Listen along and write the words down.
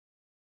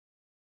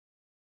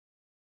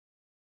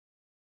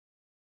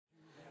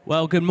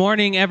Well, good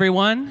morning,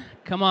 everyone.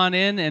 Come on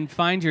in and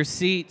find your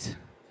seat.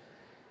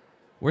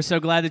 We're so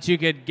glad that you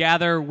could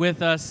gather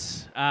with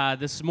us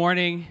this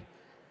morning.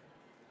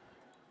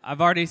 I've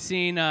already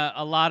seen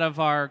a lot of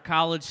our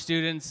college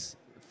students'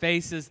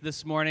 faces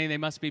this morning. They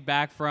must be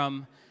back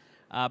from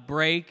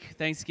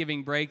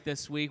Thanksgiving break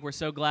this week. We're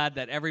so glad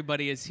that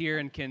everybody is here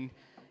and can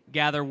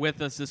gather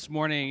with us this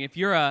morning. If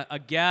you're a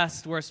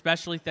guest, we're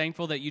especially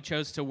thankful that you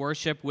chose to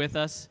worship with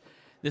us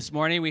this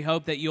morning. We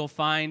hope that you'll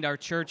find our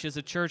church is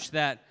a church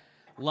that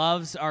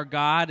loves our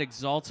God,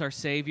 exalts our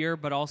Savior,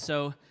 but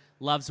also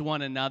loves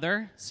one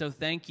another. So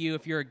thank you,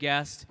 if you're a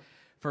guest,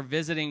 for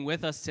visiting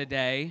with us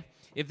today.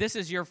 If this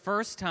is your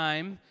first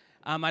time,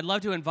 I'd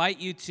love to invite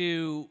you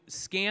to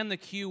scan the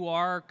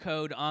QR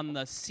code on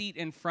the seat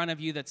in front of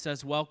you that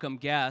says Welcome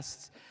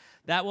Guests.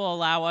 That will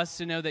allow us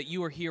to know that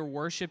you are here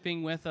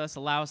worshiping with us,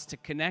 allow us to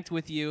connect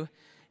with you,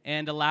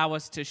 and allow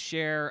us to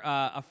share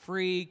a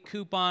free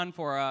coupon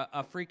for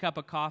a free cup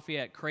of coffee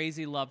at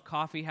Crazy Love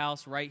Coffee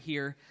House right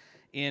here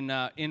in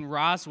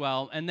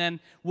Roswell. And then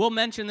we'll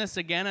mention this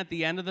again at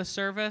the end of the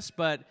service,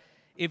 but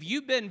if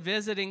you've been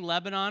visiting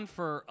Lebanon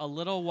for a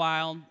little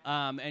while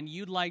and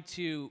you'd like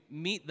to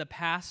meet the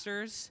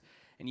pastors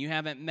and you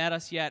haven't met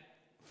us yet,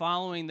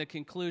 following the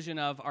conclusion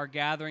of our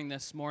gathering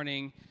this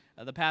morning,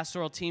 the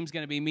pastoral team's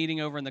going to be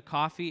meeting over in the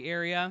coffee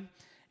area.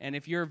 And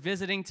if you're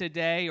visiting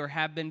today or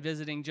have been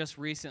visiting just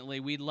recently,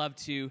 we'd love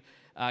to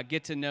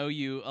get to know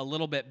you a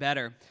little bit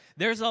better.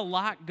 There's a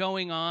lot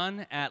going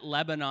on at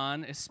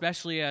Lebanon,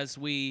 especially as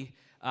we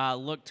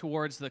look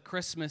towards the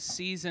Christmas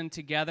season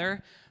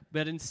together.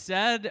 But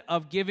instead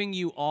of giving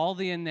you all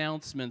the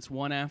announcements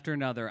one after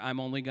another, I'm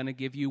only going to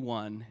give you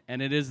one,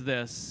 and it is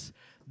this: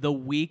 the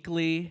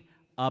weekly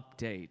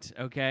update,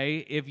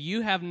 okay? If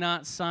you have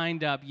not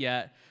signed up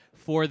yet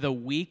for the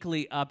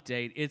weekly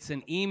update, it's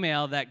an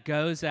email that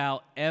goes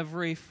out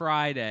every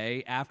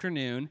Friday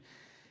afternoon,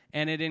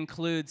 and it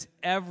includes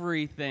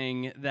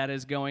everything that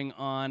is going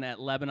on at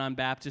Lebanon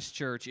Baptist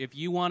Church. If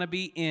you want to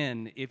be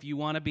in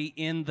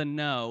the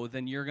know,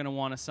 then you're going to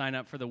want to sign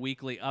up for the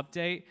weekly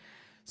update.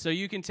 So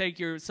you can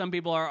take some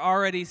people are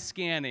already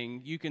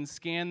scanning. You can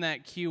scan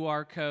that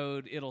QR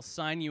code. It'll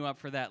sign you up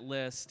for that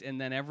list,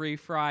 and then every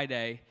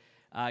Friday,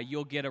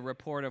 you'll get a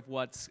report of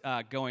what's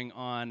going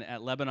on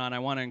at Lebanon. I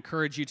want to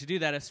encourage you to do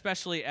that,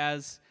 especially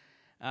as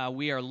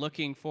we are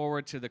looking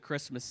forward to the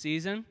Christmas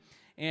season.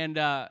 And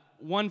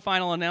one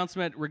final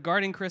announcement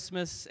regarding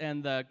Christmas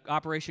and the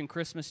Operation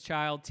Christmas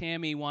Child.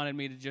 Tammy wanted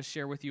me to just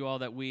share with you all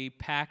that we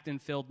packed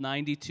and filled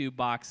 92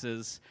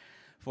 boxes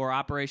for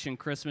Operation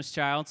Christmas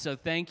Child. So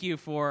thank you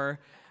for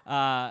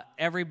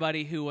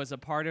everybody who was a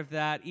part of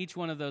that. Each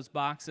one of those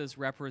boxes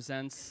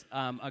represents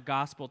a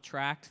gospel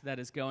tract that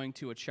is going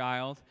to a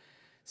child.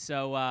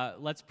 So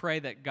let's pray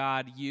that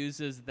God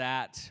uses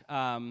that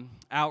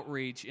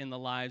outreach in the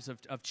lives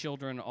of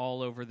children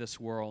all over this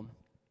world.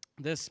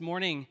 This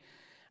morning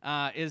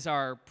is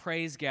our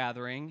praise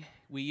gathering.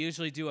 We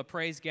usually do a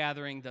praise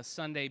gathering the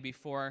Sunday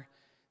before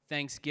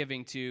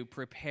Thanksgiving to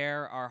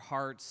prepare our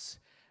hearts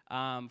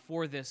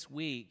for this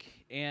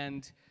week.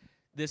 And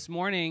this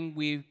morning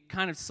we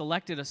kind of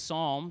selected a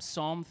psalm,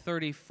 Psalm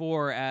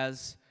 34,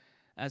 as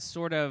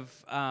sort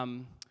of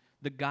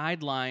the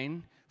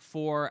guideline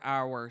for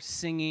our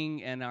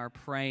singing and our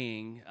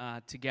praying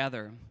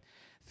together.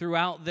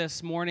 Throughout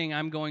this morning,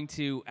 I'm going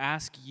to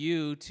ask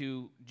you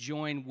to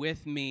join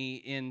with me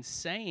in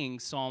saying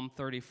Psalm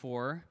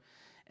 34,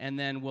 and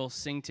then we'll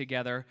sing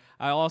together.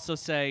 I also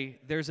say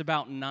there's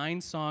about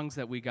 9 songs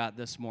that we got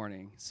this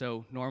morning.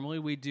 So normally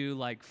we do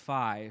like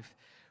 5.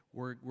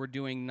 We're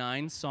doing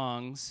 9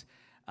 songs.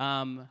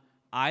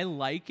 I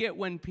like it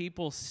when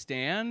people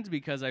stand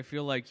because I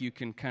feel like you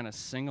can kind of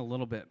sing a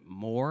little bit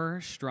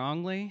more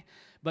strongly.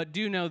 But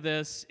do know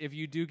this: if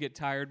you do get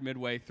tired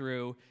midway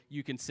through,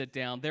 you can sit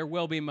down. There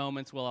will be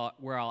moments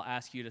where I'll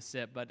ask you to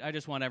sit, but I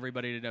just want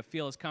everybody to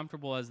feel as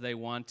comfortable as they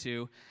want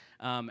to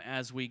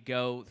as we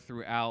go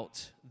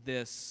throughout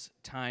this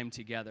time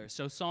together.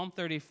 So Psalm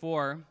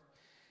 34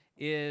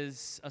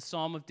 is a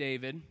psalm of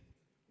David,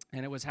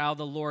 and it was how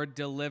the Lord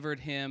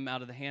delivered him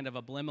out of the hand of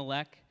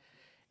Abimelech,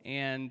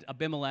 and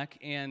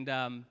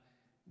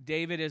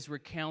David is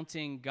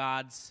recounting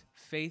God's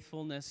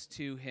faithfulness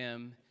to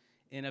him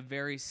in a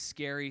very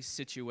scary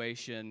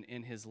situation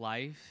in his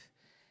life.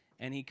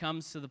 And he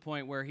comes to the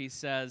point where he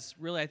says,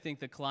 really, I think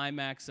the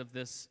climax of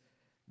this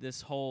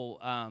whole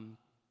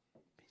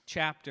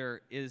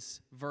chapter is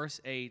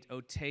verse 8,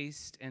 "O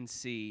taste and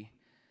see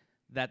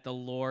that the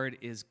Lord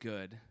is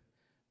good.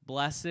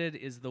 Blessed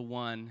is the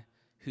one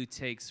who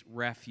takes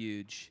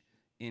refuge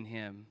in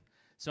him."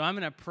 So I'm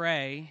going to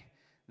pray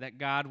that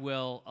God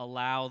will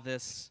allow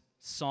this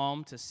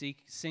psalm to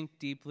sink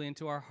deeply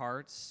into our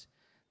hearts,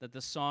 that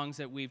the songs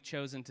that we've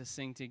chosen to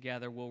sing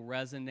together will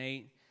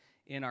resonate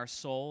in our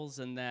souls,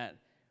 and that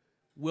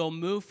we'll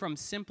move from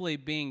simply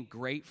being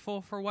grateful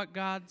for what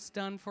God's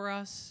done for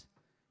us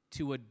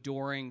to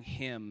adoring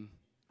him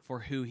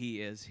for who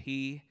he is.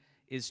 He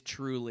is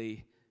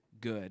truly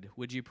good.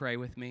 Would you pray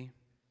with me?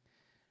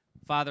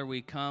 Father,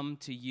 we come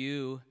to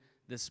you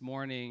this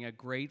morning, a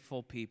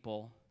grateful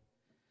people,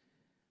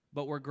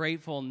 but we're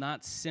grateful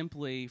not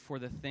simply for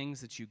the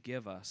things that you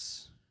give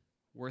us.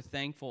 We're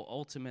thankful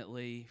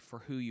ultimately for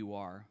who you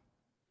are.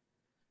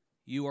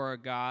 You are a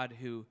God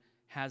who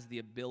has the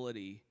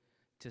ability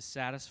to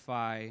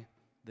satisfy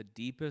the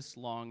deepest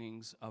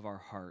longings of our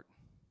heart.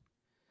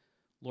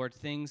 Lord,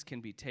 things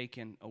can be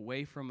taken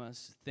away from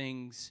us.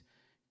 Things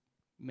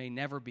may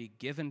never be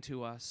given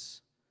to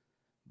us,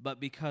 but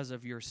because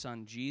of your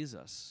Son,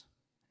 Jesus,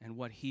 and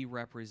what he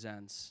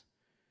represents,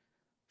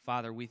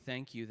 Father, we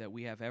thank you that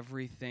we have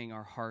everything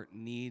our heart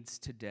needs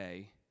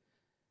today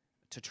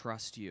to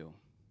trust you.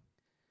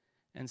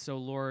 And so,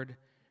 Lord,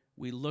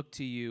 we look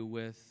to you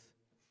with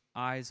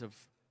eyes of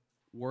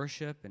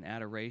worship and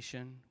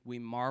adoration. We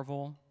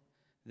marvel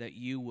that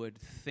you would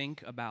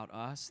think about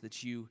us,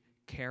 that you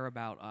care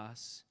about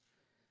us.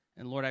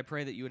 And Lord, I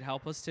pray that you would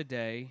help us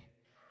today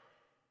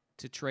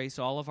to trace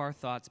all of our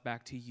thoughts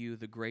back to you,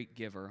 the great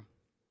giver.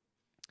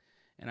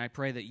 And I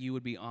pray that you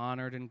would be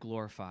honored and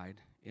glorified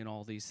in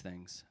all these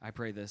things. I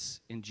pray this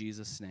in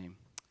Jesus' name.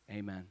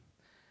 Amen.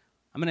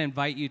 I'm going to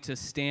invite you to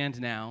stand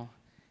now,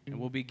 and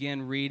we'll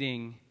begin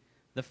reading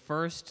the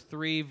first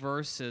 3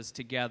 verses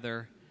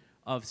together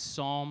of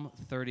Psalm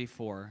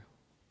 34.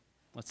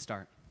 Let's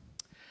start.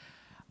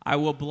 I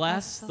will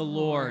bless the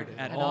Lord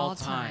at all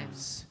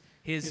times.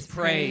 His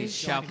praise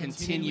shall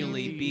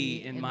continually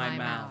be in my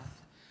mouth.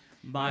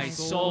 My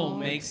soul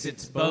makes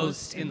its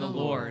boast in the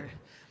Lord.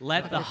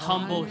 Let the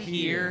humble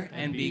hear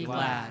and be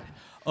glad.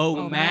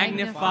 Oh,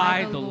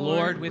 magnify the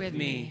Lord with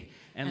me,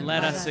 and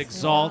let us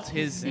exalt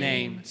his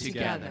name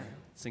together.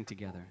 Sing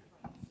together.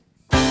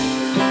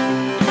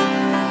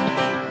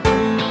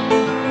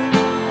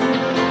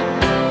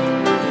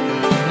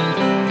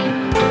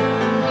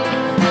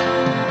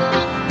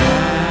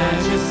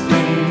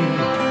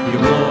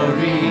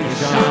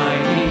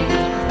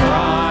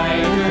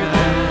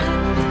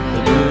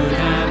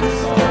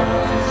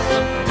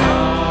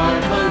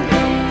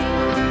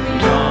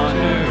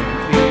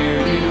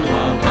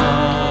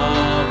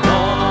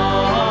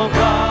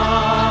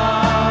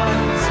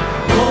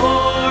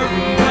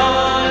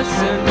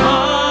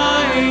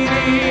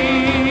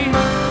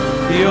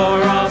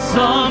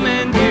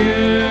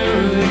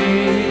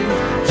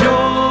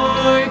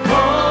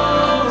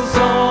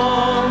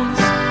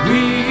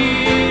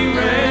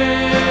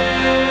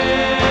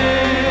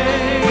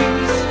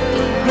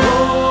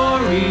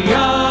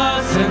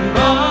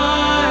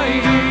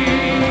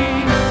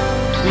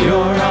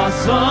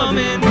 Sun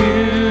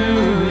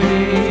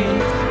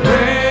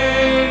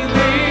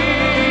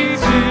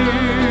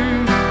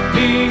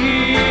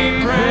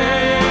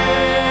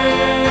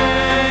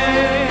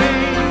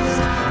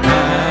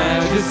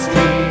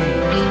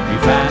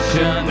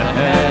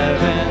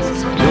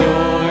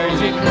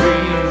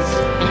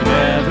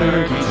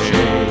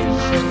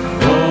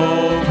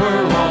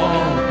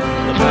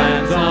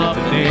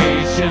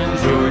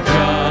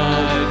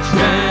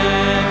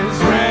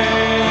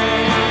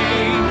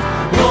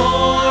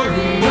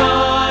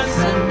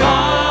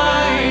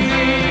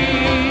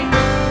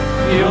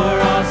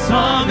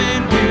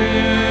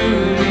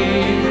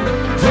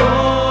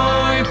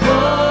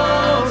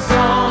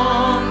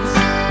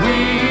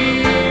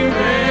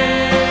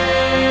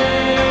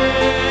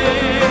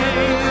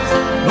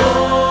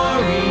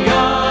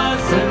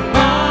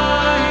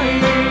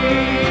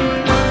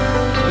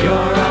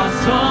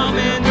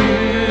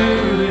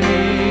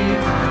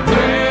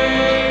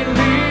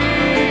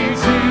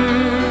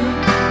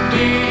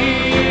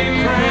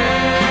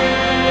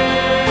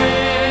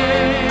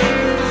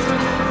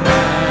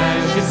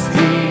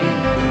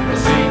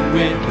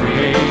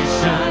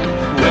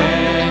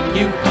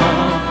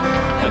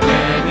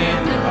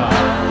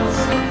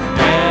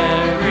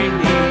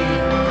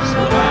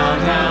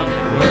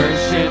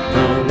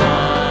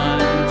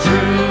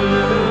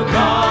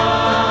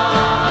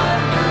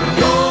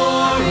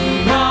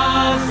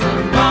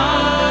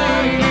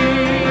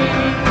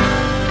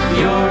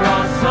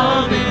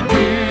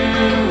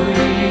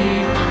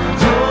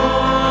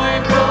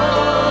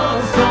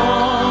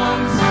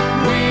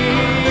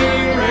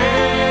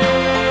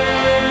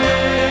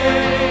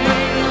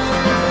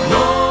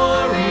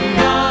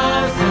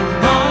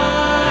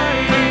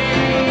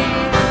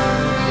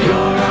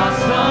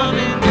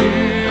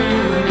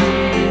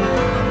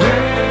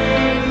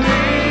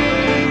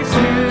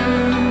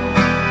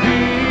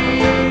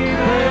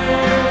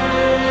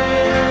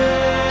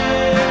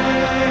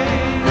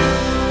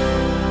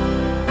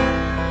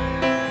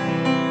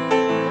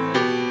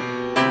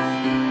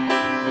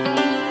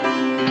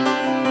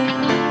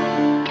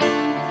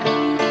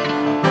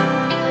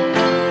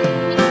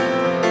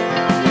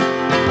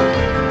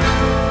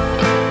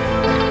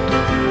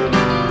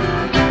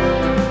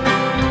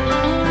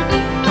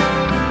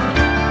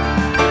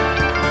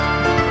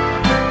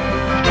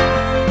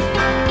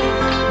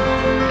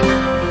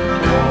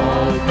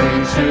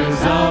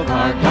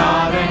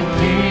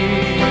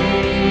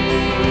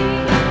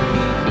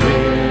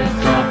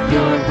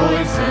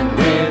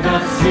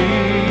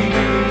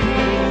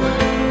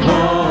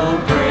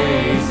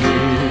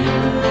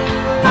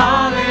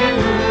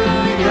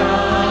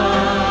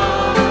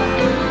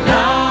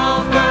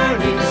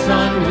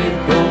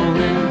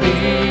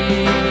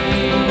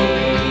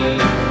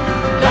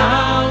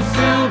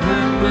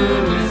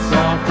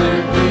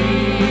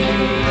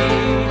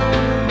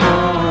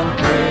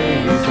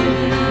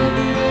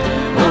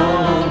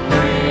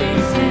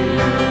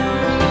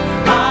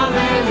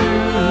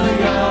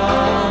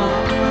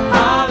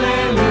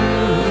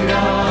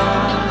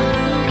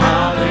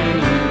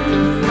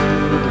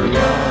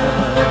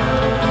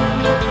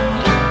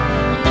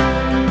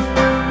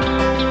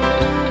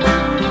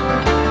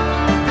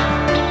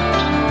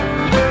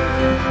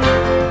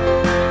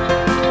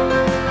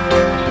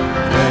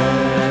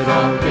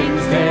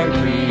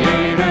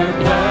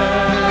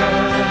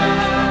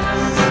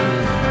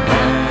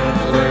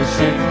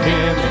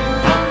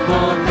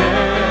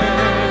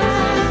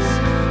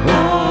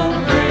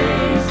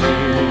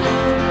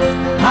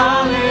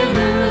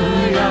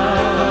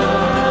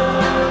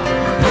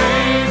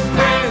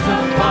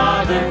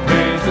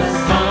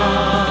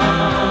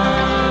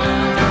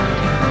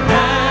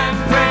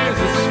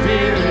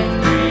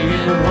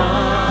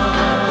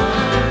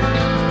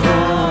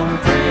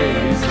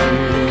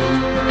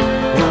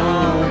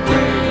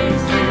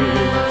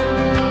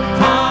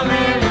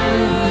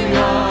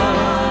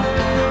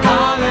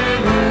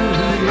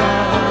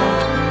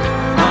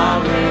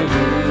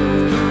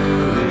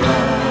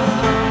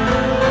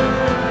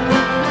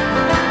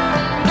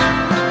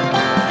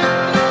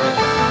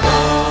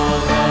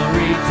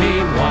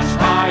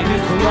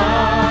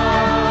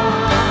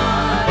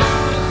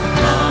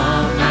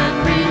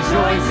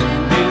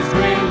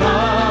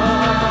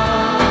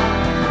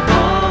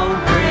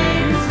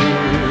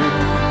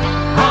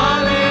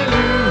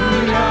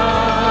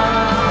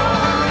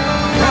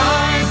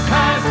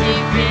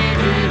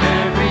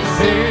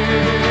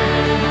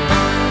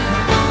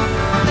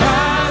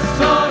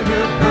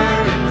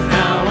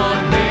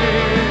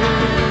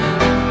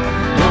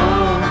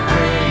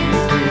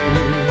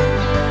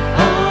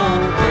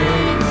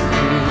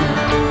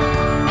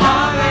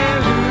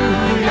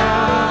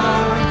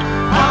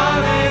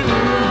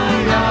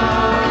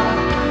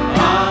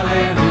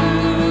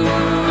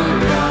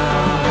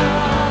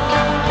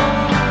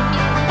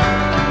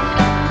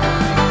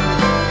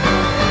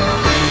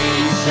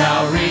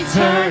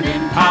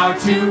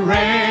to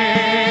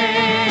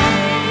reign.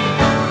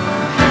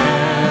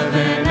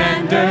 Heaven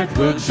and earth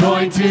will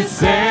join to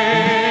say,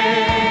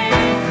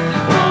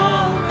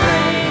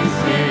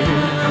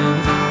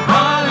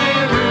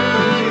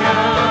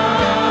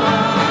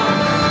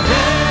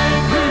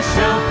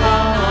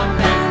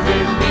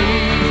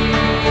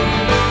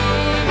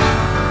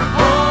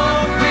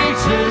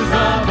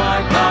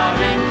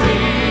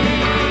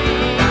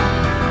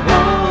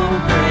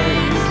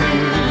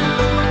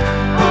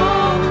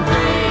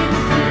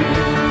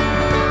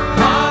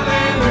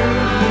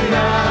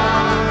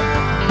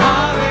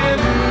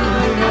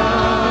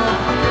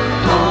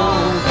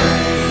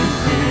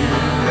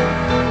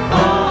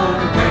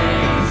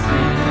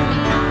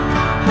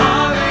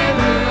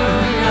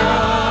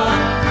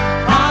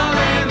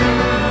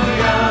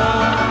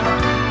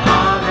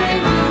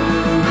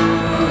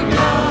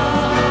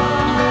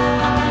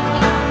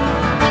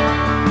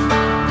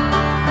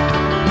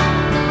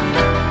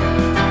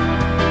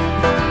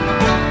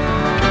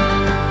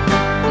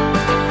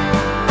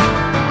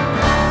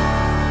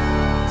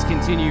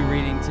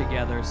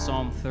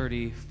 Psalm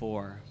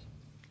 34.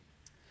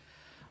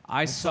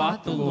 I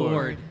sought the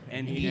Lord,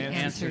 and he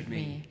answered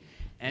me,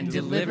 and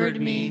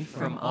delivered me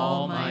from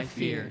all my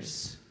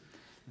fears.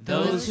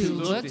 Those who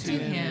look to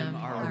him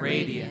are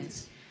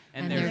radiant,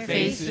 and their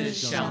faces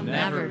shall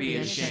never be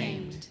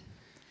ashamed.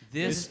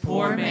 This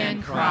poor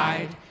man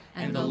cried,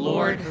 and the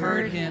Lord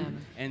heard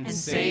him and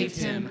saved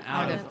him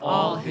out of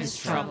all his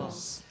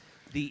troubles.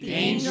 The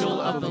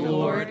angel of the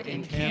Lord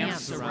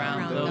encamps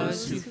around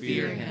those who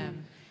fear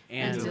him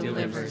and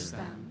delivers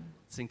them.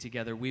 Sing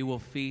together, we will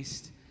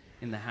feast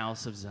in the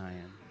house of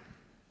Zion.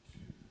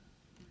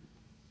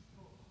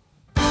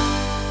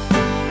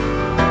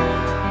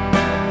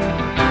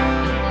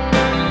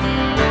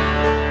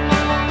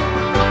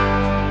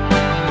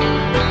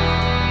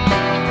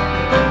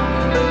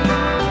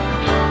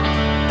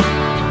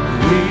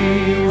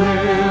 We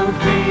will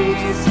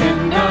feast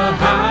in the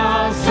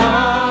house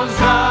of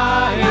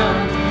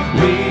Zion.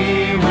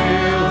 We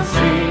will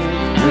sing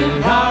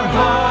with our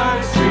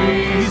hearts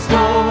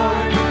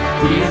restored.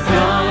 He has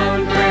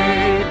done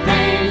great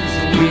things.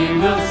 We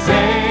will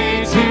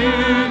say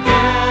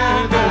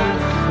together,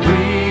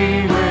 we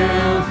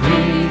will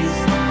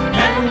feast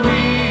and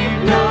weep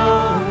no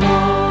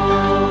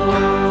more.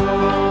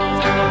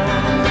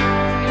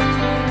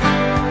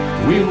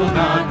 We will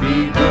not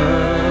be burned.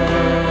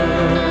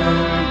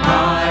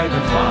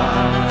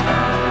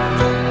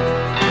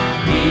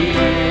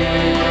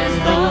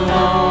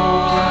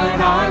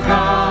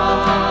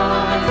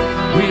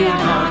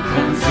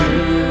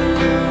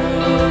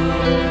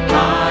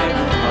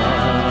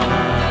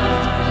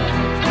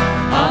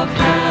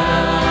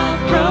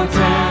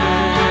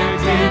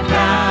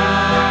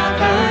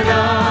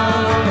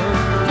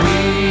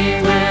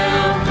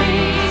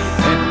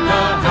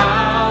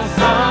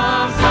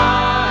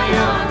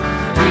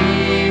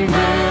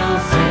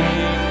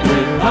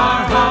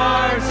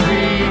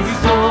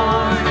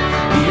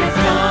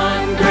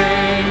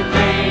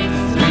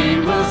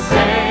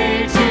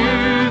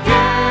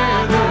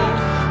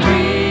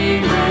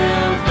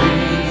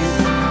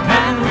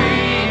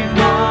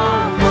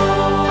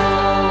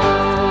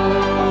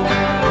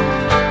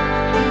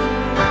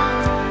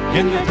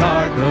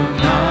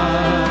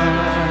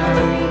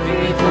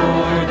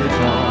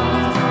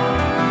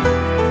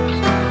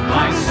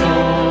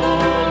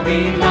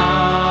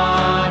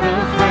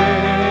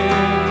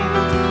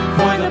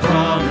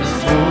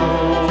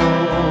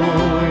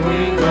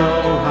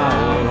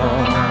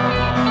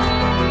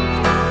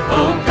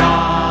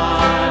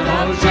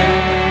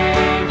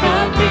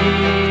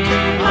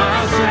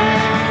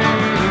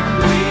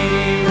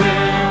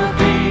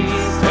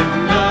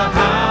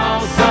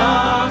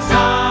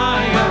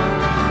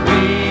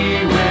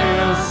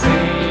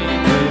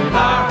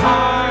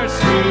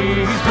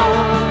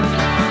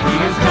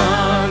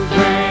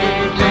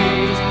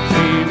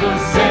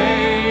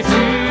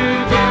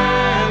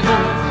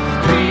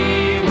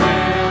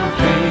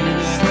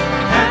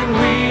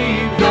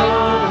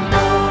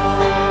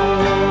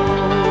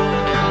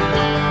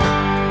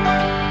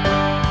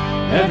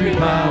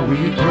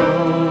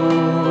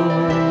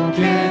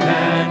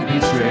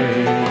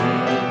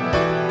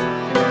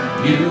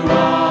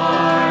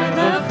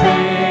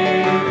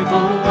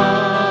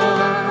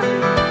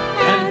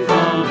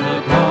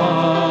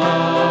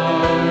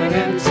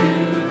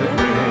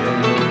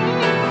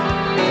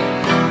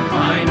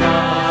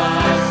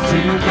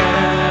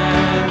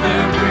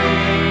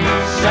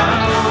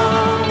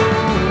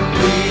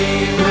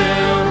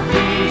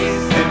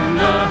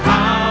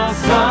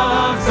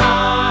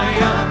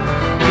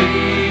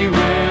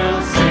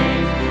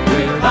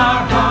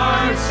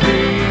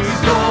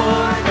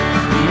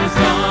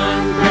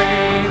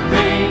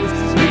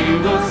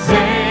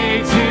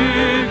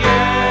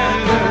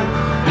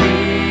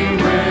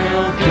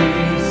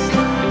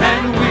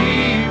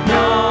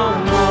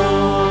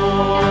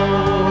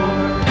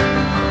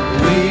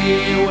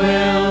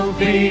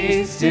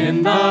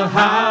 In the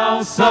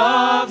house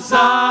of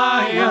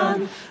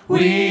Zion,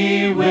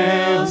 we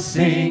will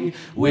sing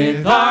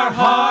with our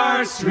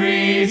hearts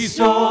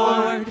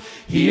restored.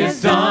 He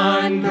has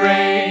done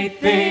great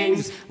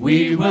things.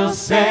 We will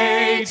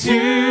say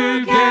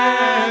together,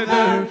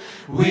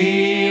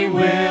 we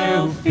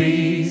will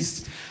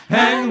feast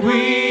and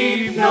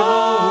weep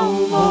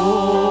no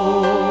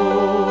more.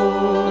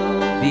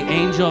 The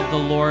angel of the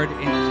Lord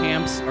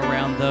encamps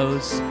around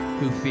those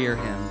who fear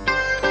him.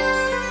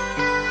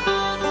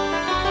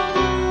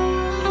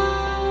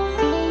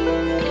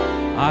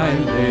 I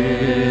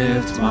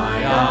lift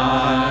my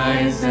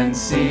eyes and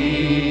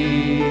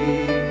see,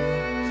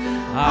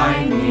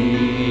 I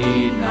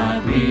need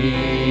not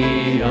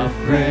be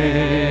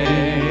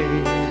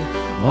afraid.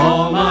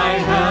 All my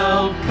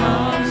help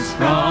comes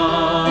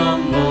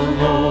from the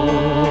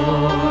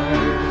Lord,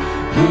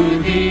 who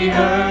the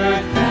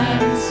earth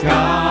and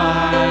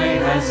sky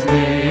has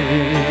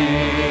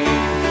made.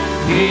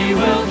 He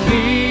will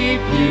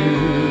keep you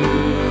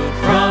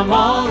from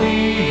all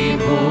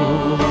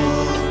evils,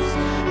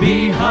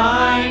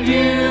 behind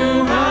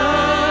you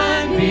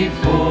and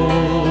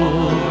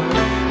before.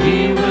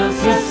 He will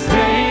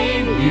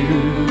sustain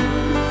you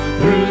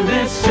through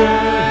this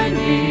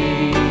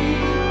journey,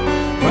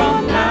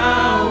 from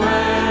now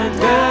and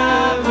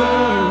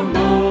evermore.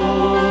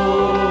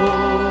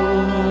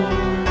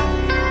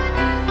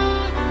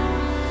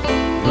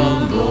 The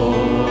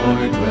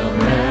Lord will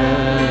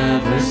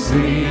never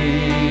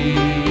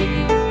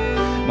sleep,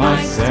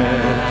 my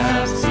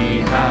steps he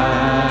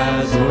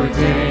has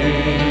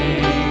ordained.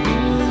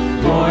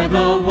 For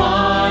the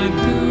one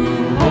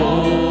who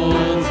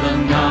holds the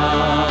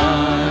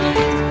night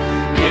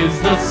is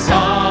the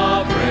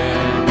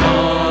sovereign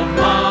of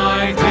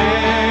my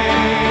days.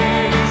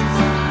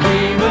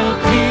 He will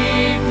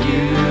keep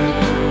you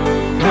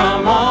from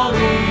all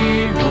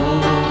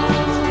evils,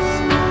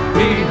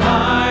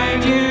 behind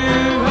you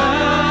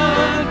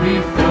and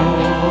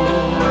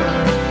before.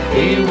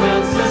 He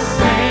will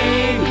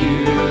sustain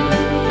you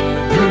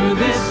through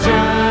this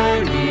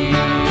journey,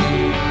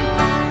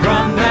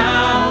 from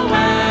now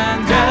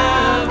and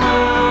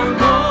evermore.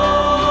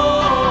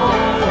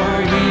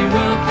 He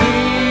will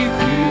keep you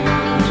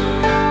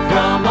from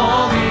all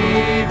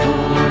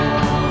evils,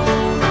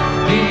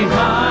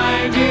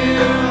 behind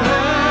you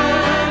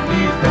and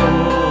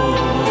before.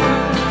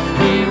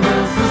 He will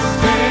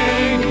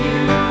sustain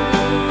you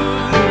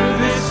through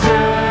this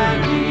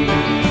journey,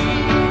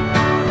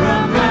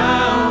 from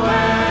now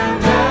and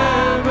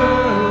evermore.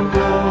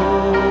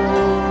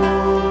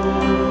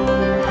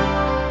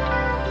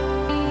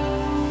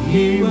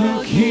 He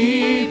will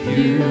keep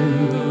you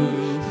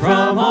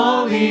from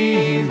all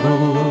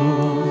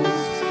evils,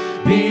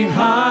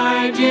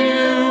 behind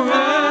you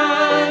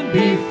and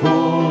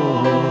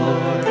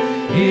before.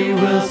 He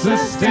will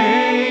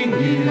sustain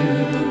you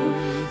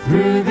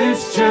through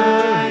this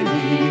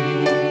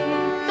journey,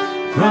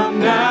 from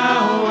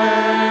now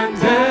and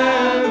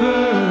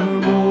evermore.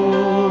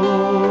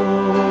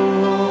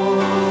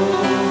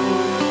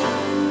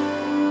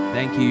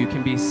 Thank you. You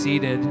can be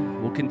seated.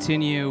 We'll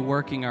continue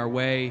working our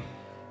way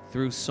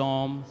through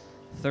Psalm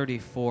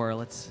 34.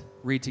 Let's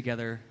read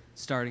together,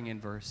 starting in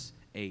verse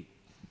 8.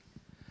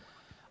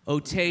 O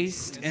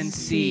taste and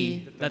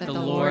see that the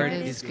Lord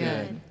is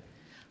good.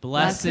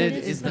 Blessed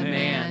is the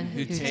man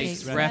who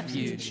takes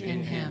refuge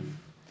in him.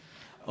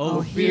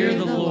 O fear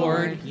the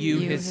Lord, you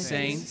his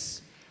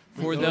saints,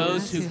 for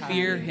those who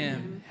fear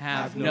him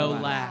have no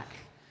lack.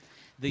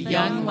 The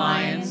young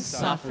lions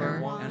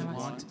suffer and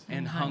want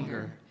and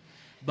hunger,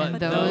 but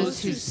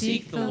those who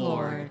seek the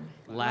Lord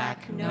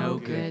lack no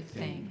good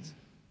thing.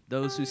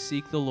 Those who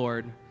seek the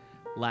Lord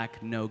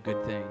lack no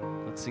good thing.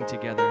 Let's sing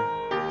together,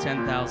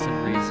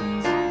 10,000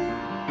 Reasons.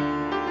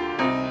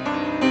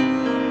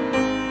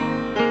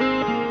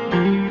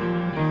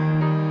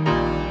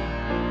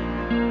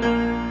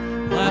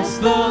 Bless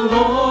the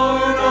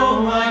Lord,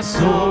 oh my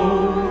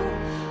soul,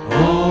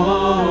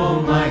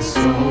 oh my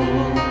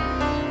soul.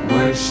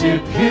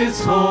 Worship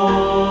his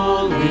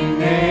holy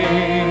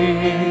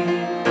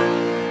name.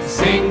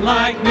 Sing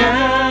like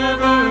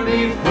never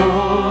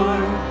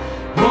before,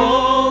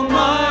 oh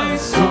my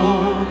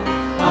soul.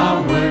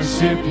 I'll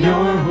worship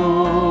your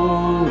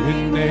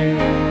holy name.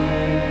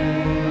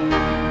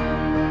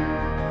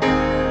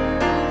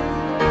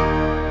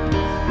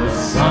 The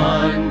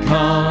sun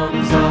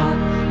comes up,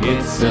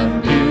 it's a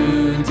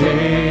new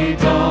day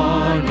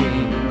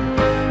dawning.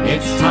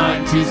 It's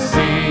time to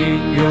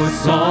sing your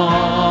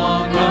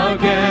song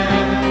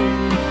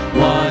again.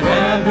 What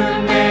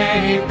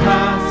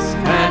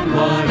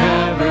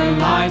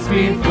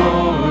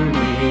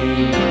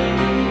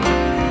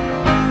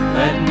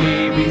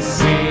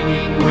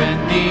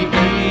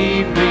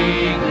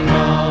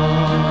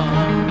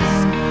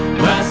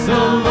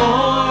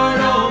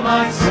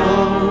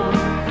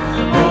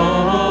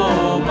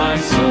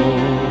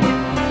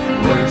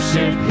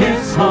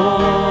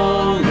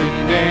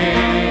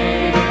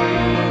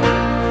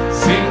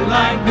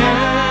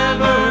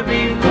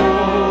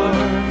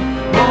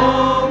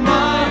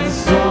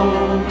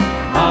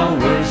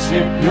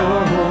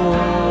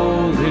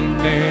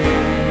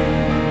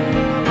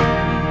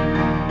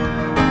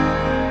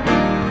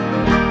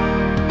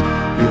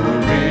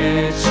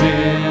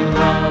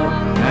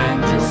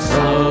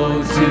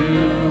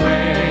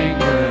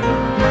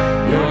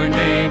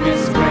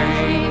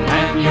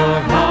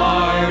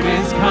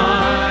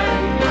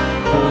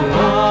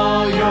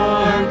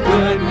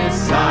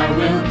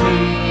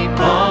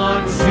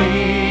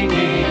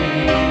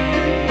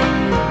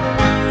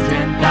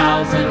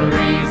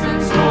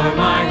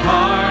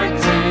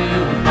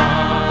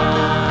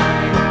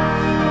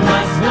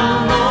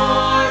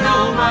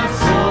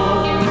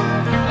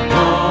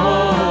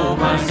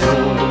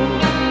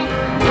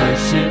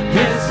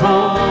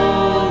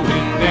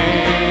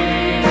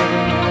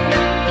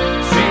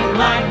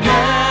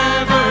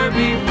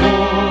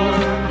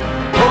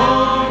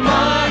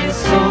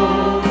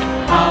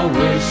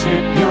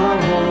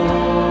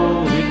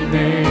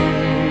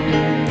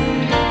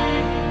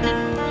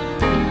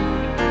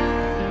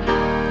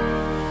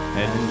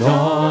And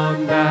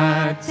on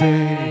that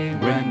day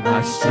when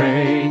my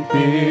strength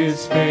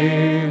is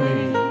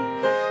failing,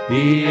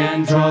 the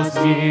end draws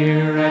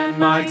near and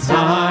my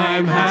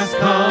time has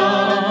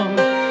come,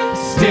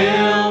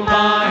 still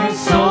my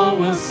soul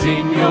will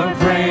sing your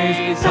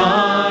praise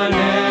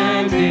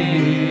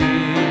unending.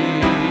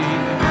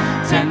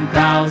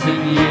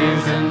 10,000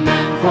 years and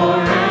then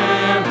forevermore.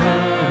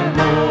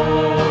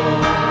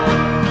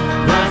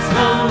 Bless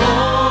the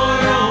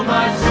Lord, oh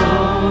my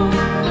soul,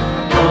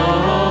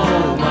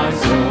 oh my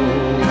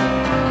soul.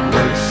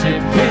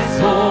 Worship His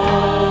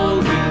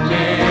holy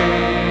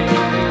name.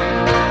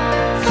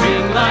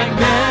 Sing like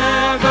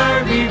never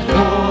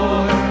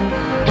before,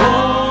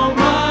 oh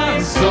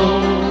my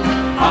soul.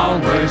 I'll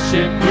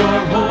worship your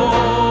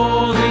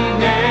holy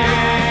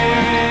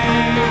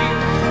name.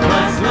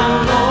 Bless the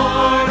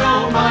Lord,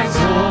 oh my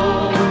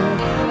soul,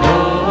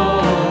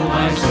 oh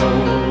my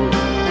soul.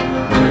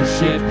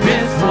 Worship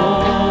His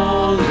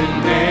holy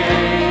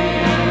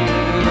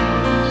name.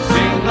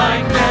 Sing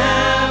like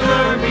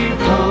never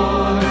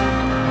before,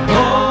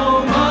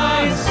 oh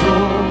my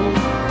soul.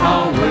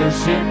 I'll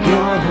worship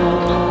your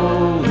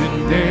holy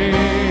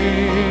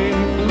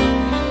name.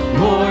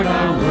 Lord, I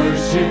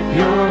worship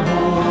your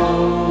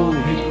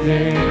holy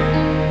name.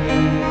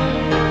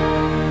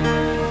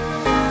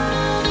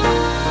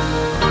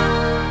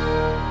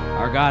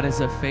 Our God is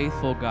a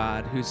faithful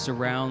God who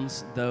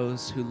surrounds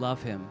those who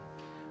love Him.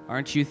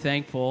 Aren't you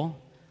thankful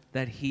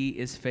that He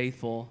is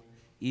faithful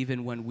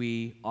even when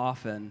we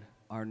often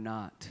are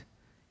not?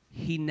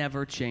 He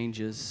never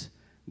changes.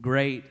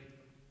 Great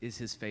is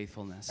His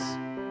faithfulness.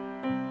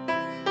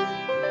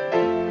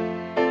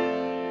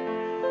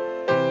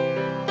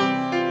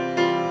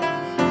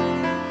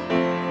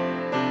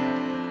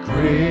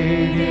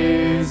 Great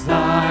is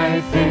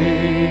thy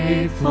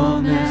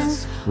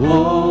faithfulness,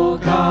 O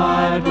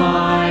God,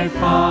 my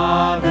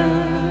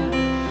Father.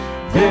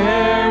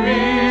 There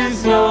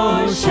is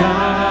no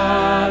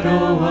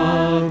shadow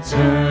of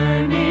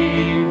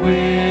turning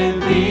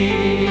with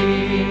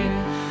thee.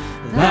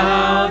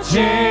 Thou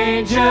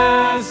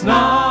changest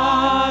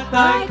not,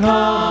 thy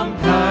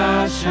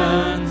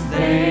compassions,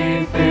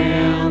 they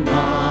fail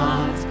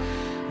not.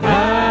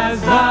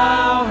 As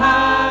thou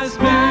hast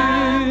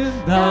been,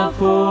 thou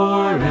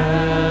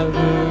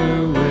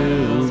forever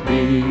wilt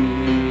be.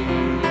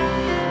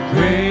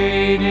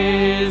 Great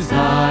is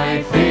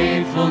thy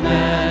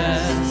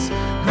faithfulness,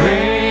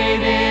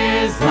 great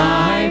is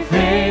thy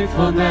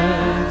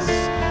faithfulness.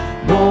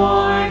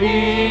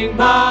 Morning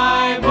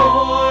by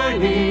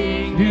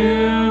morning,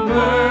 new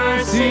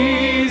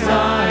mercies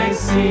I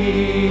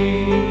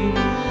see.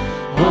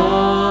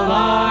 All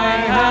I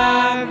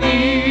have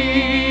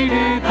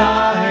needed,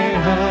 thy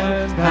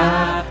hand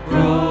hath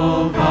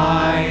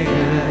provided.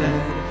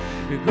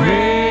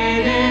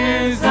 Great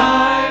is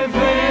thy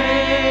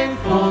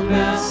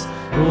faithfulness,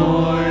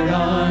 Lord,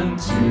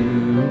 unto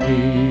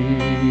me.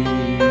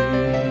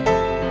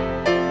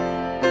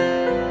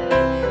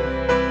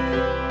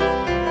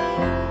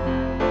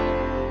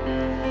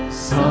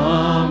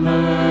 Summer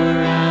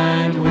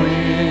and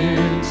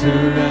winter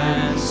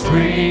and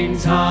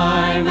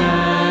springtime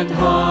and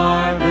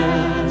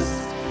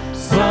harvest,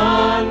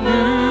 sun,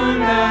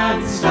 moon,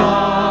 and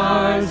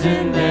stars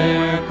in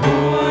their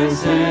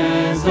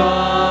courses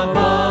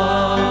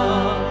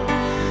above,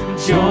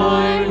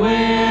 join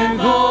with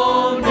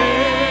all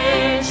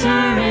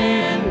nature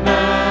in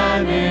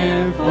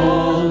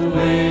manifold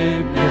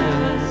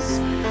witness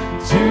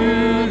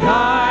to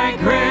thy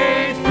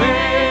great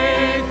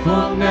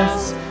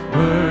faithfulness,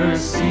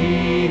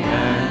 mercy,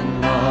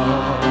 and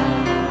love.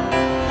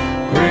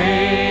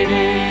 Great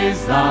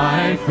is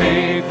thy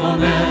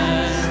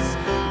faithfulness,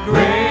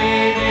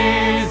 great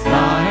is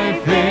thy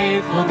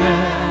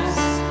faithfulness.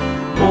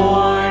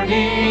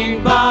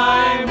 Morning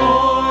by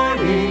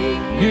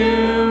morning,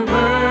 new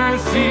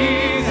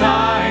mercies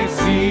I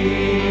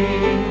see.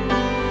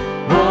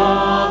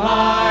 All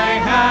I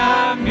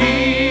have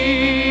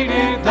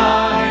needed,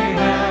 thy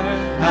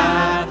hand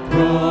hath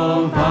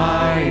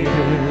provided.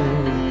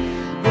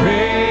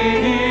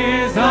 Great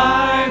is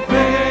thy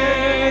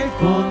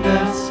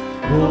faithfulness,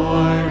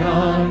 Lord,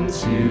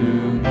 unto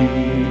me.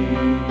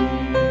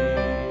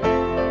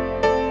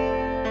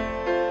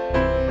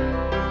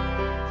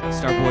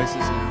 Just our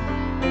voices now.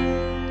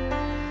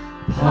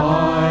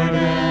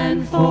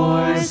 Pardon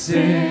for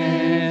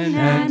sin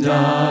and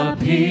a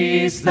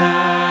peace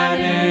that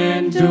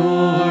endureth,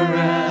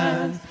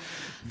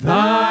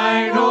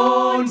 thine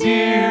own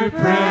dear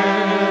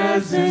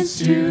presence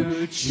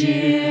to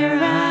cheer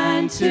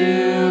and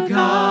to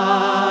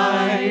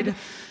guide,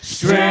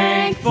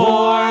 strength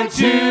for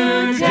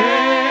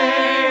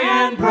today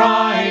and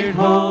bright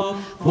hope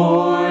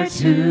for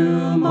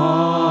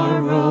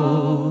tomorrow.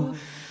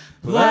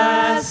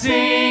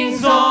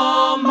 Blessings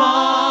all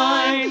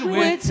mine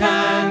with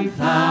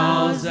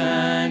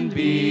 10,000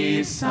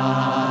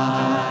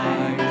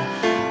 beside.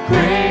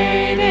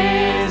 Great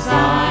is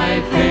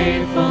thy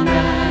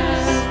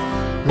faithfulness,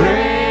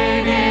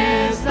 great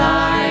is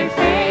thy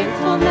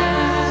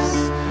faithfulness.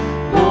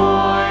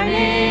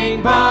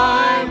 Morning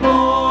by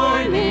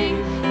morning,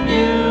 new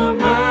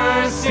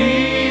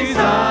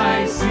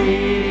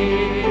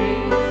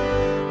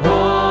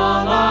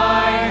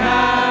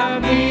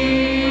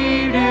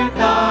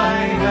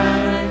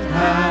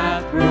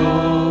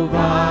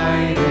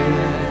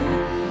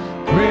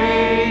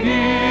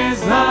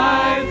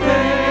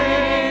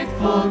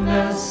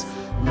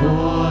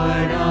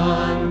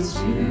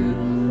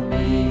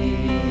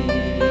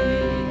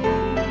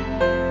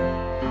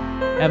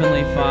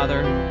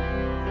Father.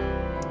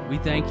 We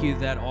thank you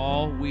that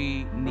all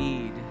we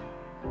need,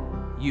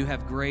 you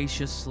have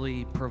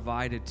graciously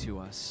provided to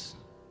us.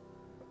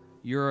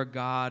 You're a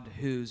God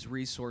whose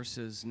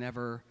resources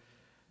never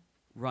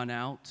run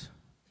out.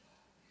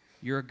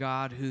 You're a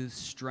God whose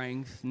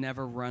strength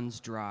never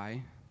runs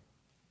dry.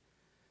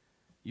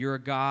 You're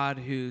a God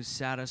who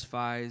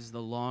satisfies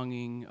the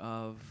longing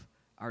of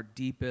our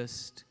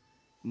deepest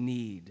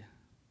need.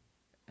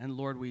 And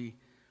Lord, we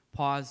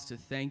pause to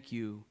thank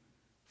you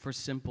for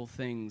simple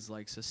things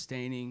like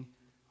sustaining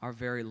our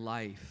very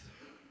life.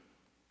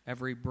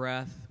 Every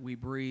breath we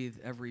breathe,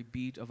 every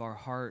beat of our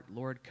heart,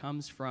 Lord,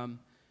 comes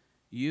from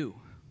you.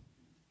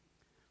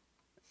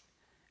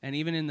 And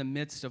even in the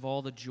midst of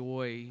all the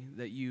joy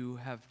that you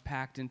have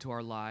packed into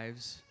our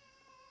lives,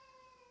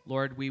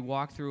 Lord, we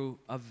walk through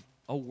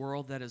a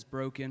world that is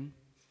broken.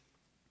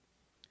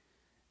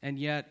 And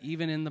yet,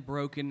 even in the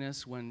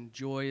brokenness, when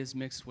joy is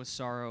mixed with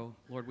sorrow,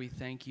 Lord, we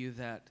thank you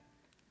that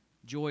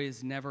joy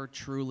is never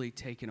truly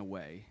taken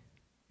away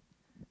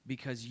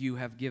because you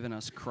have given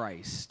us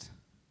Christ.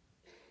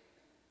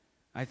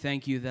 I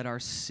thank you that our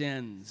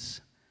sins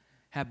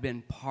have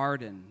been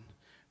pardoned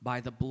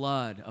by the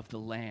blood of the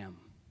Lamb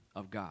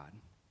of God.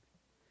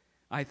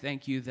 I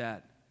thank you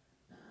that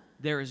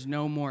there is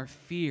no more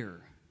fear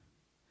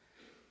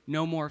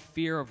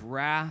of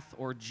wrath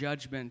or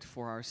judgment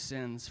for our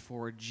sins,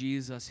 for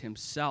Jesus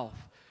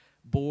himself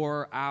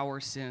bore our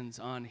sins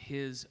on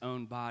his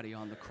own body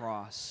on the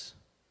cross.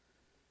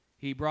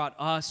 He brought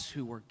us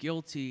who were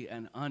guilty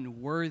and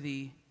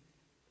unworthy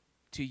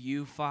to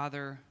you,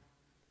 Father,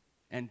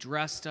 and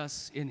dressed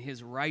us in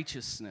his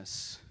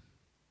righteousness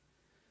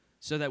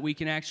so that we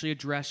can actually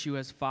address you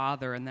as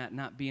Father, and that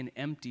not be an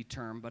empty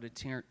term, but a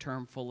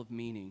term full of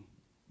meaning.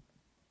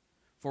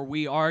 For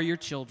we are your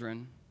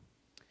children,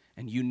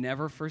 and you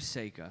never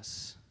forsake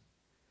us.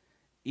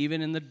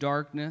 Even in the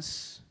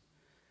darkness,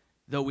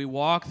 though we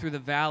walk through the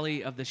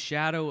valley of the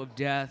shadow of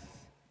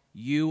death,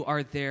 you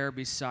are there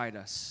beside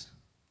us.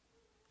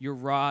 Your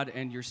rod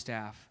and your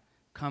staff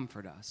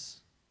comfort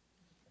us.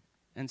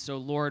 And so,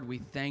 Lord, we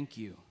thank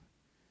you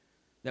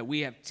that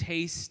we have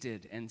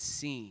tasted and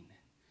seen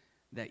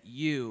that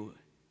you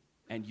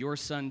and your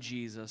Son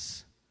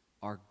Jesus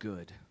are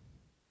good.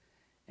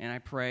 And I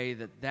pray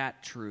that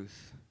that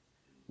truth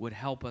would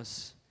help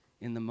us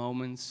in the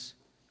moments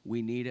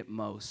we need it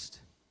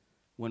most,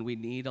 when we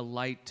need a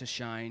light to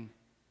shine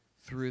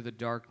through the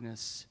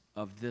darkness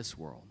of this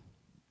world.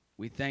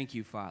 We thank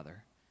you,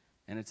 Father,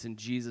 and it's in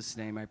Jesus'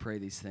 name I pray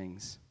these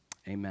things.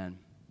 Amen.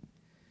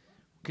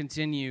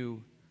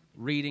 Continue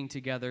reading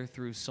together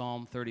through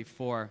Psalm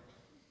 34.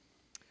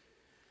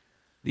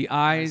 The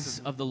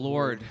eyes of the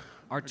Lord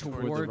are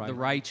toward the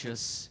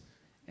righteous,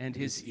 and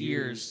his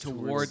ears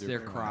toward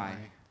their cry.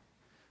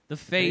 The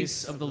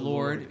face of the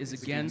Lord is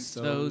against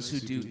those who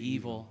do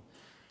evil,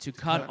 to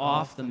cut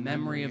off the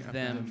memory of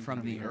them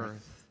from the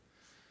earth.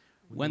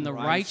 When the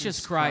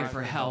righteous cry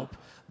for help,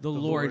 the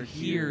Lord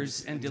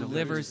hears and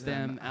delivers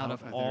them out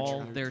of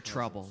all their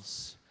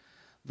troubles.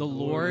 The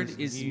Lord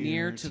is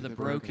near to the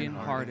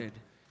brokenhearted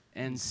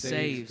and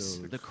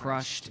saves the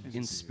crushed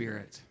in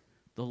spirit.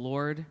 The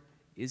Lord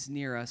is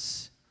near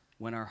us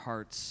when our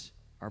hearts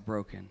are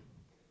broken.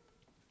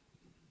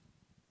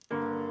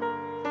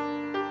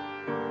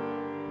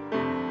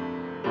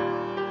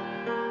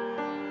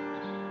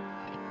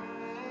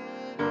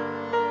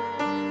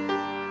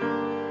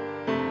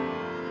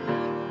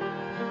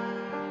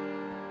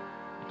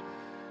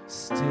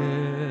 Still,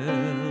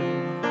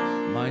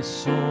 my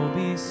soul,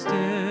 be still,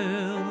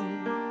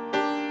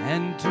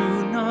 and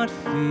do not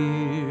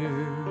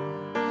fear.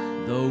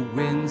 The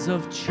winds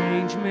of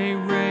change may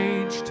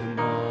rage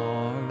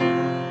tomorrow.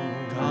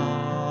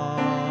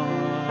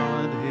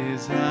 God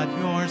is at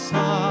your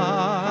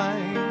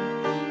side,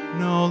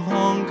 no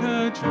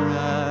longer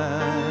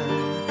dread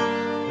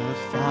the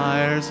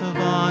fires of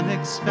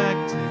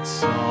unexpected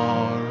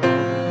sorrow.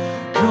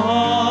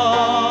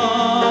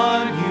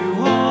 God,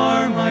 you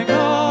are my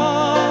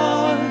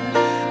God,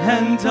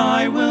 and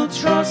I will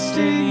trust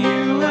in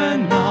you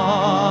and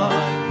not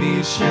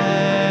be shaken.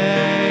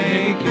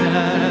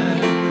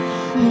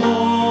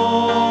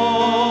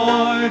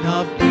 Lord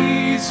of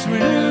peace,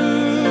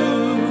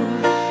 renew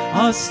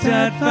a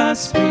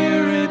steadfast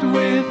spirit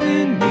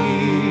within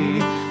me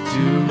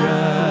to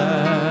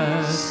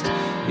rest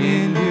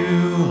in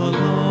you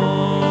alone.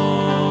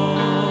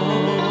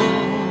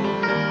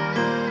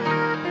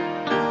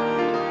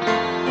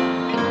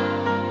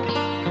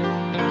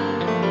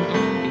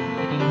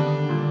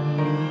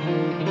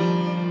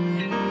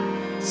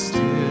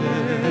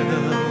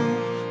 Still,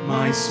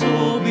 my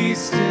soul, be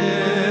still.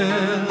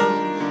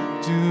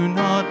 Do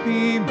not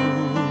be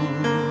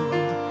moved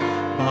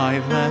by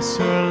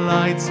lesser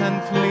lights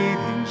and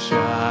fleeting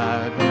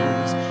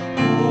shadows.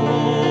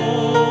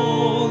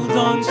 Hold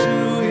on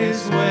to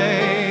his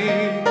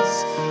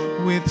ways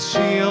with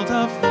shield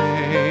of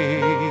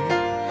faith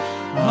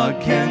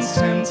against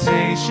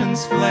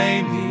temptation's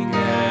flaming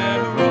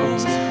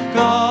arrows.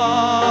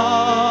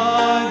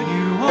 God,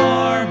 you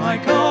are my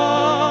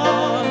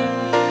God,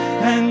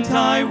 and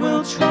I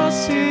will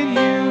trust in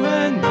you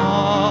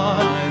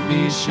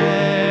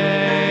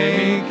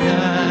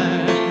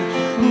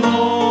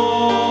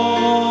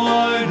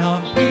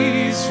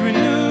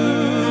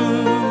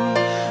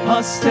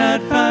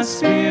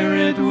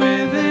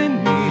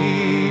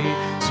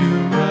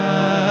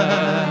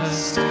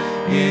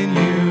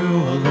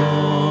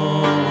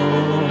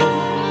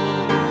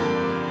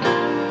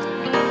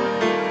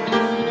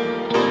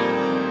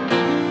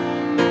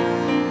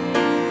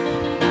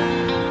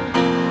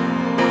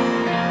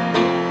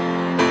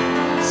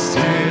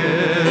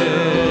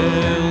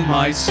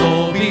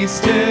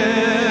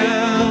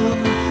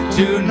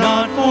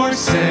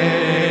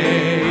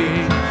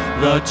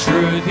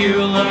truth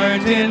you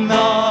learned in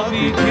the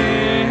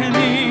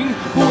beginning.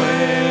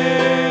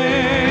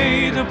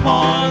 Wait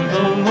upon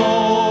the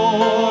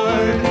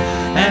Lord,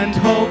 and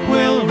hope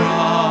will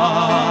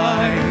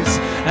rise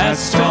as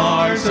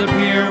stars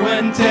appear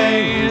when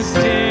day is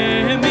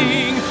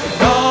dimming.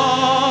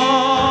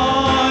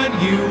 God,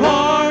 you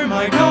are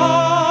my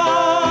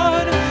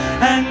God,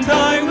 and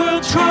I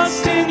will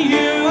trust in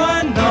you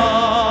and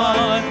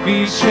not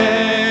be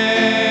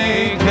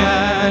shaken.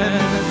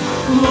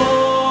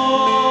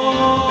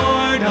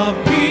 Lord of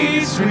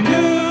peace,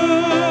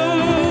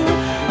 renew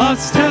a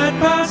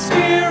steadfast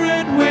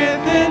spirit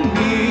within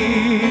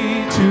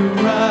me to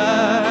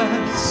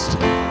rest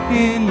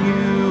in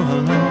you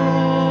alone.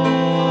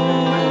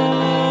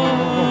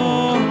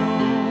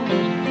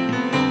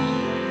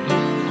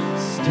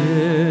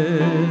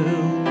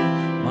 Still,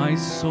 my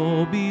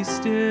soul be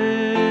still.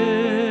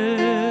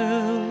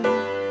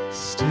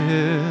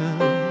 Still,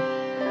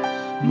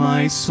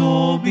 my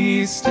soul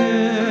be still.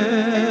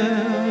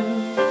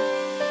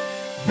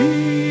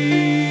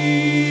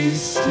 Be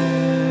still.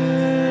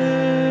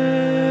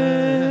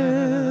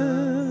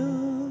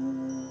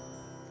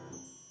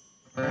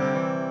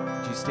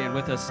 Would you stand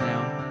with us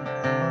now?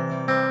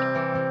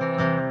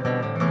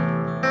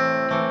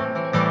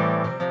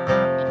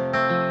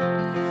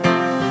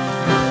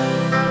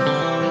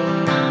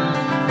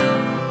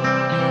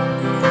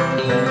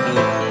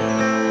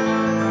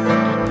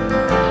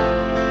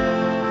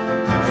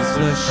 Christ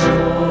the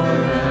shore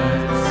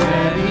and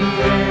steady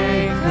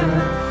anchor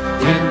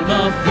in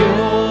the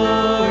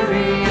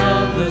fury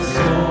of the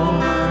storm.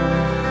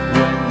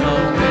 When the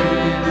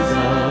winds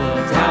of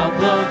doubt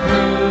blow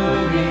through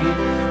me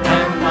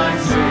and my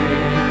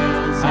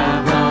sails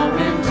have all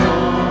been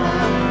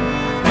torn,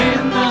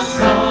 in the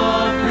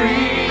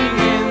suffering,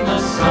 in the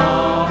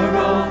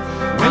sorrow,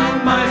 when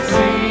my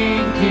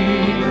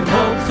sinking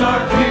hopes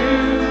are few,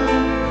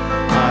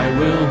 I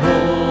will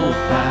hold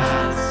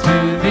fast to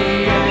the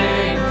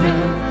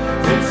anchor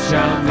which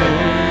shall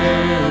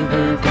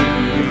never be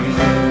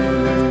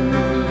moved.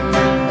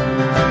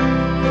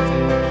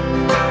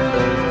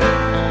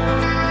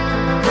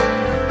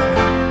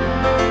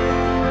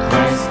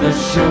 Christ the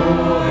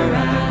shore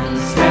and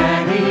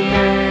steady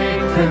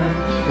anchor,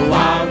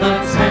 while the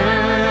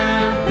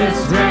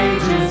tempest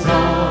rages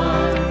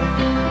on,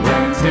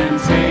 when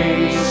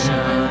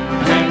temptation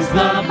claims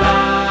the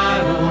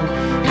battle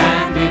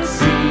and it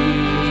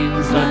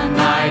seems the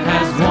night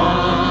has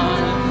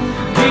won.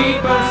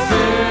 Deeper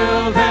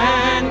still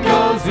then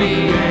goes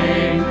the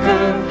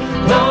anchor,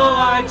 though I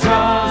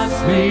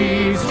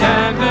justly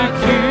stand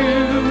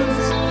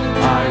accused,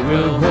 I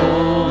will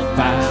hold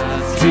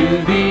fast to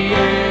the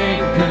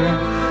anchor,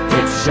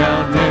 it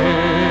shall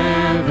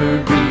never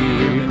be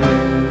moved.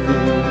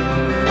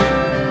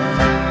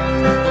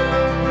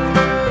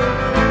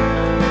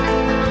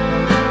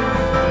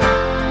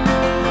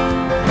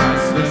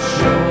 Christ the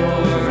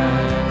shore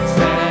and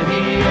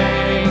steady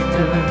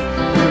anchor,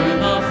 through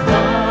the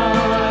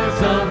floods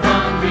of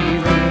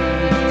unbelief.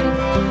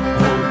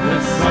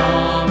 Hopeless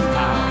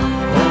somehow,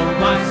 hold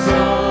my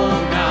soul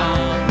now.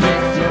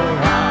 Lift your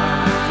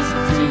eyes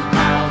to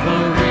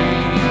Calvary.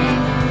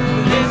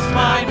 This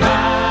my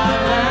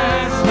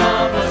ballast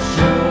of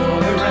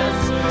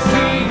assurance.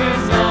 See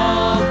His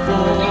love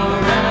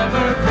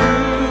forever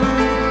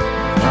proved.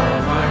 All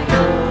my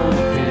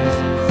hope is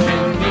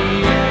in the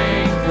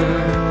anchor,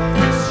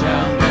 it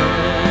shall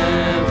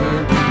never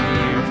be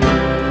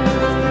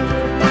moved.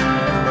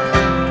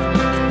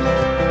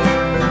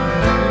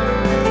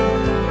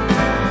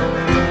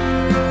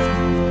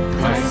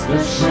 Christ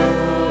the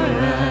shore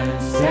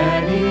and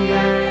steady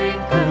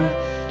anchor,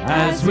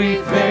 as we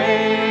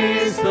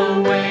face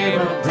the wave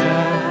of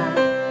death,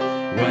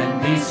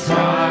 when these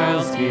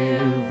trials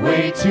give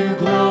way to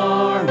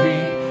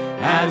glory,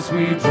 as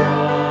we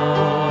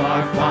draw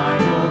our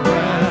final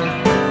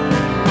breath,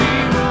 we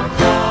will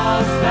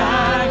cross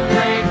that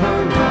great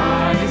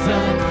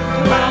horizon,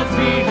 clouds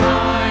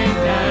behind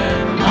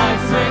and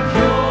life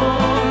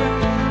secure,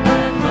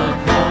 and the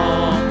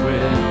calm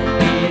will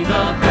be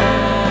the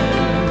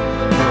better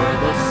for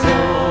the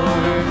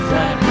storms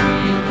that we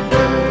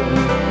endure.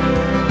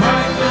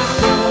 Christ the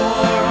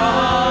shore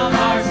of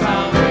our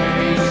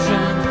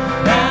salvation,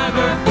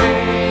 ever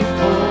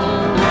faithful,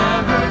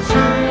 ever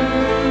true.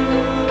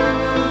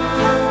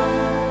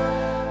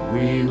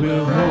 We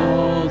will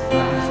hold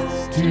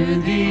fast to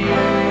the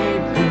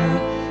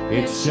anchor,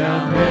 it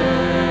shall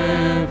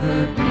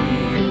never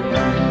be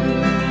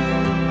moved.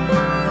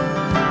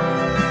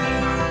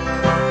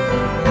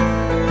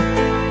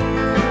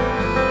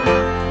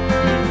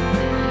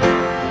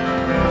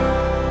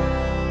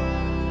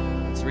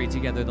 Let's read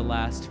together the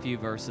last few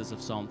verses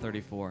of Psalm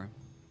 34.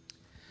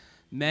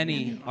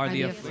 Many are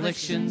the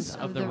afflictions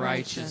of the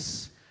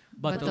righteous,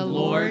 but the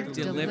Lord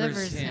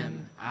delivers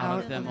him out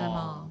of them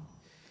all.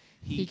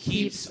 He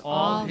keeps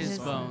all his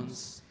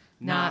bones,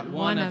 not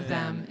one of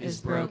them is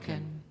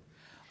broken.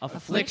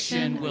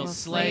 Affliction will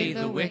slay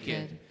the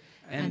wicked,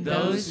 and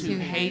those who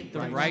hate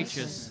the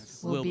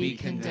righteous will be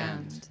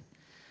condemned.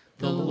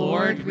 The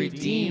Lord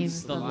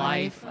redeems the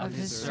life of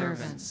his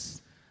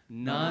servants.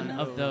 None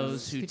of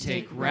those who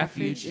take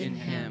refuge in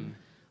him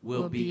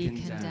will be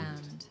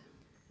condemned.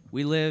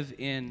 We live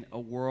in a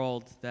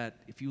world that,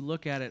 if you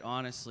look at it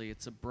honestly,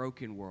 it's a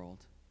broken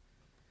world.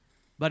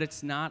 But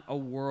it's not a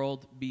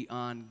world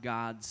beyond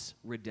God's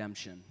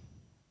redemption.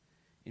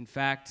 In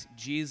fact,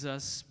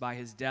 Jesus, by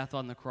his death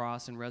on the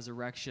cross and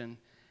resurrection,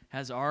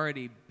 has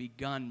already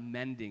begun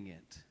mending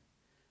it.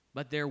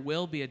 But there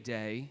will be a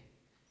day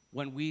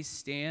when we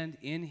stand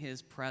in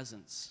his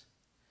presence,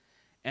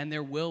 and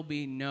there will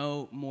be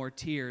no more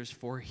tears,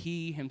 for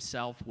he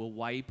himself will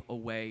wipe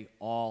away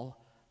all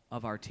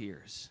of our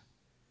tears.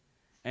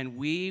 And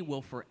we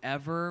will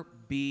forever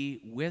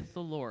be with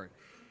the Lord.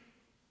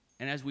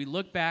 And as we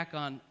look back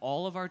on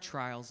all of our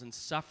trials and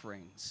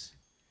sufferings,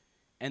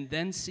 and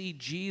then see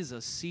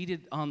Jesus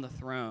seated on the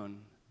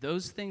throne,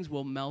 those things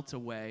will melt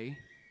away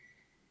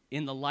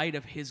in the light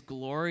of his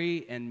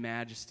glory and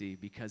majesty,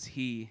 because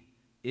he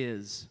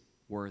is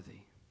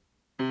worthy.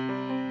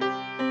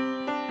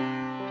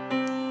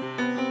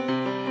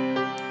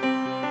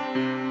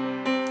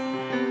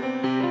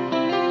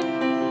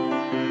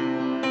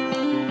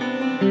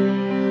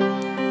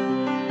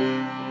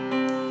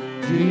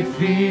 Do you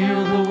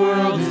feel the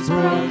world is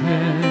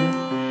broken?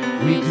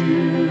 We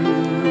do.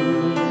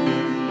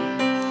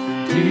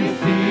 Do you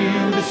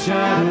feel the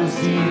shadows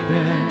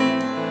deepen?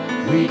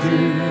 We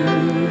do.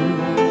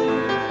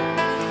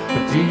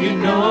 But do you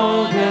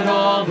know that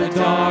all the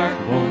dark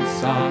won't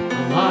stop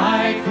the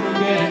light from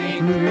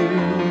getting through?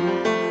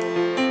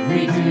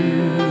 We do.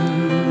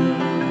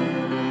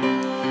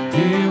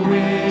 Do you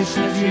wish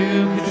that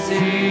you could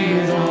see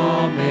it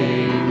all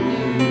made new?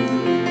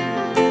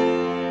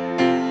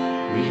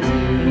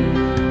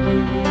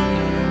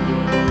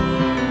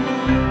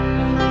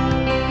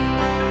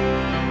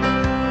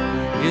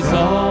 Is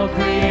all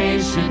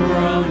creation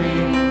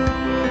groaning?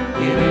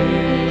 It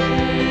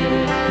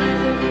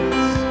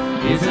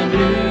is a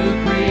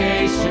new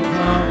creation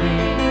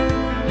coming.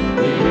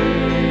 It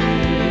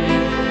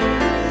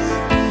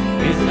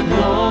is the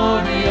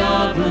glory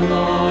of the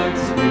Lord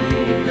to be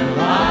the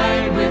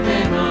light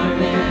within our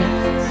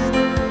midst.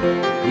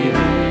 It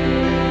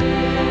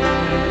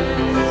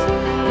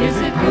is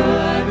it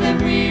good that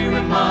we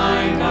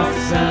remind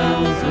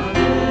ourselves of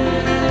this?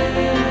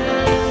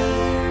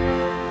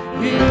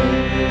 It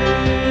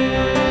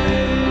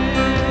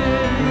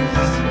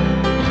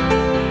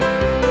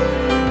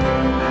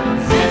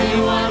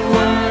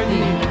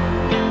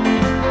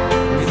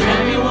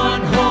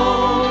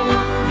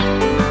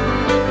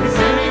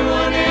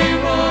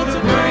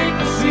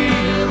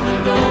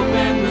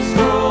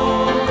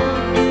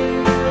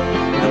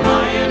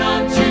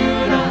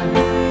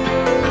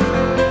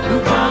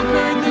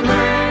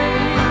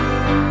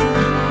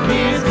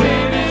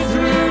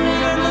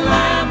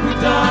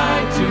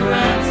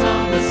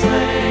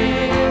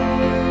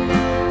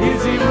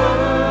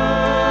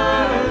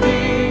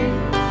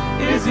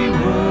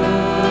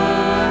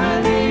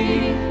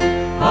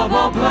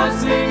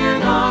blessing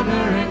and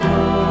honor and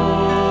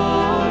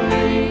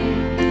glory.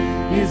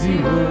 Is he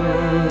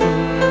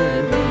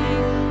worthy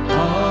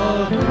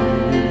of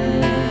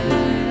praise?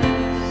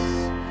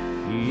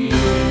 He is.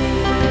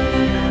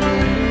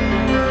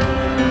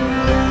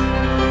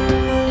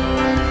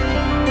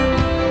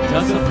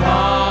 Does the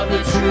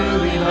Father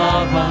truly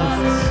love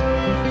us?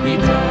 He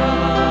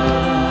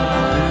does.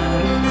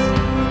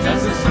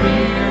 Does the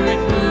Spirit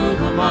move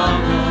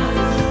among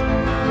us?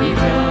 He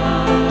does.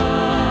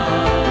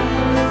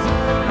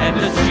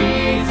 Does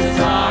Jesus,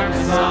 our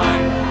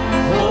Messiah,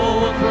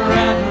 hold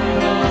forever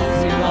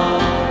those he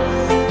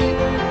loves?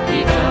 He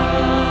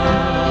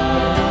does.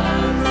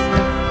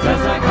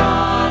 Does our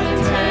God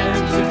intend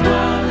to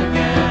dwell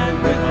again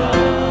with us?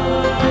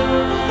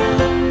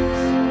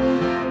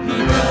 He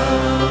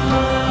does.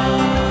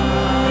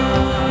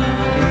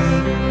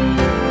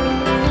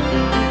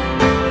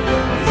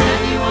 Is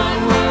anyone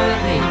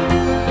worthy?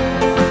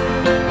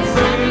 Is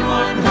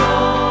anyone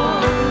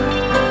whole?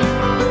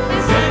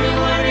 Is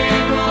anyone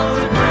able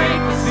to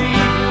break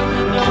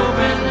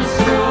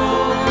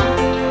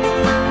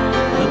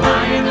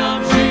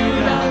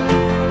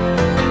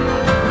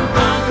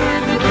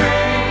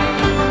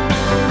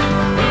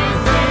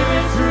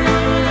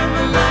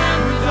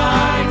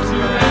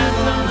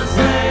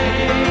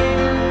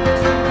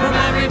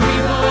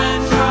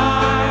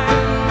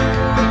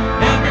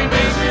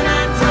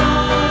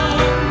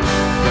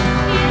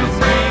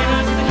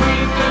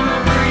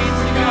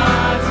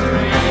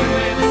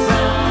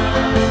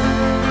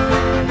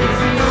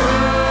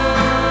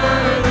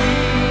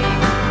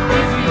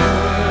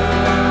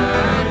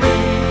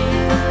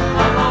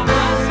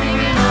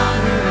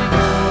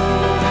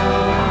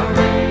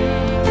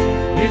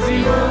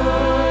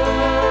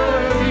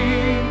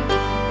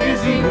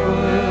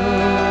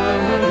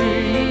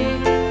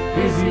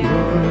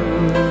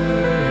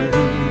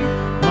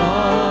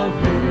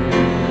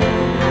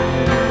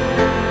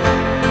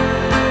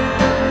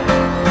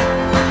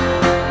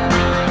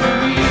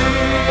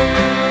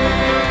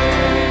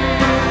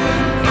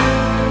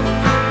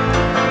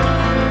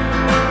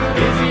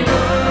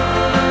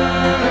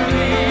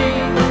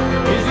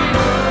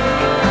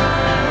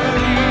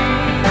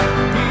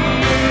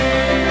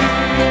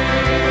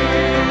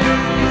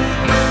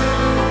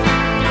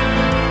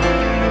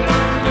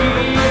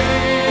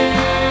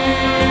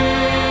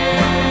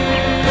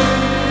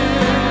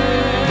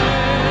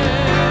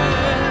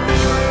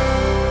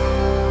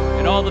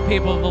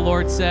people of the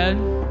Lord said?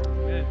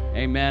 Amen.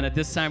 Amen. At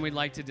this time, we'd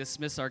like to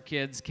dismiss our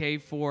kids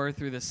K4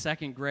 through the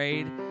second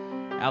grade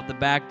out the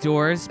back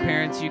doors.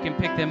 Parents, you can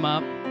pick them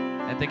up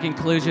at the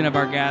conclusion of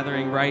our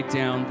gathering right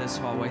down this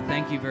hallway.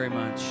 Thank you very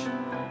much.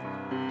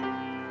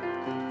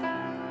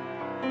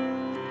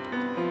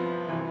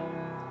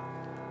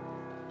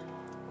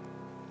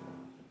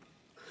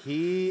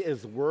 He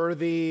is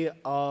worthy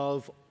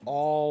of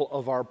all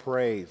of our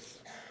praise.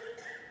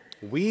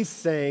 We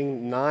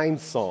sang 9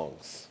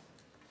 songs,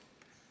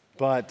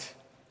 but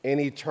in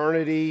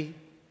eternity,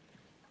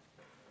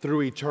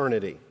 through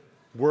eternity,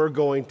 we're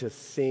going to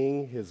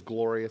sing his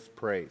glorious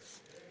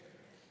praise.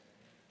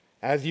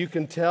 As you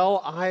can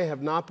tell, I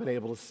have not been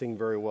able to sing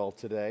very well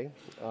today.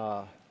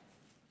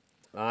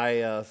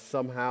 I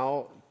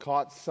somehow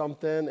caught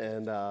something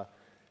and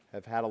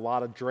have had a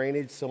lot of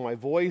drainage, so my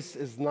voice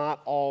is not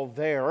all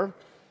there.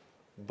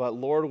 But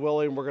Lord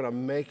willing, we're going to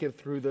make it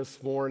through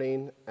this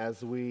morning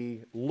as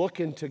we look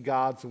into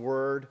God's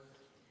Word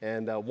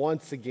and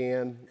once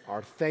again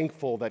are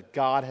thankful that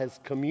God has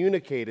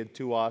communicated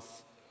to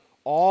us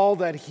all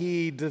that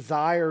He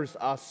desires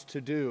us to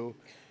do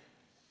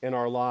in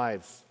our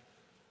lives.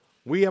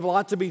 We have a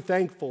lot to be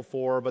thankful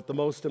for, but the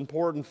most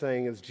important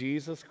thing is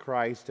Jesus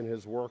Christ and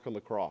His work on the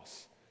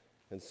cross.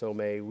 And so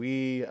may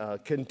we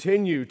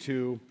continue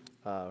to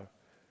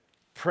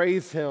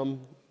praise Him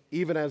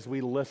even as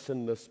we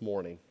listen this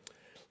morning.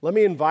 Let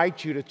me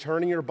invite you to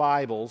turn in your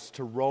Bibles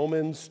to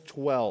Romans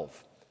 14.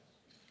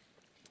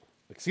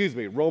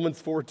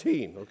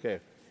 Okay.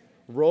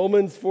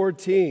 Romans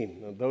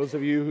 14. Now, those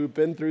of you who've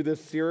been through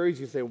this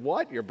series, you say,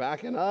 what? You're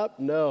backing up?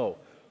 No.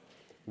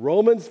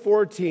 Romans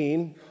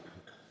 14,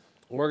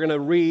 we're going to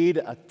read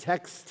a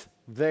text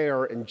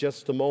there in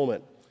just a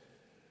moment.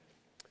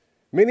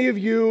 Many of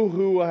you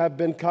who have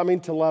been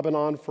coming to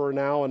Lebanon for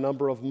now a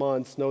number of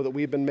months know that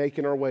we've been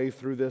making our way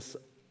through this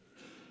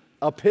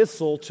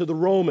epistle to the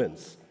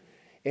Romans.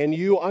 And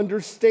you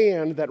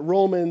understand that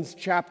Romans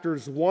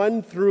chapters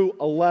 1 through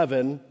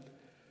 11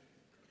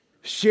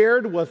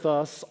 shared with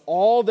us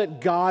all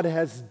that God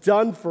has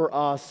done for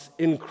us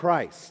in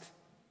Christ.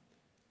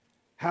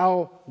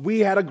 How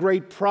we had a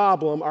great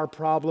problem. Our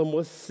problem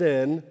was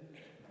sin,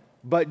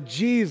 but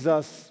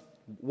Jesus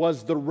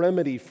was the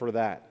remedy for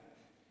that.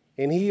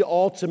 And He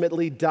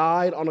ultimately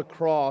died on a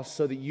cross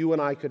so that you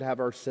and I could have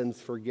our sins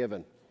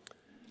forgiven.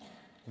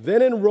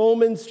 Then in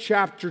Romans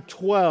chapter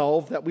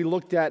 12 that we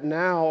looked at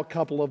now a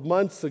couple of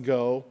months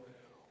ago,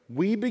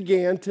 we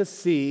began to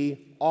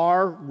see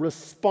our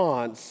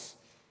response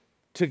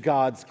to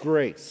God's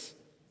grace.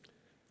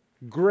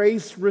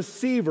 Grace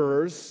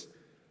receivers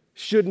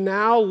should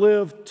now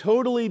live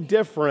totally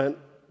different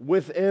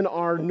within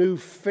our new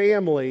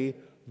family,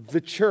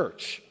 the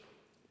church.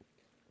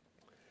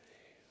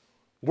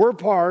 We're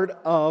part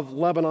of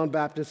Lebanon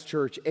Baptist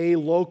Church, a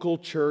local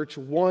church,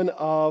 one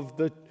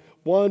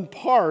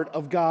part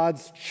of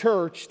God's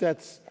church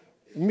that's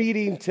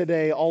meeting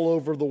today all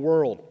over the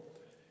world.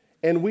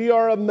 And we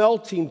are a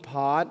melting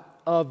pot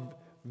of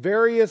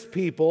various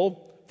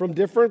people from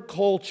different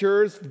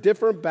cultures,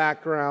 different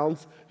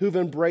backgrounds, who've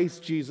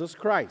embraced Jesus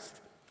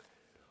Christ.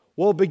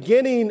 Well,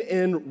 beginning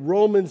in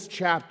Romans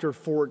chapter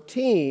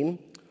 14,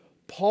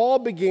 Paul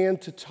began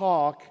to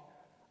talk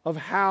of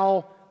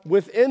how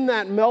within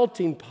that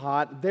melting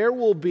pot, there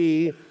will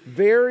be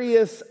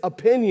various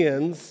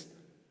opinions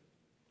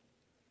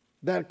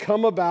that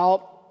come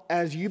about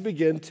as you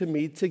begin to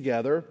meet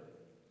together.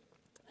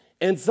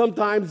 And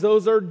sometimes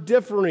those are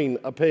differing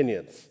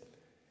opinions.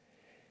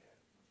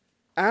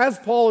 As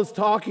Paul is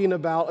talking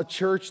about a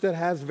church that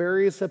has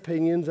various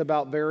opinions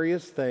about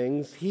various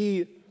things,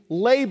 he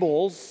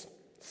labels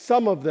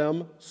some of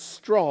them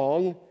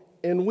strong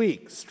and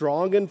weak,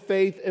 strong in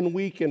faith and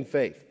weak in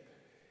faith.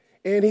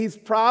 And he's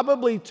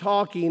probably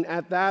talking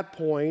at that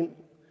point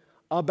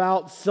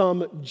about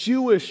some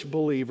Jewish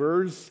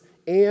believers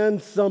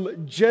and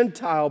some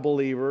Gentile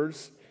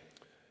believers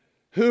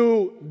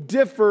who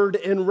differed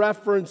in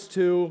reference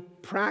to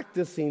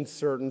practicing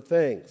certain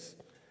things.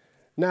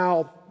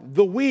 Now,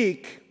 the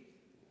weak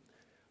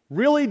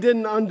really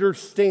didn't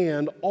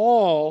understand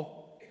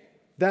all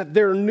that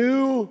their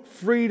new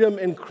freedom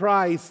in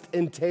Christ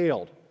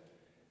entailed.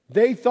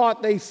 They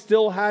thought they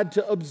still had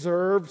to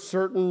observe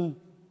certain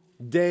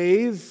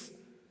days.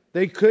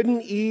 They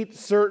couldn't eat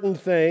certain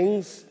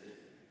things.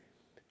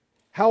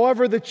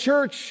 However, the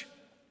church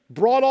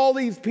brought all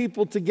these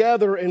people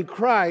together in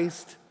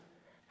Christ.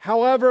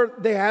 However,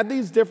 they had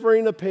these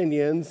differing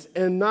opinions,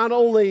 and not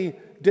only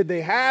did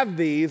they have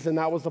these, and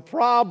that was a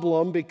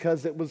problem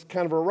because it was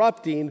kind of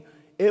erupting,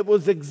 it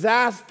was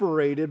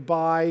exasperated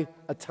by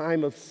a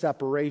time of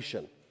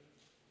separation.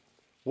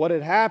 What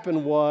had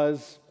happened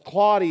was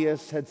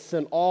Claudius had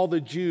sent all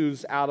the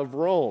Jews out of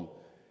Rome.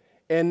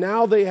 And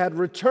now they had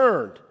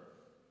returned.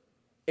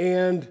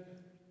 And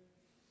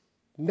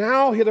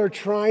now they're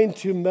trying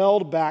to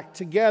meld back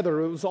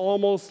together. It was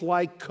almost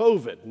like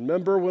COVID.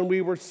 Remember when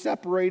we were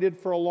separated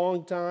for a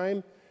long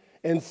time?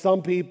 And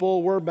some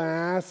people were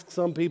masked,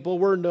 some people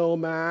were no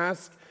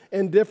mask,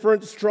 and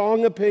different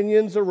strong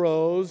opinions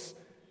arose.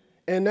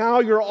 And now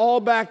you're all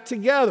back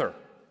together,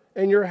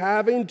 and you're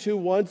having to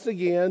once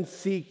again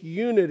seek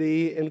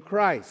unity in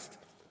Christ.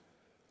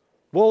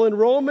 Well, in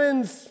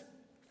Romans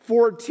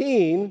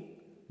 14,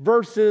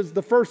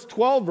 the first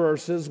 12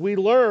 verses, we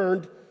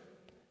learned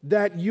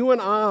that you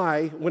and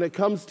I, when it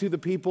comes to the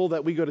people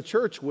that we go to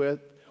church with,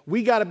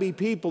 we got to be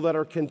people that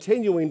are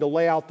continuing to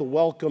lay out the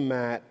welcome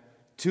mat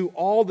to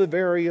all the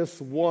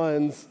various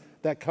ones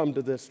that come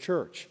to this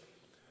church.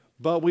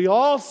 But we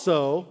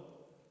also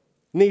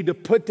need to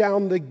put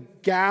down the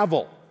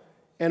gavel.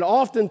 And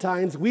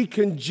oftentimes we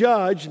can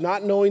judge,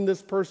 not knowing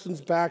this person's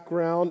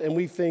background, and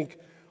we think,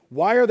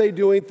 why are they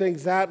doing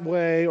things that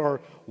way? Or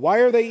why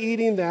are they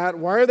eating that?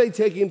 Why are they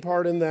taking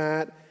part in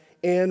that?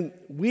 And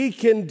we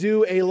can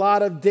do a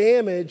lot of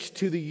damage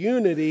to the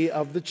unity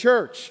of the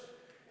church.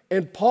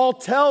 And Paul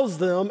tells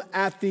them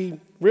at the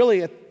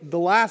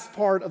last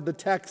part of the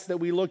text that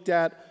we looked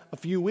at a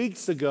few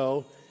weeks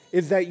ago,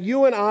 is that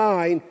you and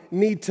I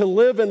need to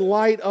live in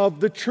light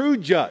of the true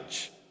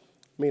judge.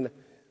 I mean,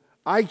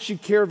 I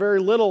should care very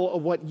little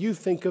of what you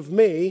think of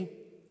me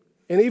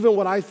and even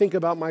what I think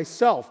about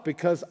myself,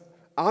 because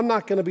I'm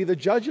not going to be the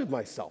judge of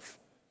myself,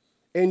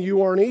 and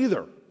you aren't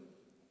either.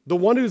 The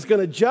one who's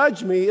going to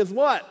judge me is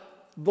what?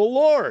 The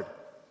Lord.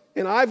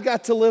 And I've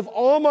got to live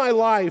all my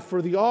life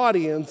for the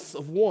audience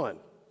of one.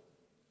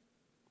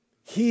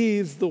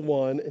 He's the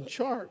one in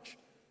charge.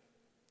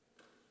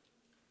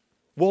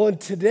 Well, in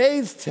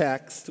today's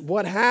text,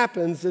 what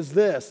happens is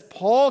this.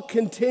 Paul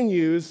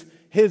continues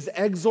his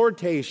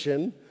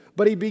exhortation,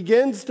 but he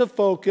begins to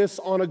focus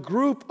on a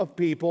group of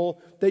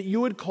people that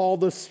you would call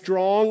the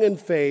strong in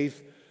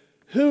faith,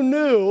 who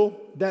knew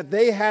that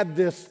they had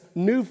this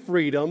new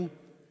freedom.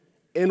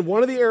 And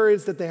one of the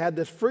areas that they had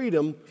this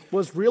freedom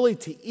was really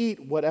to eat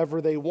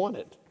whatever they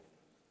wanted.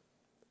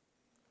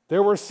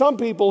 There were some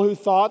people who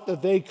thought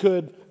that they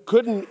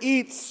couldn't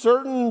eat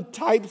certain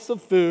types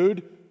of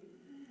food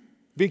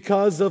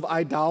because of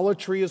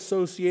idolatry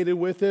associated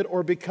with it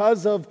or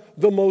because of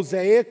the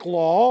Mosaic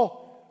law.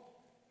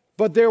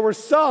 But there were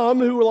some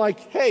who were like,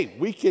 hey,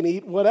 we can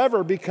eat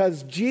whatever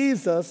because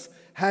Jesus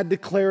had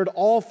declared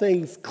all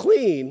things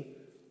clean.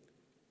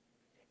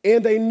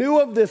 And they knew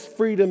of this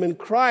freedom in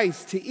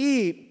Christ to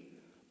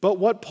eat, but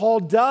what Paul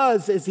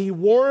does is he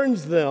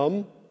warns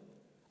them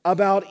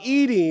about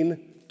eating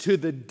to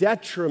the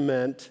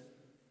detriment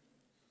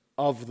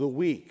of the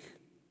weak,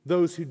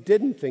 those who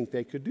didn't think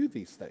they could do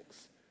these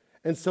things.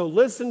 And so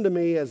listen to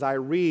me as I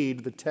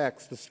read the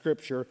text, the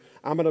scripture.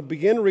 I'm going to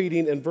begin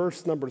reading in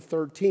verse number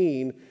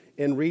 13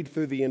 and read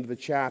through the end of the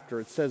chapter.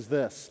 It says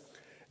this,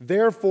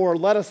 "Therefore,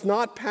 let us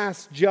not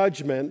pass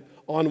judgment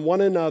on one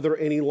another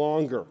any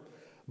longer,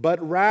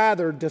 but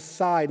rather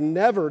decide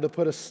never to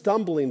put a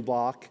stumbling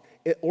block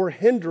or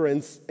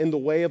hindrance in the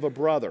way of a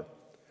brother.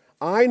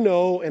 I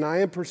know and I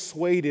am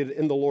persuaded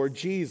in the Lord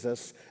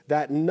Jesus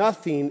that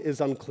nothing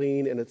is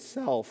unclean in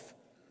itself,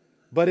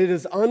 but it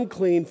is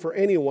unclean for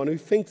anyone who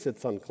thinks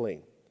it's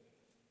unclean.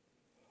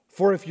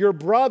 For if your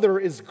brother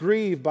is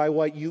grieved by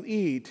what you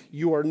eat,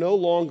 you are no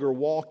longer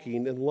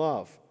walking in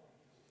love.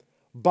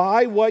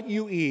 By what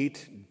you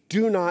eat,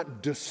 do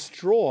not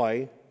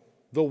destroy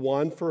the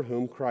one for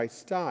whom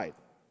Christ died.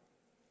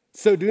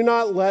 So do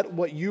not let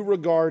what you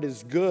regard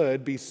as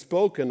good be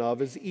spoken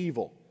of as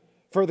evil.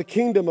 For the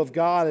kingdom of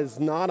God is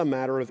not a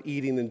matter of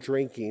eating and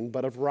drinking,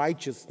 but of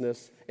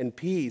righteousness and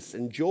peace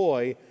and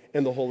joy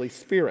in the Holy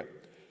Spirit.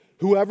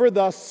 Whoever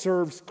thus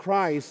serves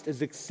Christ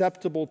is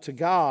acceptable to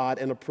God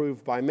and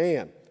approved by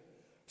man.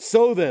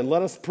 So then,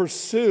 let us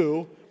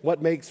pursue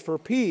what makes for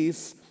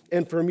peace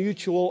and for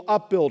mutual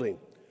upbuilding.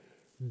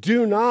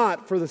 Do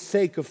not, for the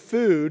sake of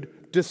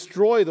food,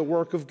 destroy the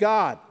work of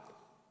God.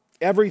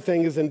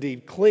 Everything is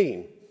indeed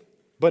clean,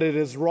 but it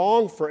is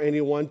wrong for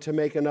anyone to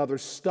make another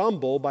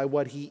stumble by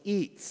what he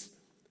eats.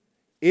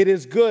 It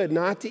is good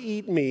not to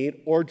eat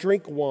meat or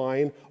drink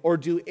wine or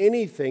do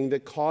anything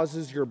that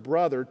causes your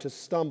brother to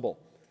stumble.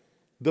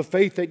 The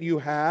faith that you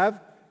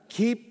have,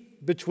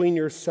 keep between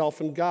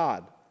yourself and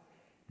God.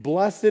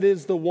 Blessed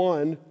is the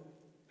one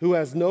who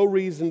has no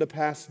reason to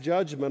pass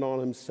judgment on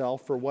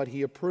himself for what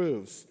he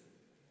approves.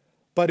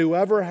 But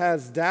whoever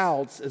has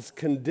doubts is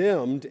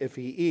condemned if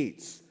he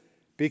eats,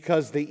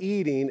 because the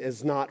eating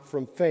is not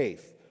from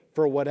faith.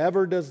 For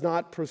whatever does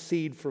not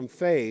proceed from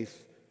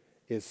faith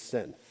is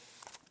sin."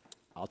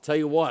 I'll tell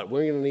you what,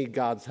 we're going to need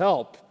God's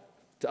help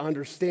to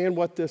understand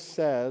what this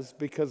says,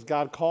 because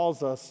God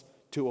calls us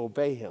to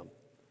obey him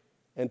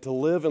and to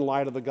live in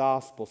light of the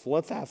gospel. So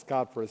let's ask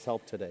God for his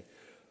help today.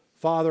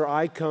 Father,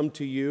 I come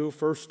to you.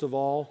 First of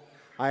all,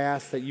 I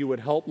ask that you would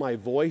help my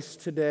voice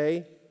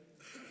today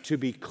to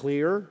be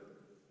clear.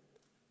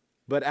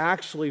 But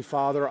actually,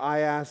 Father, I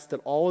ask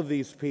that all of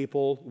these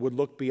people would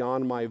look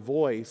beyond my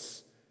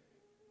voice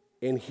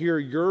and hear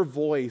your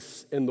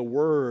voice in the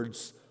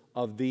words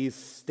of these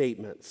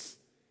statements.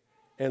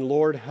 And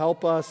Lord,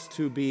 help us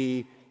to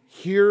be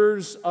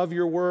hearers of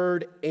your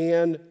word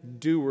and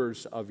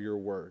doers of your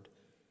word.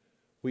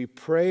 We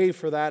pray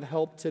for that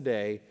help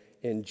today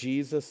in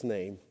Jesus'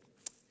 name.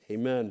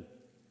 Amen.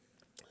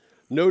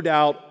 No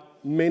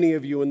doubt many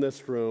of you in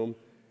this room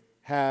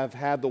have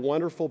had the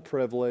wonderful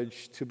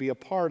privilege to be a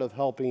part of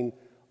helping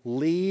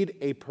lead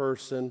a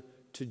person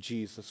to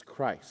Jesus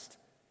Christ.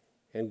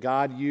 And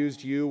God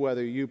used you,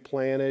 whether you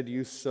planted,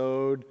 you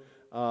sowed,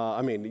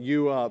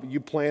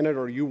 you planted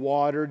or you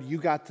watered, you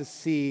got to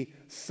see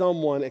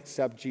someone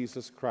accept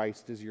Jesus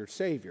Christ as your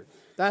Savior.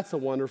 That's a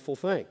wonderful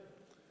thing.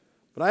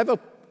 But I have a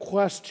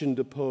question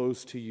to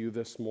pose to you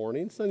this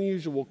morning. It's an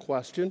unusual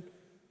question.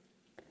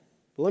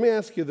 But let me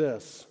ask you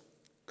this.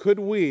 Could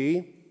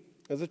we,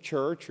 as a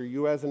church, or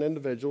you as an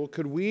individual,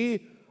 could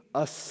we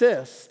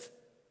assist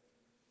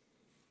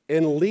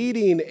in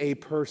leading a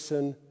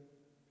person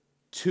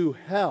to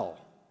hell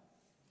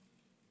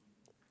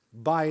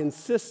by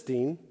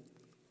insisting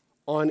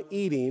on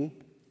eating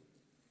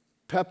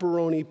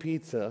pepperoni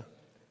pizza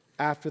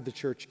after the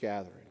church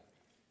gathering?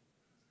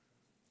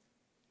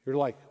 You're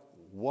like,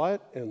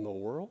 what in the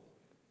world?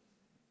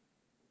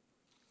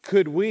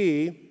 Could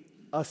we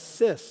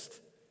assist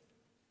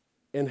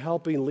in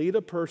helping lead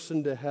a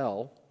person to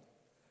hell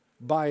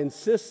by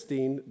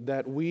insisting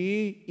that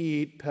we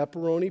eat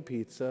pepperoni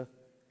pizza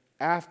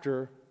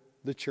after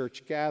the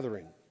church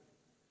gathering?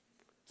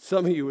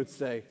 Some of you would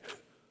say,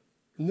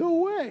 no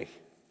way.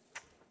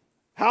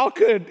 How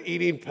could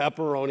eating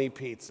pepperoni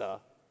pizza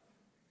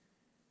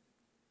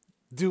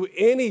do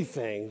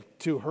anything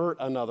to hurt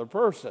another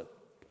person?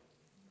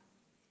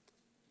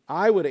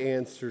 I would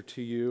answer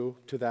to you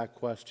to that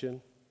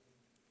question,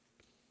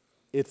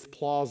 it's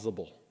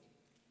plausible.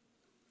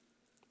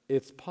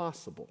 It's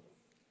possible.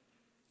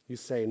 You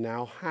say,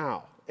 now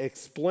how?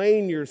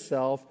 Explain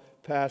yourself,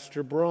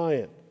 Pastor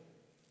Brian.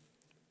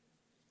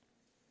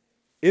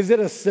 Is it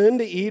a sin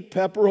to eat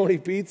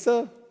pepperoni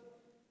pizza?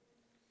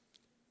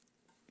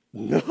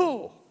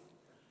 No.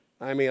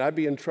 I mean, I'd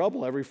be in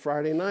trouble every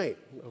Friday night,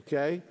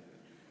 okay?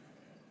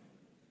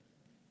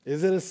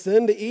 Is it a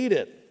sin to eat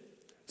it?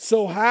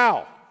 So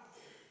how?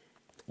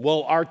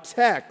 Well, our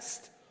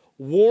text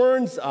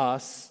warns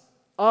us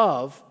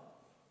of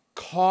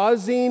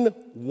causing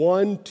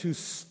one to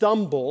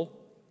stumble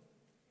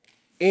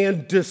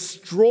and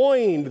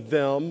destroying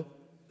them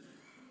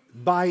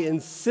by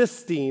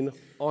insisting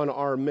on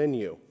our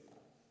menu.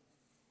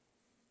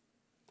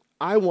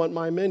 I want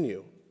my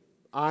menu.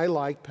 I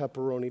like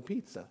pepperoni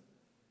pizza.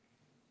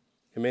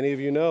 And many of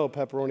you know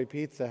pepperoni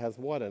pizza has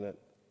what in it?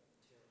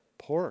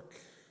 Pork.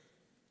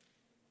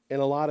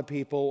 And a lot of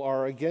people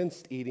are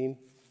against eating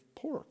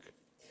pork.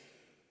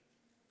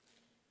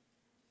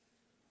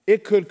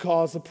 It could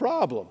cause a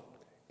problem.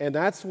 And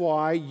that's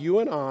why you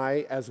and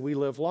I, as we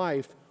live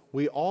life,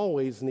 we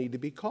always need to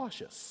be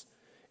cautious.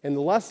 And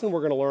the lesson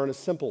we're going to learn is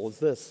simple as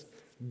this.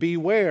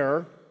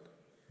 Beware,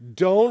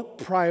 don't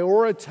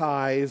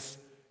prioritize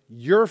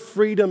your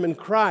freedom in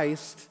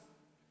Christ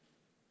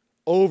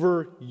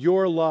over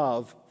your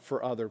love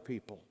for other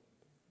people.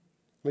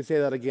 Let me say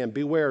that again.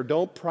 Beware,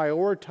 don't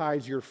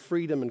prioritize your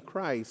freedom in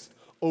Christ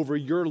over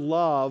your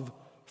love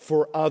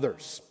for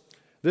others.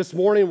 This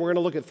morning, we're going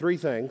to look at three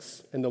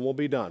things, and then we'll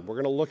be done. We're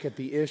going to look at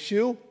the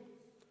issue,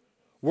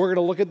 we're going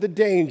to look at the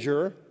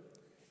danger,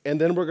 and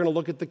then we're going to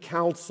look at the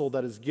counsel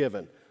that is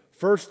given.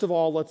 First of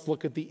all, let's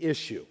look at the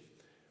issue.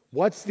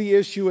 What's the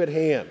issue at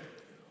hand?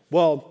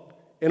 Well,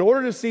 in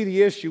order to see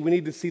the issue, we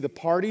need to see the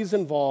parties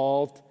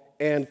involved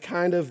and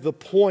kind of the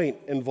point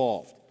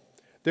involved.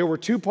 There were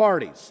two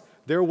parties.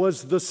 There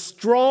was the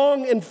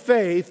strong in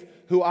faith,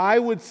 who I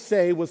would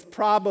say was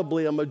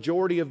probably a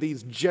majority of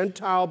these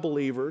Gentile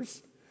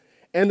believers.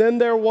 And then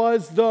there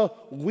was the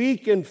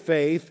weak in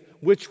faith,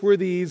 which were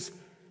these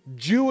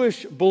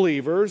Jewish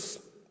believers.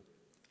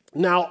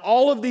 Now,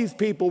 all of these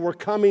people were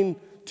coming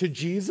to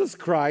Jesus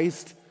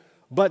Christ,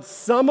 but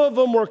some of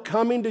them were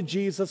coming to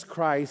Jesus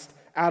Christ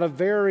out of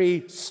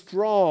very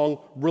strong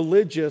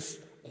religious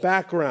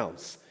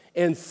backgrounds.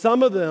 And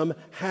some of them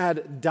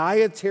had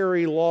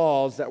dietary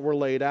laws that were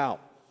laid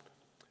out.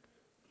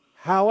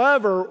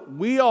 However,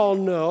 we all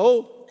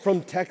know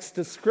from text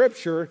of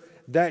Scripture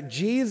that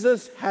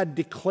Jesus had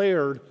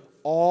declared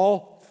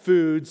all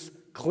foods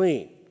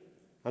clean.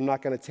 I'm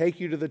not going to take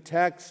you to the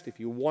text. If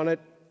you want it,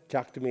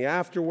 talk to me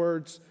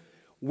afterwards.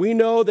 We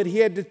know that he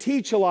had to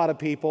teach a lot of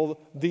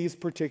people these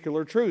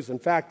particular truths. In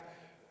fact,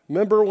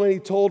 remember when he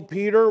told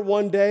Peter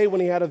one day when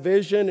he had a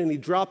vision and he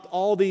dropped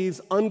all these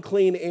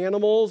unclean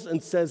animals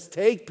and says,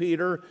 "Take,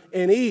 Peter,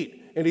 and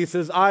eat." And he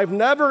says, "I've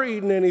never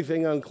eaten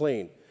anything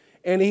unclean."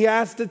 And he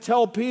has to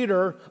tell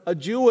Peter, a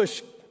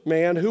Jewish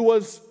man who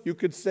was, you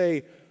could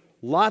say,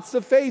 lots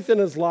of faith in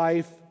his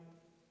life,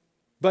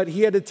 but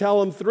he had to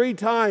tell him 3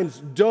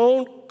 times,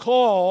 don't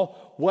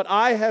call what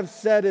I have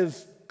said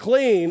is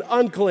clean,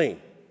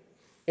 unclean.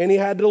 And he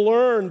had to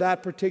learn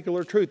that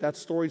particular truth. That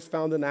story's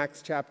found in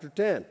Acts chapter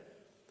 10.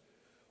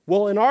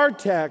 Well, in our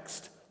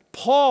text,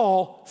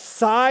 Paul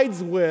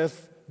sides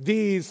with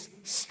these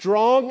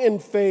strong in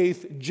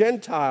faith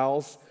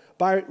Gentiles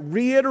by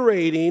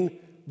reiterating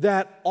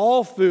that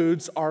all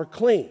foods are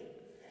clean.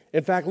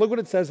 In fact, look what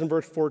it says in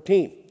verse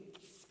 14.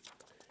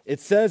 It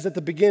says at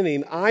the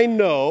beginning, "I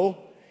know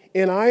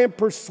and I am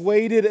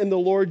persuaded in the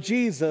Lord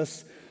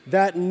Jesus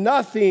that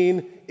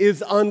nothing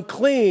is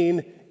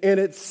unclean in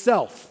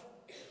itself."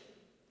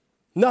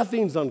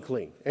 Nothing's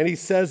unclean. And he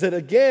says it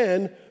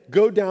again,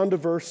 go down to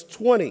verse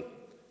 20.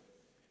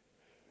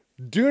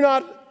 Do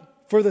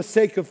not, for the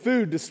sake of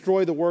food,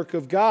 destroy the work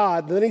of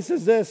God. Then he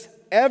says this,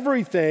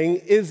 everything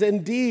is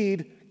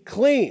indeed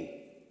clean.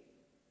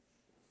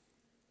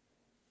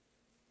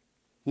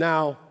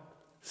 Now,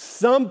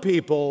 some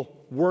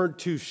people weren't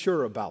too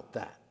sure about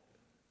that.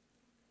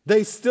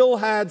 They still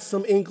had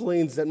some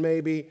inklings that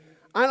maybe,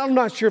 I'm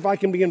not sure if I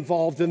can be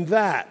involved in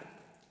that.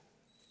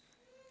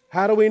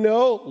 How do we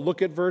know?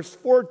 Look at verse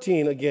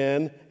 14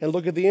 again and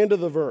look at the end of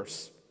the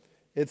verse.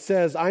 It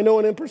says, I know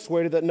and am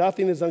persuaded that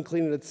nothing is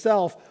unclean in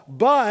itself,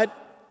 but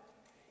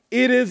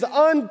it is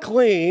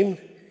unclean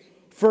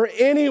for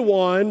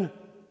anyone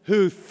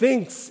who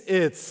thinks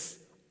it's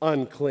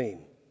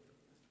unclean.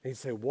 And you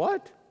say,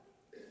 what?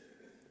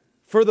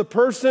 For the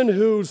person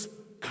whose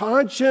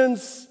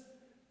conscience,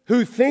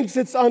 who thinks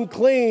it's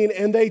unclean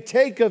and they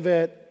take of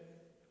it,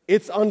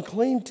 it's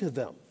unclean to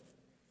them.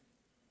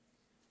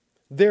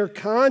 Their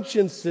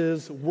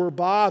consciences were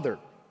bothered.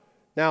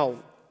 Now,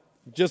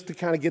 just to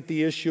kind of get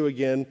the issue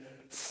again,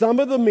 some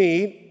of the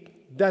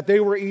meat that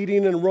they were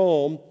eating in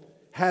Rome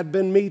had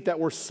been meat that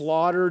were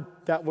slaughtered,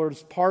 that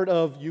was part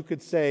of, you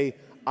could say,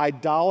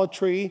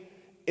 idolatry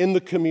in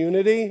the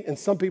community. And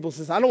some people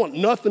say, I don't want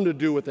nothing to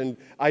do with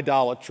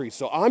idolatry,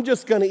 so I'm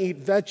just going to eat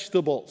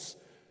vegetables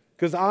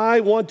because I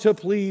want to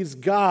please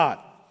God.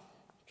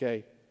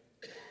 Okay?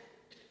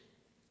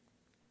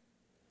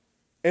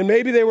 And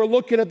maybe they were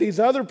looking at these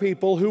other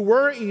people who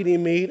were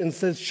eating meat and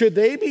says, should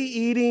they be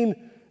eating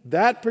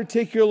that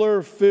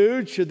particular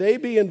food? Should they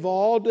be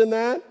involved in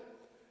that?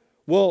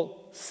 Well,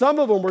 some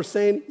of them were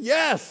saying,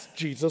 yes,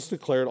 Jesus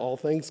declared all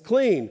things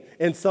clean.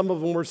 And some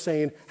of them were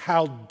saying,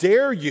 how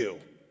dare you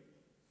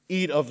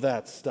eat of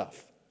that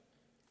stuff?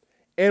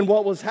 And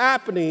what was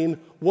happening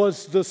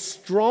was the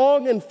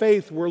strong in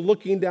faith were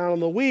looking down on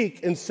the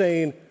weak and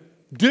saying,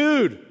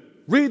 dude,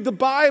 read the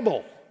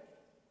Bible.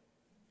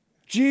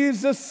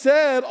 Jesus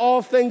said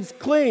all things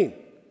clean.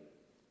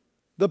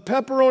 The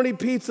pepperoni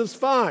pizza's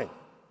fine.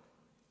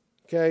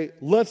 Okay,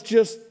 let's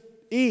just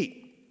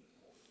eat.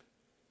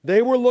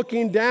 They were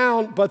looking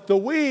down, but the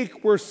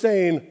weak were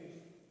saying,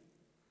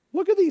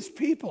 look at these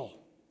people.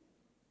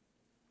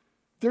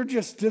 They're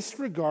just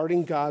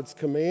disregarding God's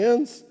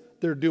commands.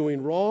 They're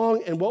doing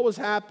wrong. And what was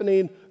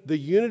happening? The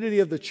unity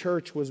of the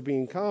church was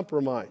being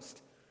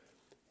compromised.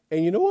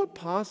 And you know what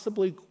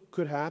possibly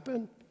could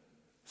happen?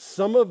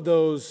 Some of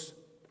those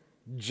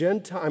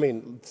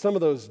some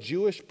of those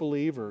Jewish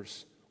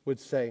believers would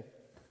say,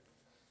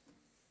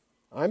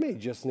 I may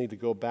just need to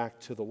go back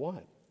to the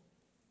what?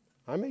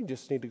 I may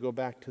just need to go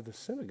back to the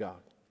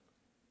synagogue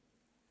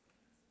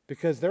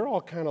because they're all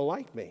kind of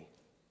like me.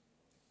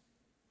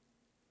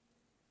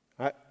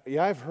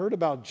 I've heard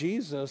about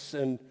Jesus,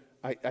 and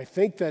I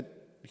think that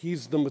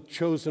he's the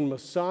chosen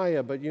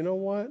Messiah, but you know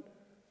what?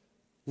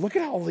 Look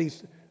at all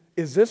these.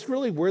 Is this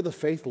really where the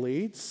faith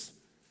leads?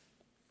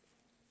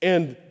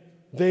 And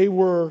they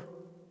were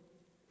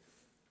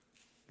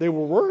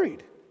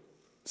worried.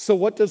 So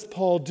what does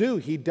Paul do?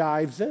 He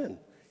dives in.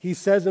 He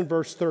says in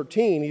verse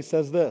 13, he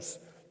says this,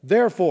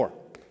 therefore,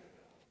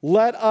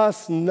 let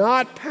us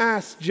not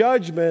pass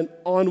judgment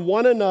on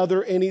one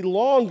another any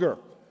longer,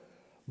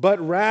 but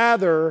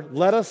rather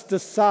let us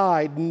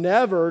decide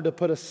never to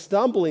put a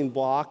stumbling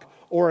block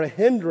or a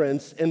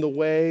hindrance in the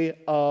way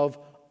of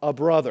a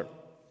brother.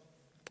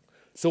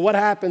 So what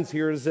happens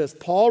here is this.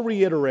 Paul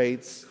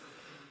reiterates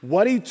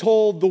what he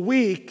told the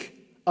weak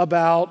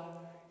about.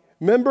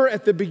 Remember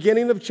at the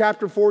beginning of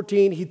chapter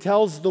 14, he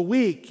tells the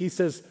weak, he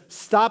says,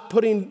 stop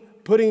putting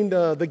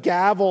the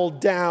gavel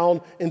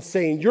down and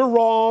saying, you're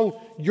wrong,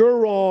 you're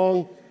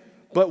wrong.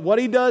 But what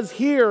he does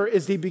here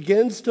is he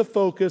begins to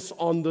focus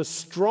on the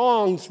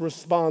strong's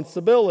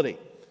responsibility.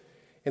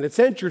 And it's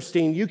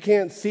interesting, you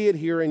can't see it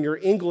here in your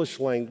English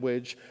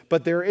language,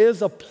 but there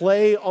is a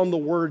play on the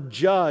word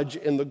judge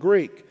in the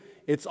Greek.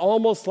 It's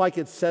almost like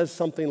it says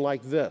something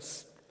like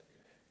this.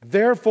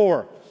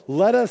 Therefore,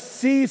 let us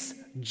cease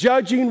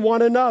judging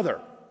one another,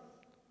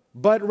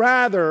 but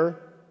rather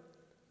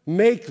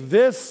make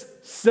this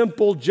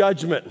simple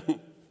judgment.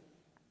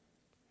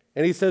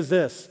 And he says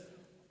this,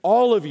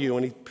 all of you,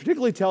 and he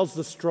particularly tells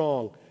the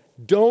strong,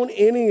 don't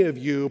any of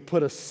you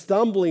put a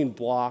stumbling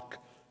block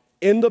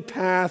in the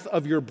path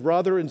of your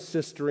brother and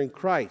sister in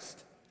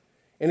Christ.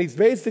 And he's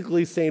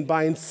basically saying,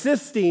 by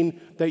insisting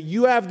that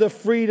you have the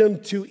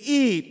freedom to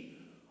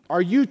eat,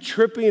 are you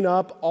tripping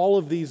up all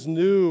of these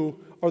new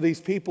or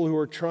these people who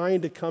are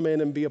trying to come in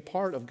and be a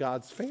part of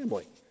God's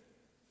family?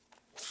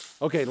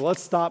 Okay,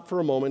 let's stop for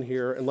a moment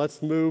here and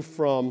let's move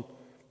from,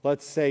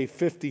 let's say,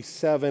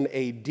 57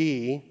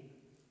 AD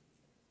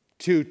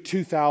to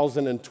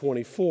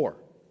 2024.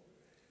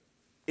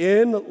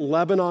 In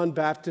Lebanon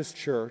Baptist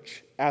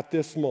Church, at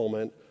this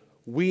moment,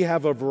 we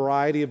have a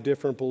variety of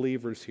different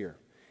believers here.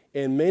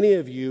 And many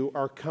of you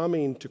are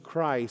coming to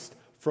Christ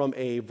from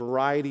a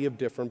variety of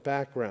different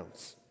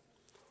backgrounds.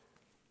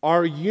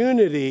 Our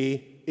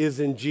unity is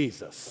in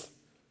Jesus.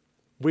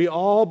 We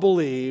all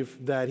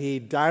believe that he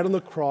died on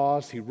the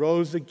cross, he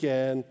rose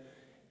again,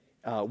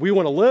 We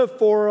want to live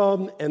for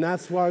them, and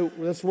that's where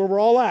we're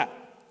all at.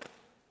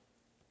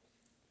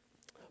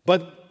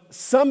 But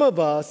some of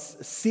us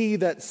see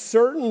that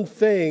certain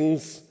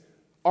things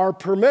are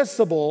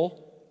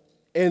permissible,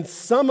 and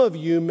some of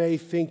you may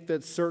think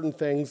that certain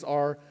things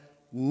are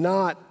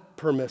not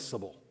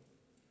permissible.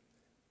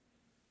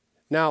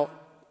 Now,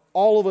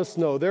 all of us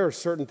know there are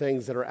certain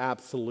things that are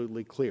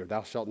absolutely clear.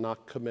 Thou shalt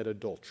not commit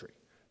adultery.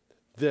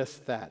 This,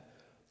 that.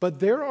 But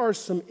there are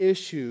some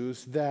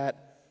issues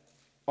that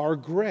are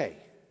gray.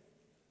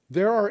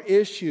 There are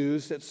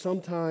issues that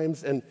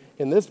sometimes, and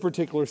in this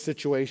particular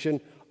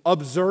situation,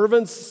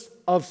 observance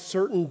of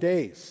certain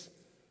days.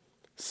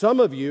 Some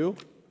of you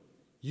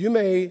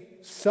may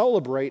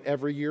celebrate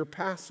every year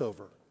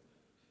Passover.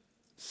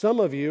 Some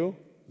of you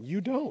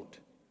don't.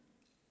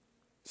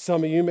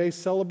 Some of you may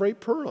celebrate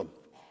Purim.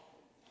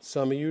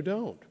 Some of you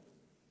don't.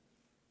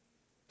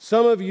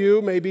 Some of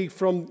you, maybe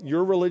from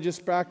your religious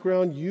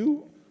background,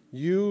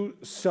 you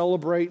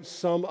celebrate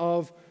some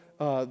of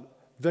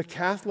the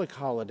Catholic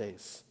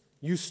holidays.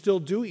 You still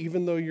do,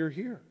 even though you're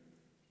here.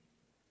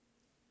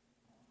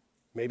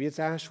 Maybe it's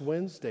Ash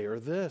Wednesday or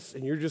this,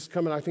 and you're just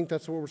coming, I think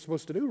that's what we're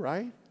supposed to do,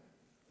 right?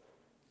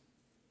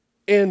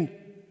 And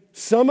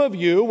some of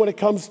you, when it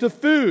comes to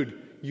food,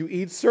 you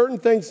eat certain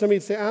things. Some of you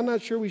say, I'm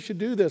not sure we should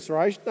do this, or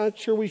I'm not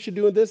sure we should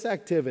do this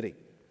activity.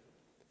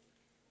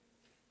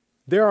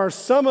 There are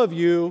some of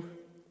you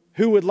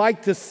who would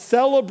like to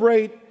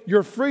celebrate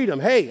your freedom.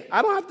 Hey,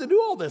 I don't have to do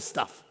all this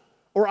stuff.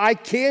 Or I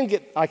can do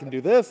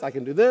this, I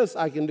can do this,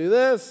 I can do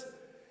this.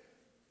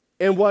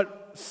 And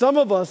what some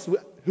of us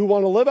who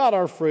want to live out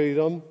our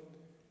freedom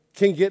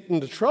can get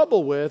into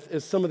trouble with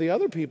is some of the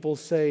other people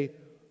say,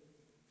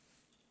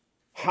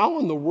 how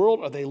in the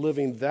world are they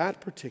living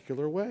that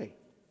particular way?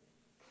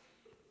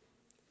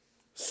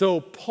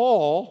 So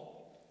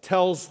Paul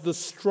tells the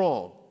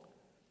strong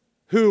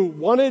who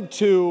wanted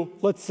to,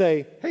 let's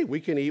say, hey, we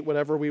can eat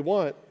whatever we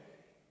want.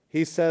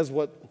 He says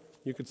what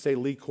you could say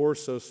Lee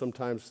Corso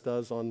sometimes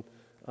does on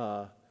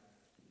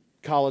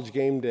College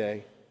Game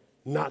Day,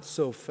 not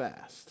so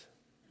fast.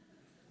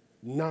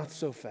 Not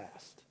so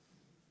fast.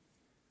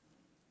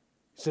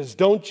 He says,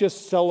 don't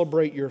just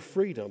celebrate your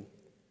freedom.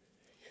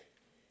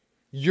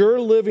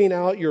 Your living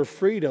out your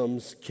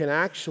freedoms can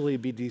actually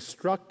be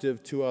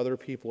destructive to other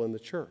people in the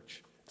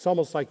church. It's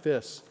almost like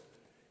this.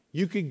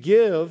 You could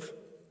give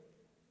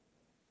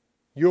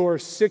your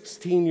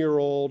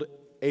 16-year-old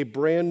a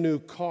brand new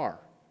car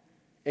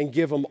and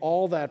give them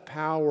all that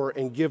power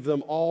and give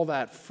them all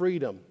that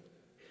freedom.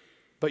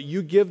 But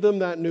you give them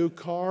that new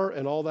car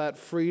and all that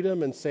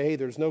freedom and say, hey,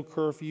 there's no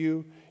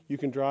curfew. You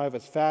can drive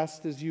as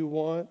fast as you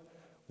want,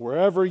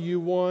 wherever you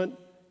want.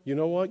 You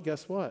know what?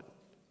 Guess what?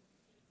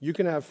 You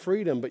can have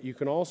freedom, but you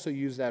can also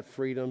use that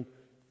freedom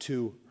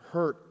to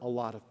hurt a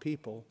lot of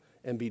people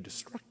and be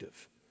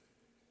destructive.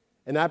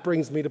 And that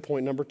brings me to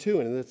point number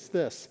 2, and it's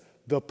this: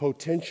 the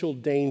potential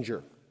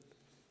danger.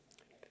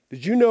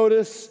 Did you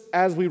notice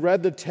as we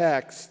read the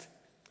text,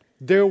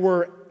 there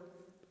were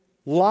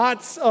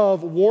lots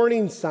of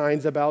warning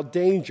signs about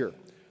danger?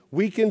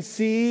 We can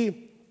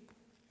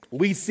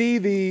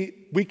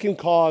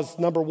cause,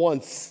 number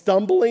 1,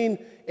 stumbling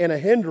and a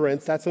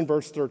hindrance. That's in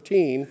verse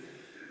 13.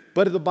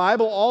 But the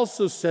Bible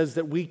also says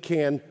that we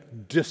can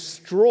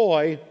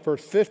destroy,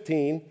 verse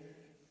 15,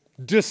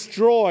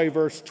 destroy,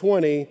 verse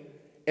 20,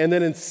 and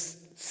then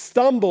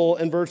stumble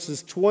in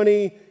verses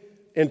 20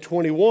 and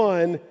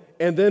 21,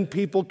 and then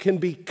people can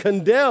be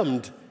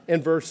condemned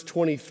in verse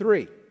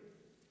 23.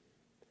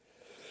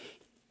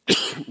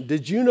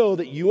 Did you know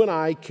that you and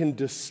I can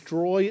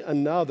destroy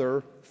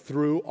another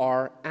through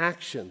our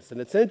actions? And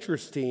it's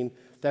interesting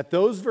that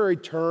those very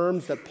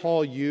terms that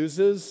Paul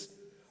uses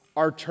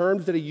are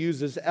terms that he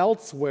uses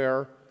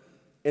elsewhere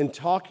in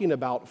talking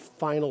about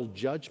final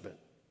judgment,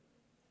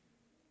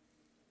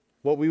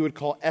 what we would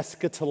call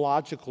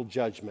eschatological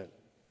judgment,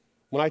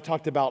 when I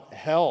talked about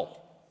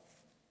hell.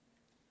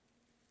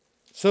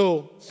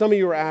 So some of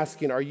you are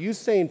asking, are you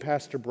saying,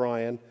 Pastor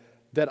Brian,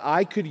 that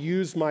I could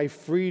use my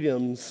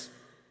freedoms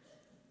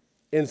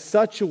in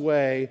such a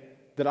way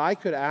that I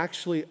could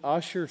actually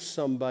usher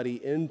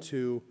somebody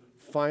into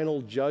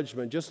final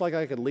judgment? Just like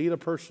I could lead a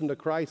person to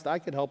Christ, I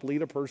could help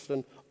lead a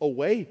person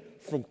away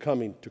from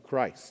coming to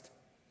Christ.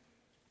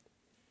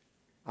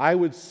 I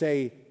would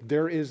say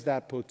there is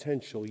that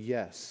potential,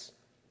 yes.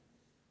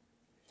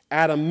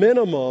 At a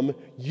minimum,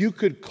 you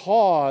could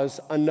cause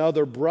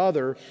another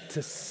brother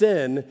to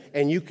sin,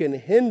 and you can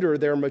hinder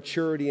their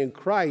maturity in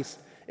Christ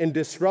and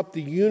disrupt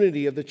the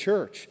unity of the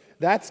church.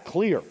 That's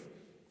clear.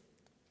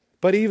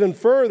 But even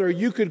further,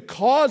 you could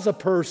cause a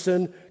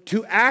person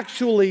to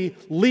actually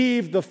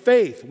leave the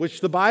faith,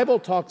 which the Bible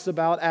talks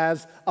about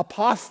as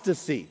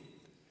apostasy.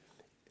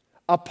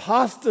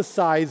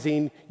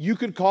 Apostatizing, you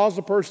could cause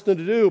a person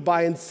to do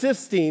by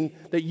insisting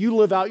that you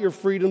live out your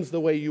freedoms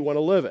the way you want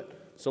to live it.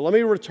 So let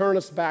me return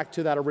us back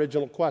to that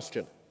original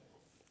question,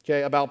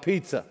 okay, about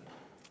pizza.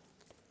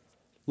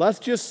 Let's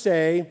just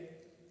say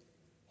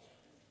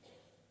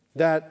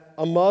that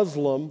a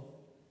Muslim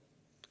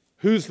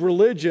whose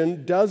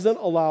religion doesn't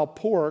allow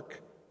pork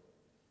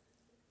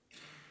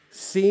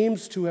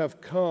seems to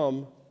have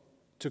come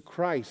to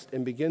Christ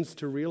and begins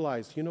to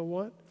realize, you know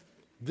what?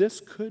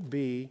 This could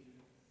be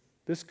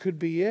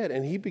it.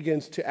 And he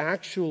begins to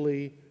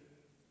actually,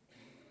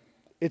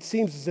 it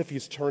seems as if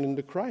he's turning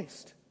to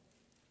Christ.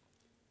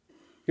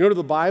 You know,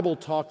 the Bible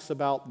talks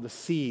about the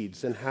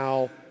seeds and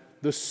how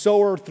the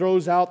sower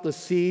throws out the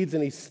seeds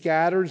and he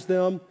scatters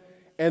them.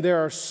 And there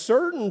are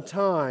certain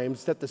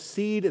times that the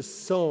seed is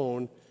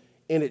sown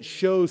and it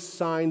shows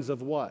signs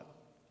of what?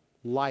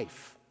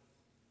 Life.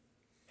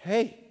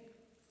 Hey,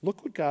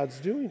 look what God's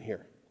doing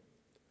here.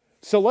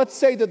 So let's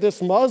say that this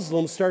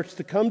Muslim starts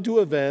to come to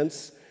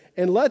events,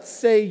 and let's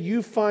say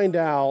you find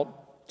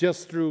out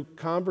just through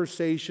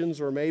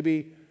conversations or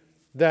maybe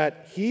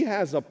that he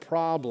has a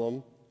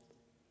problem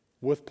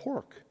with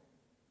pork.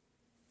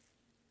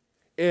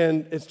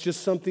 And it's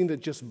just something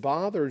that just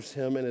bothers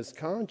him in his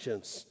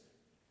conscience.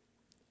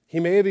 He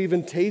may have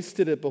even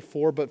tasted it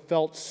before, but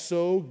felt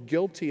so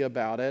guilty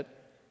about it.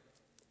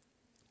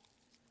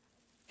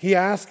 He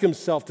asked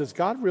himself, does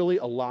God really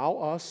allow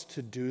us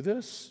to do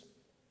this?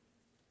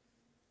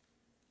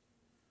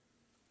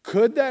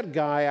 Could that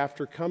guy,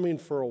 after coming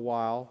for a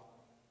while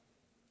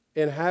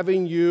and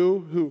having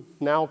you who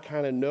now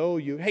kind of know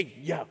you, hey,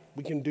 yeah,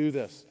 we can do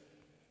this,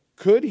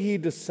 could he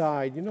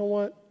decide, you know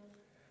what,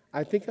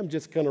 I think I'm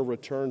just going to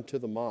return to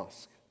the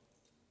mosque?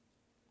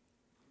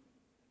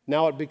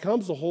 Now, it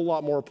becomes a whole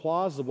lot more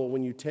plausible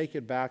when you take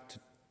it back to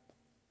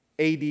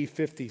AD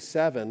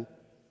 57,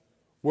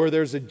 where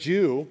there's a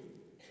Jew.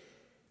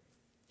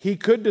 He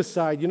could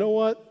decide, you know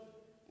what,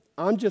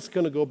 I'm just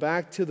going to go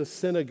back to the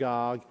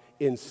synagogue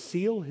and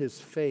seal his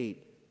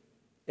fate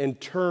and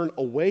turn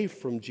away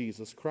from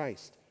Jesus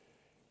Christ.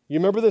 You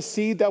remember the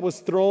seed that was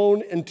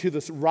thrown into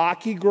this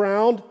rocky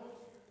ground?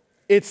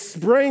 It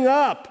sprang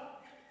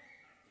up,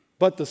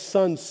 but the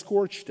sun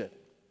scorched it.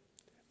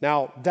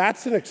 Now,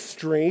 that's an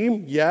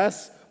extreme,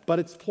 yes, but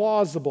it's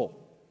plausible.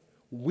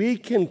 We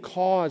can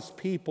cause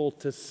people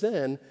to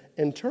sin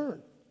and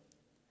turn.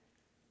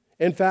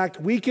 In fact,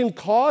 we can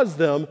cause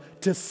them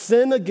to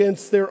sin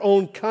against their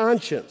own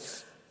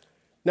conscience.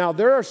 Now,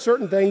 there are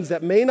certain things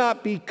that may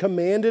not be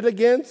commanded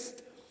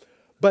against,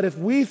 but if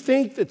we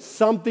think that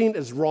something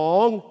is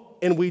wrong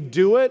and we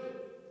do it,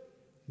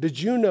 did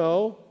you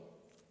know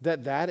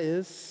that that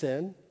is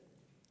sin?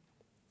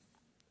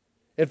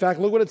 In fact,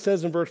 look what it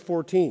says in verse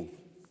 14.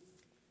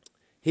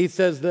 He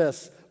says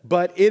this,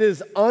 but it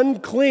is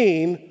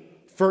unclean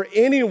for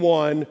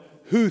anyone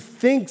who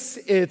thinks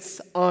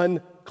it's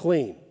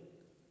unclean.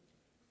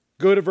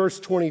 Go to verse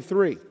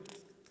 23.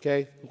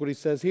 Okay, look what he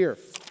says here.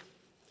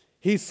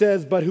 He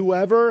says, but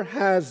whoever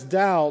has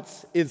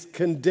doubts is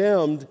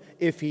condemned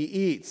if he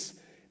eats,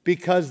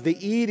 because the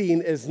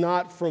eating is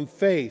not from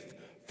faith.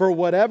 For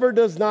whatever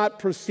does not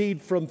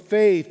proceed from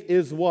faith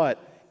is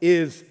what?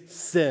 Is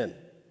sin.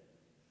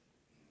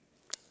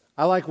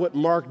 I like what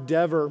Mark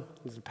Dever,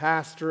 who's a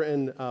pastor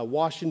in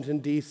Washington,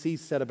 D.C.,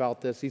 said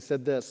about this. He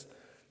said this,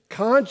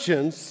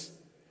 conscience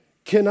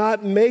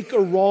cannot make a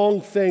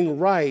wrong thing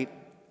right,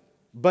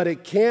 but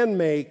it can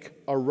make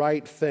a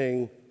right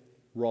thing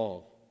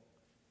wrong.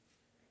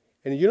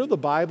 And you know the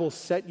Bible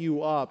set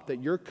you up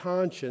that your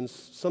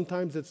conscience,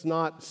 sometimes it's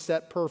not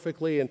set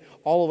perfectly, and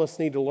all of us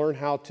need to learn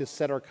how to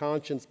set our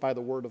conscience by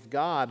the Word of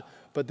God,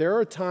 but there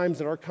are times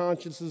that our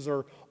consciences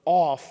are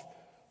off,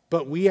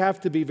 but we have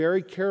to be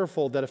very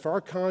careful that if our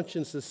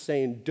conscience is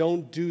saying,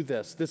 don't do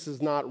this, this is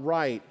not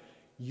right,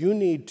 you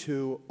need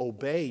to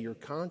obey your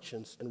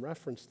conscience in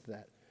reference to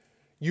that.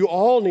 You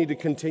all need to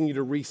continue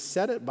to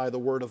reset it by the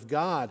Word of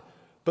God,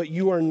 but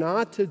you are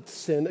not to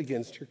sin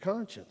against your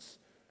conscience.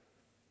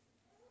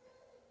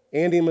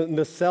 Andy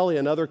Maselli,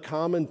 another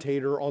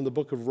commentator on the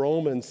book of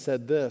Romans,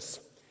 said this,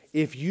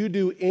 if you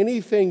do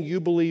anything you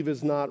believe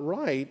is not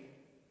right,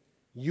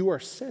 you are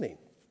sinning.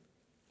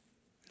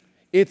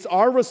 It's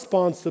our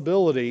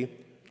responsibility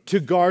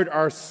to guard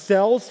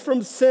ourselves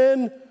from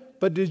sin,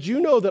 but did you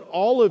know that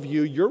all of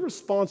you, your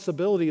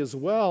responsibility as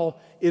well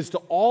is to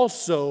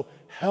also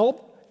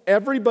help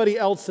everybody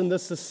else in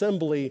this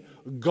assembly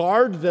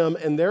guard them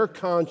and their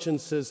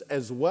consciences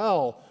as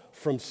well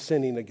from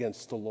sinning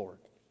against the Lord.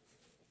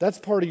 That's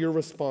part of your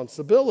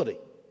responsibility.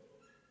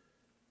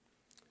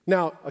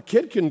 Now, a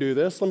kid can do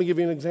this. Let me give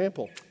you an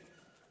example.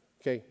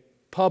 Okay,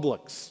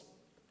 Publix.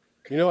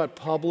 You know, at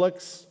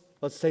Publix,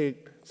 let's say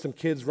some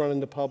kids run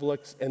into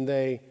Publix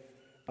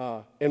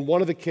and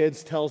one of the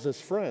kids tells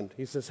his friend,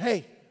 he says,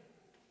 hey,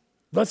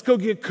 let's go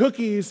get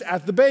cookies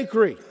at the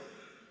bakery.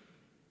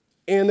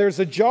 And there's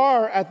a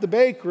jar at the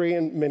bakery,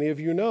 and many of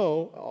you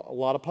know, a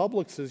lot of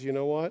Publixes, you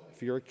know what?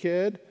 If you're a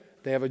kid,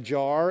 they have a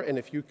jar, and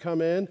if you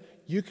come in,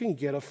 you can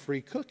get a free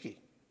cookie.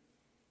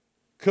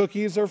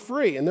 Cookies are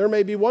free. And there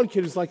may be one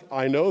kid who's like,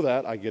 I know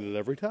that. I get it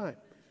every time.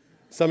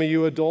 Some of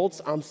you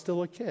adults, I'm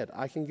still a kid.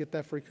 I can get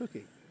that free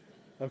cookie.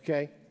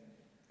 Okay?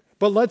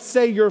 But let's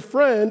say your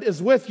friend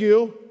is with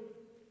you,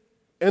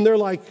 and they're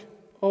like,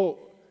 oh,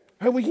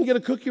 hey, we can get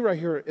a cookie right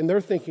here. And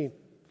they're thinking,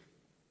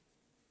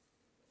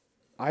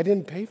 I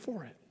didn't pay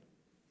for it.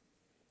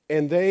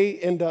 And they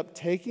end up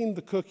taking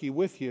the cookie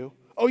with you.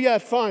 Oh, yeah,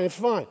 it's fine, it's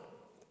fine.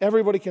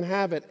 Everybody can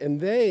have it. And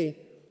they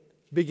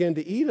begin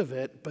to eat of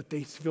it, but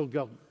they feel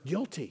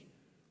guilty.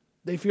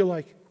 They feel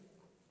like,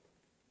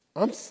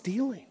 I'm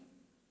stealing.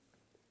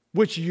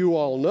 Which you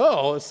all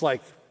know, it's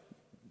like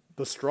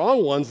the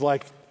strong one's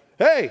like,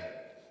 hey,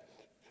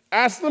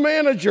 ask the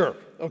manager,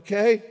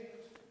 okay?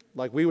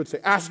 Like we would say,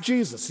 ask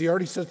Jesus. He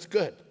already said it's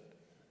good.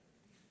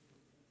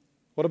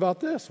 What about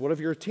this? What if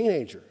you're a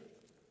teenager?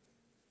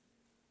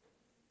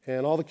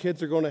 And all the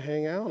kids are going to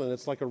hang out, and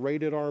it's like a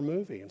rated R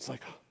movie. It's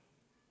like, oh,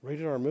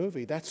 rated R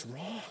movie, that's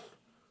wrong.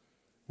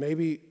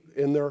 Maybe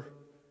in there,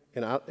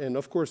 and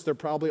of course there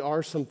probably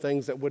are some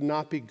things that would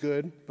not be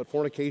good, but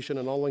fornication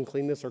and all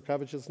uncleanness or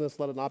covetousness,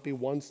 let it not be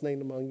once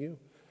named among you.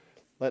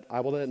 I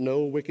will let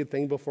no wicked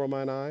thing before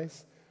mine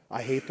eyes.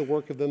 I hate the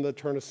work of them that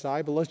turn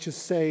aside. But let's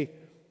just say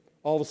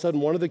all of a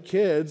sudden one of the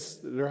kids,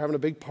 they're having a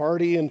big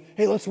party, and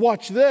hey, let's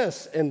watch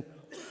this. And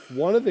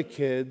one of the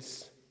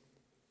kids,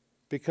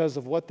 because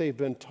of what they've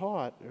been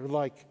taught,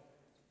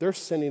 they're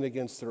sinning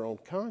against their own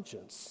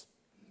conscience.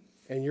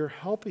 And you're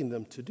helping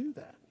them to do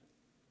that.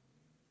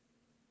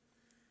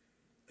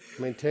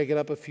 I mean, take it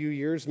up a few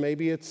years,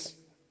 maybe it's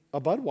a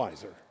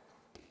Budweiser.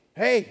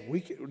 Hey,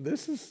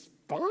 this is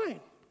fine.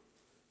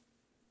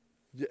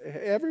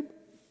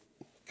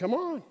 Come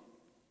on.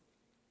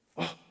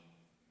 Oh,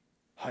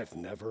 I've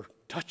never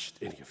touched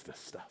any of this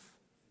stuff.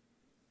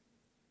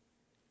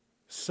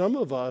 Some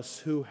of us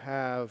who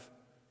have,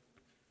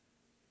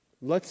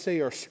 let's say,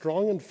 are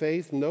strong in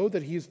faith, know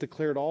that he's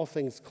declared all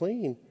things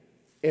clean,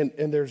 and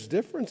there's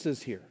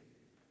differences here.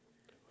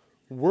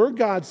 We're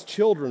God's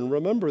children,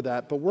 remember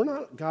that, but we're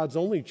not God's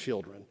only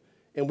children.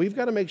 And we've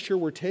got to make sure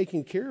we're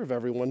taking care of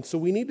everyone, so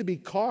we need to be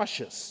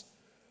cautious.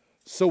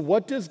 So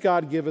what does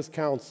God give as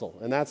counsel?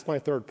 And that's my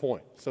third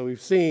point. So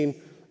we've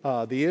seen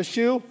the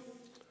issue.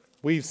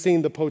 We've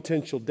seen the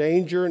potential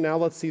danger. Now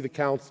let's see the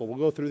counsel. We'll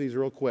go through these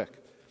real quick.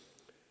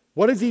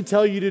 What does he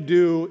tell you to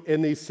do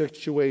in these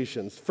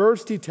situations?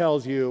 First, he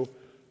tells you,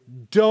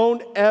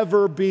 don't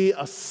ever be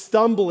a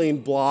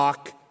stumbling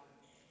block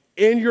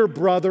in your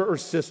brother or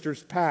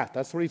sister's path.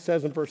 That's what he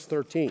says in verse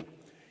 13.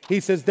 He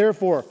says,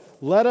 therefore,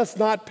 let us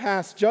not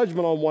pass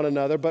judgment on one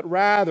another, but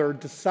rather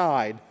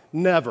decide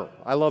never.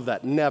 I love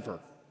that, never.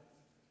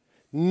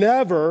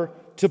 Never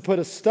to put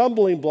a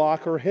stumbling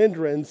block or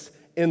hindrance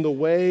in the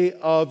way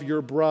of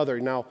your brother.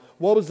 Now,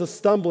 what was a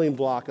stumbling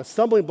block? A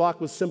stumbling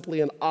block was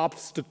simply an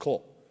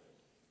obstacle.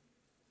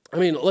 I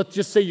mean, let's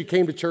just say you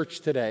came to church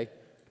today,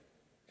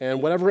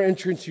 and whatever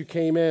entrance you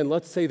came in,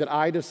 let's say that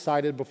I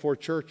decided before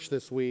church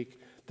this week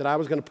that I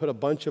was going to put a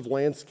bunch of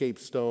landscape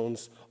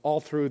stones all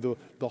through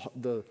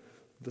the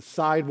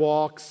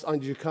sidewalks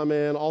as you come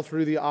in, all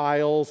through the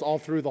aisles, all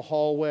through the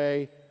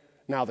hallway.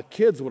 Now, the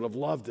kids would have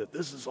loved it.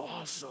 This is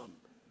awesome.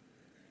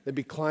 They'd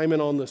be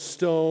climbing on the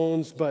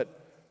stones, but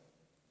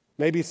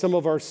maybe some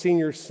of our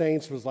senior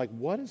saints was like,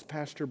 what is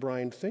Pastor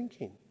Brian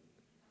thinking?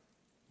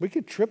 We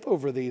could trip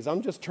over these.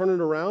 I'm just turning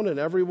around and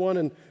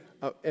everyone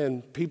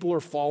and people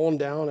are falling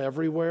down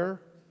everywhere.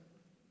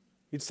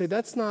 You'd say,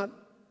 that's not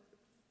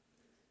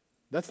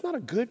a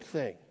good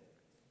thing.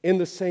 In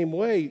the same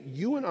way,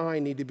 you and I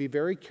need to be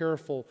very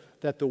careful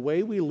that the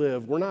way we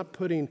live, we're not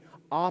putting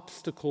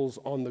obstacles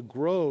on the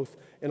growth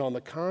and on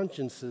the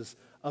consciences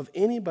of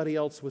anybody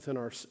else within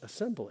our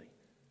assembly.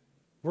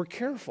 We're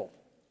careful.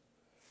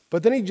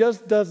 But then he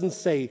just doesn't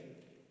say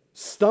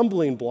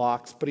stumbling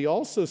blocks, but he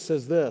also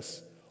says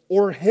this,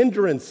 or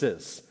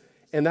hindrances.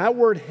 And that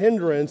word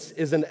hindrance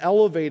is an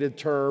elevated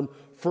term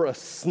for a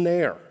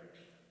snare.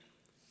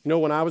 You know,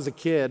 when I was a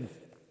kid,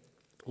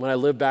 when I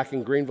lived back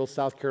in Greenville,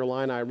 South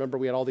Carolina, I remember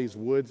we had all these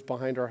woods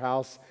behind our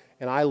house,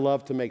 and I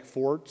loved to make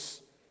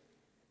forts.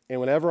 And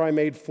whenever I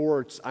made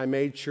forts, I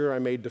made sure I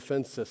made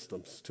defense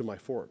systems to my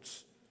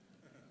forts.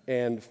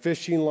 And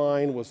fishing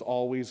line was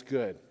always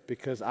good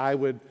because I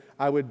would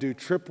do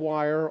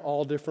tripwire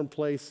all different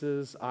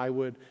places. I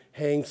would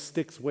hang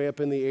sticks way up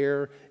in the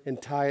air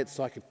and tie it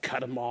so I could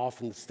cut them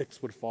off and the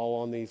sticks would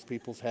fall on these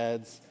people's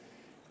heads.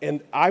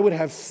 And I would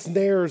have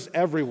snares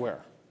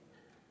everywhere,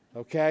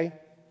 okay?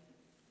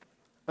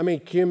 I mean,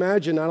 can you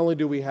imagine, not only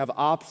do we have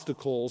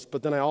obstacles,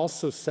 but then I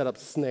also set up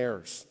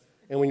snares.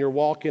 And when you're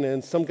walking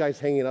in, some guy's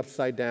hanging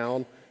upside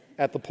down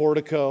at the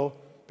portico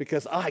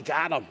because, I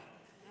got him.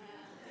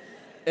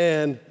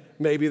 And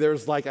maybe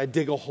there's I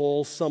dig a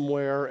hole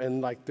somewhere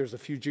and there's a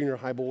few junior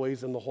high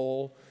boys in the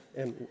hole.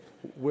 And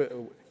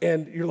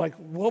you're like,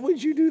 what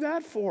would you do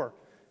that for?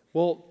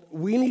 Well,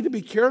 we need to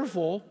be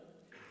careful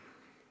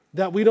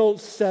that we don't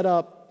set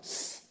up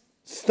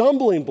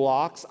stumbling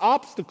blocks,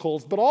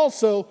 obstacles, but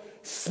also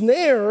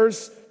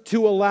snares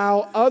to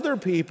allow other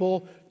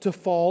people to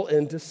fall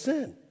into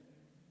sin.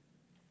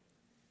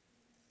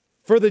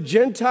 For the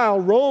Gentile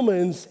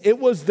Romans, it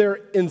was their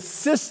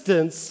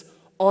insistence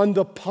on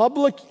the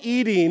public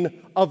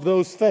eating of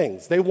those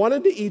things. They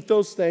wanted to eat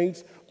those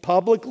things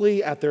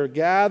publicly at their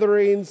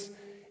gatherings.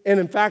 And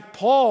in fact,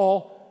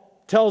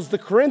 Paul tells the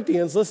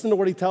Corinthians, listen to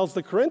what he tells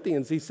the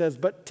Corinthians. He says,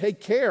 but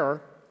take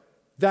care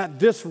that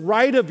this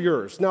right of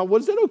yours. Now,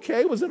 was it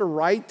okay? Was it a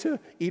right to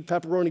eat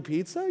pepperoni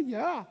pizza?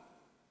 Yeah.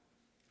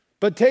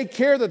 But take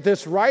care that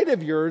this right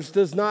of yours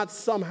does not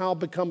somehow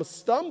become a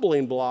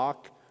stumbling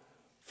block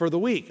for the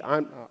weak.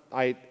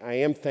 I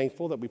am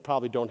thankful that we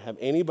probably don't have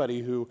anybody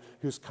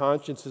whose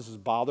conscience is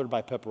bothered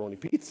by pepperoni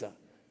pizza.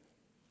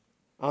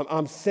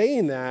 I'm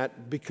saying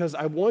that because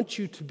I want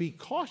you to be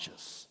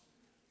cautious.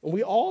 And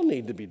we all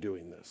need to be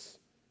doing this.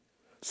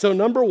 So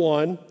number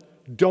one,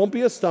 don't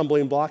be a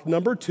stumbling block.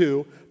 Number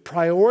two,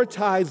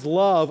 prioritize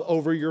love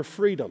over your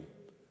freedom.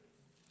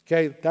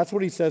 Okay, that's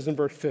what he says in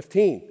verse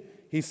 15.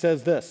 He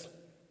says this,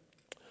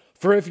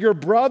 "For if your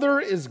brother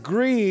is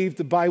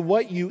grieved by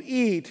what you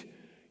eat,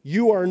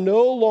 you are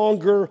no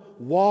longer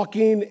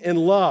walking in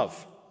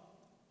love."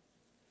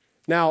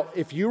 Now,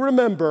 if you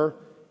remember,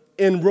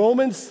 in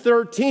Romans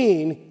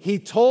 13, he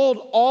told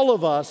all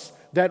of us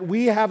that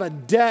we have a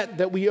debt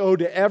that we owe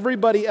to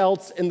everybody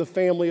else in the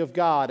family of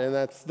God, and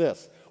that's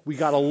this. We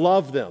got to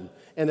love them,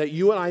 and that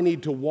you and I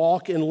need to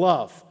walk in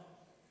love.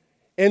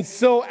 And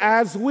so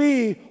as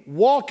we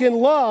walk in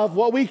love,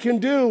 what we can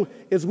do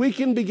is we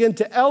can begin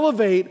to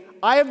elevate.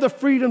 I have the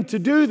freedom to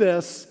do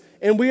this,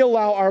 and we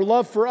allow our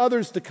love for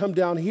others to come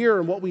down here.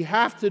 And what we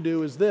have to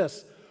do is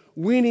this.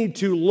 We need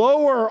to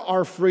lower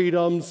our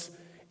freedoms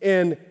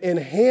and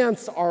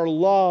enhance our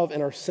love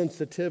and our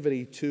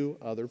sensitivity to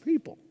other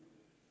people.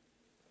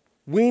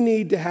 We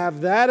need to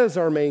have that as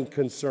our main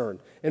concern.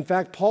 In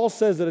fact, Paul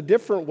says it a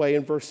different way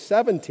in verse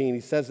 17.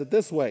 He says it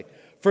this way,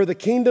 "For the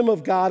kingdom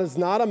of God is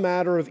not a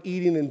matter of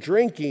eating and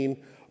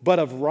drinking, but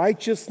of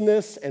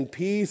righteousness and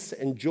peace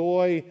and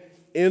joy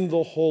in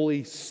the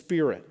Holy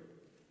Spirit."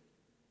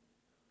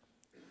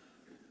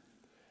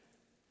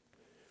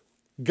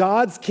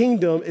 God's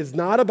kingdom is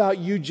not about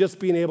you just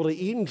being able to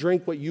eat and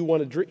drink what you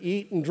want to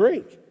eat and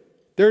drink.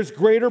 There's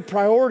greater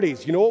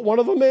priorities. You know what one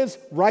of them is?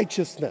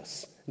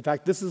 Righteousness. In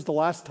fact, this is the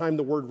last time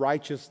the word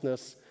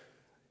righteousness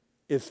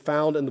is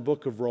found in the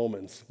book of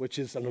Romans, which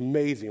is an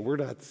amazing. We're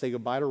going to have to say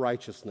goodbye to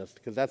righteousness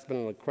because that's been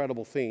an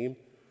incredible theme.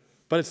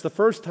 But it's the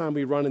first time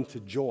we run into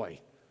joy.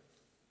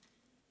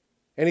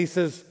 And he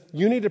says,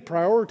 you need to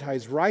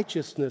prioritize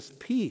righteousness,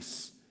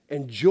 peace,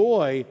 and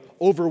joy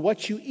over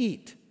what you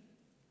eat.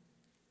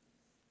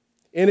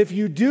 And if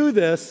you do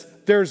this,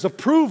 there's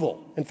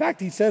approval. In fact,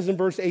 he says in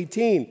verse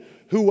 18,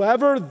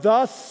 "Whoever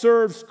thus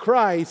serves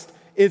Christ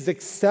is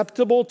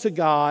acceptable to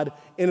God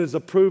and is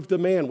approved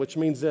of man," which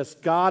means this.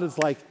 God is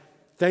like,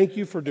 thank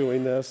you for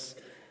doing this.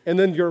 And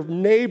then your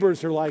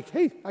neighbors are like,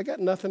 hey, I got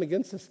nothing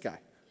against this guy.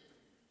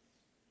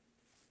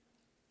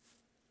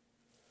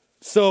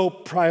 So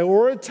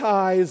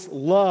prioritize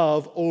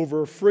love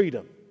over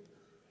freedom.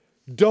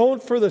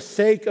 Don't, for the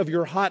sake of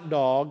your hot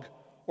dog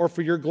or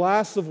for your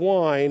glass of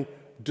wine,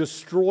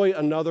 destroy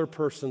another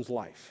person's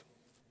life.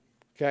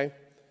 Okay?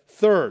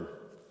 Third,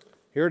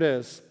 here it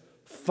is.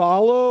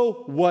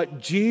 Follow what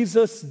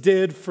Jesus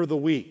did for the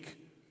weak.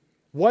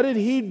 What did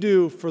he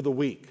do for the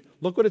weak?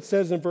 Look what it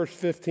says in verse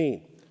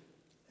 15.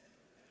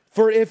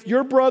 "For if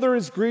your brother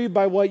is grieved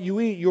by what you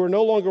eat, you are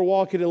no longer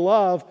walking in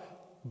love.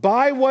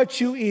 By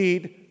what you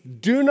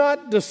eat, do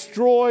not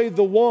destroy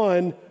the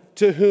one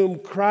to whom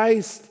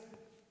Christ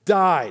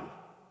died."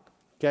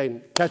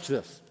 Okay, catch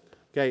this.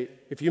 Okay,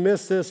 if you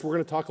miss this, we're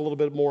going to talk a little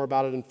bit more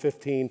about it in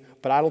 15,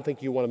 but I don't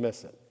think you want to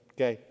miss it.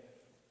 Okay?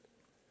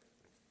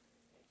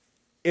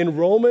 In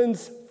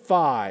Romans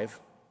 5,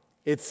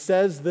 it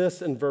says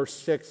this in verse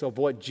 6 of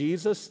what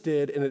Jesus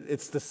did, and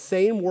it's the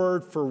same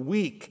word for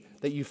weak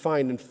that you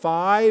find in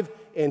 5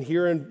 and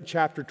here in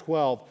chapter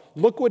 12.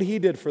 Look what he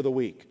did for the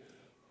weak.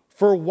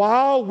 "For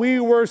while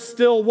we were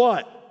still"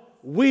 what?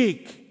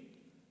 Weak.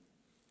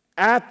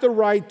 "At the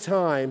right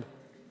time,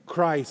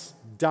 Christ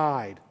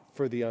died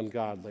for the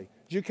ungodly."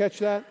 Did you catch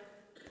that?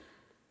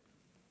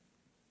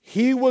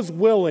 He was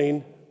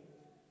willing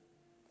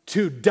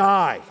to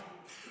die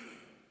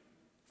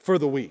for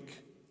the weak.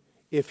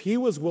 If he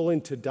was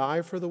willing to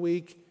die for the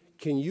weak,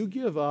 can you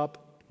give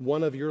up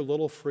one of your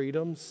little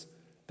freedoms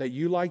that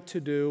you like to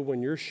do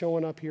when you're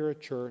showing up here at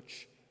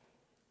church?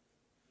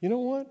 You know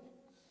what?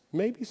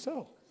 Maybe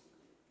so.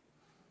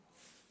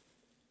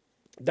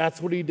 That's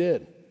what he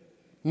did.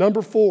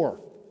 Number 4,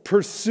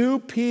 pursue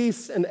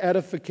peace and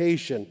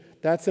edification.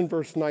 That's in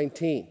verse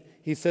 19.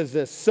 He says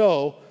this,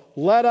 "So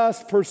let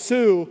us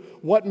pursue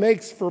what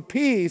makes for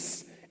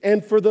peace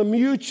and for the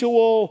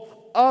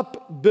mutual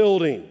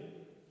upbuilding."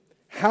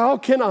 How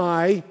can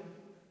I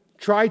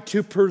try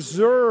to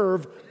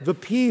preserve the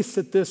peace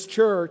at this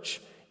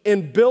church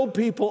and build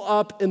people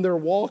up in their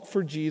walk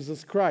for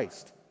Jesus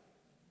Christ?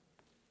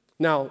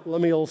 Now,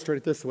 let me illustrate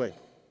it this way.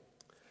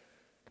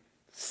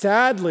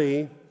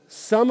 Sadly,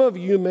 some of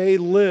you may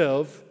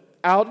live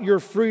out your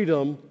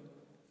freedom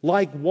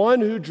like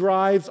one who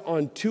drives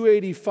on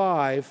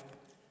 285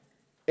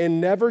 and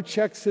never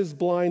checks his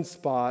blind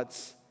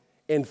spots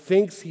and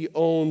thinks he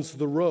owns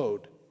the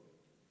road.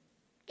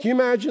 Can you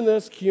imagine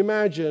this? Can you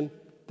imagine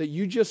that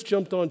you just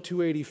jumped on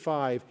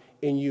 285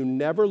 and you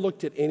never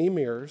looked at any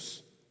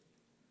mirrors?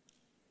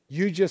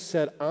 You just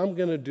said, I'm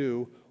going to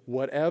do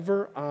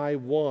whatever I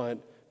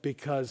want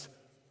because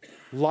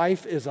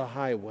life is a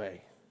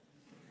highway,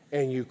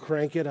 and you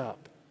crank it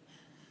up.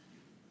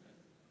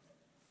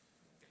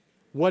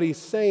 What he's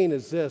saying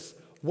is this: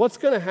 what's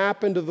going to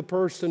happen to the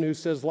person who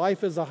says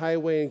life is a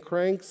highway and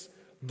cranks?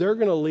 They're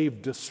going to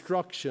leave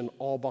destruction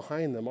all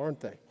behind them, aren't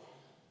they?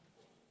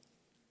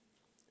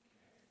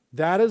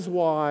 That is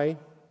why,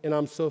 and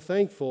I'm so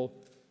thankful,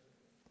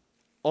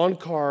 on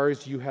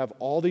cars you have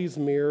all these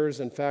mirrors.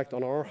 In fact,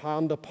 on our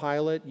Honda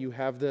Pilot, you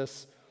have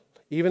this.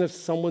 Even if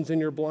someone's in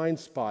your blind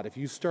spot, if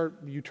you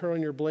turn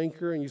on your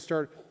blinker and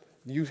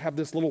you have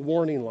this little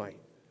warning light.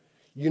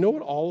 You know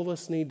what all of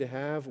us need to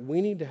have?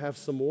 We need to have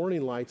some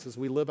warning lights as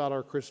we live out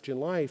our Christian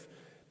life,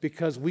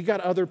 because we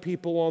got other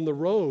people on the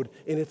road,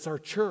 and it's our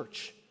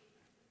church.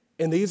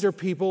 And these are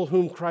people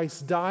whom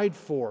Christ died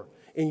for.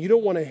 And you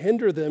don't want to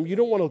hinder them. You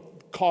don't want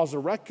to cause a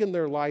wreck in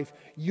their life.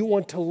 You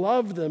want to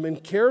love them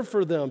and care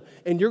for them.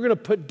 And you're going to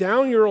put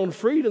down your own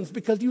freedoms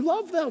because you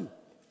love them.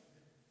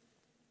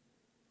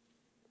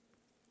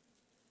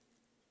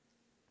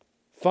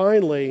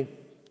 Finally,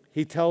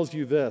 he tells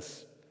you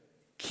this: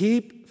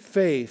 keep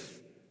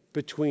faith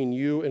between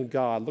you and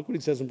God. Look what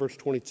he says in verse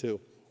 22.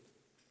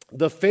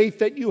 The faith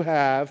that you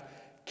have,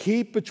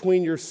 keep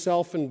between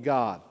yourself and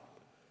God.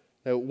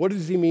 Now, what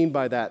does he mean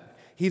by that?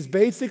 He's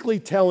basically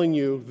telling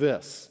you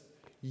this: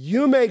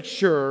 you make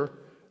sure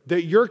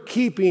that you're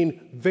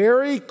keeping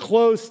very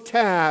close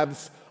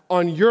tabs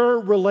on your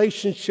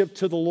relationship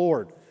to the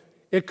Lord.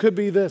 It could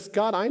be this: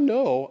 God, I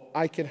know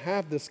I can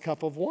have this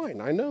cup of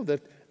wine. I know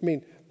that,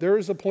 there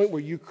is a point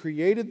where you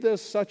created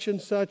this, such and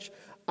such.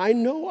 I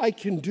know I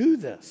can do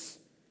this.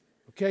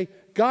 Okay?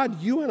 God,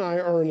 you and I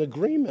are in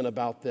agreement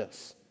about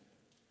this.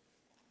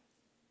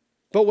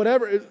 But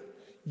whatever,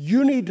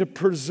 you need to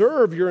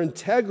preserve your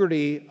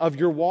integrity of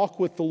your walk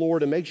with the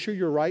Lord and make sure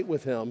you're right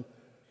with Him.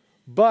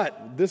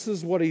 But this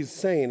is what he's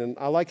saying, and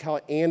I like how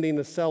Andy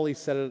Naselli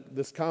said it,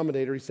 this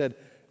commentator. He said,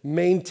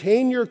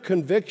 maintain your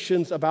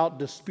convictions about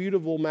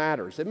disputable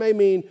matters. It may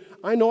mean,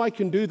 I know I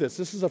can do this.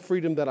 This is a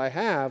freedom that I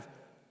have.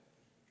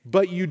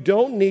 But you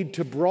don't need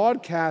to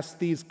broadcast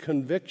these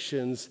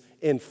convictions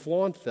and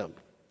flaunt them.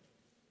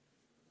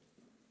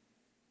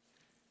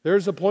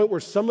 There's a point where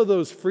some of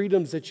those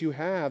freedoms that you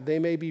have, they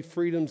may be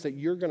freedoms that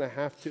you're going to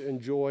have to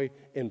enjoy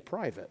in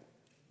private,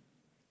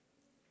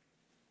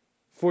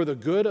 for the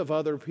good of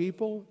other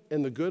people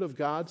and the good of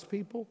God's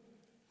people.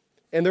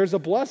 And there's a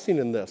blessing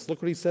in this.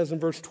 Look what he says in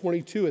verse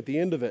 22 at the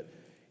end of it.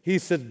 He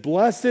said,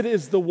 blessed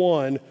is the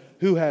one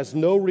who has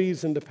no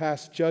reason to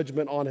pass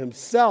judgment on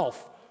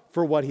himself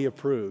for what he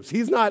approves.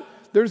 You're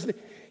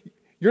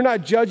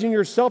not judging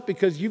yourself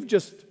because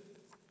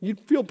you'd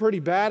feel pretty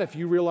bad if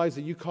you realize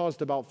that you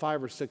caused about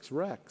 5 or 6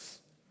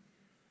 wrecks.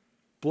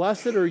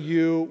 Blessed are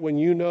you when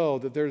you know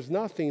that there's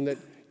nothing, that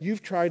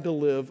you've tried to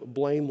live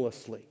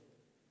blamelessly.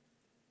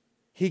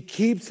 He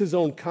keeps his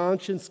own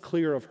conscience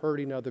clear of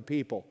hurting other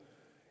people.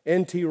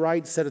 N.T.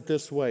 Wright said it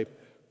this way: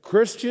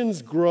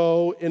 Christians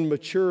grow in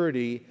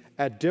maturity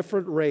at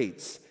different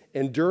rates,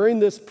 and during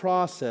this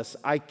process,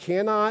 I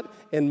cannot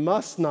and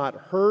must not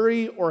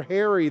hurry or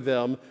harry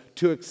them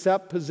to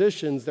accept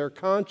positions their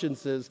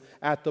consciences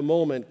at the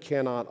moment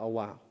cannot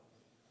allow.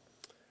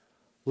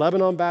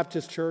 Lebanon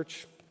Baptist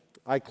Church,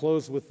 I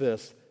close with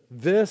this.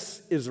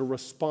 This is a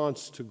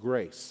response to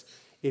grace.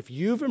 If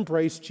you've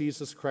embraced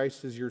Jesus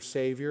Christ as your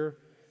Savior,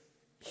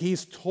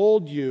 He's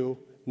told you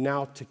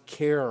now to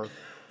care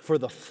for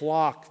the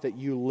flock that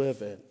you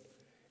live in.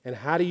 And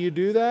how do you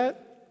do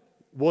that?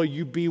 Well,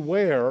 you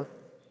beware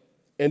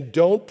and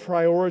don't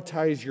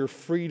prioritize your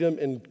freedom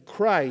in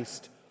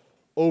Christ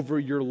over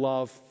your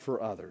love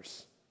for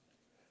others.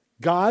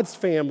 God's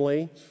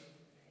family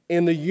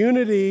and the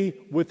unity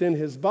within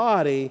His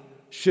body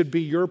should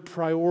be your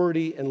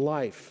priority in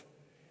life.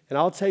 And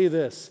I'll tell you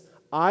this,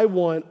 I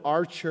want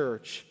our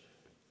church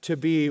to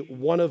be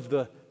one of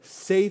the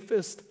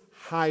safest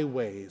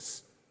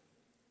highways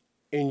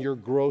in your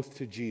growth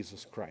to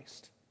Jesus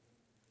Christ.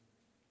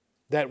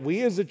 That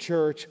we as a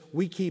church,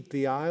 we keep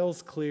the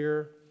aisles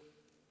clear,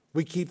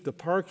 we keep the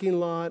parking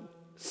lot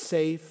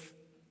safe,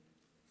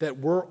 that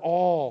we're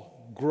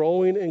all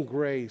growing in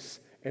grace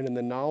and in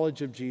the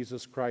knowledge of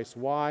Jesus Christ.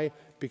 Why?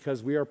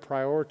 Because we are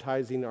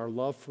prioritizing our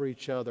love for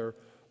each other,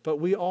 but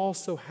we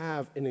also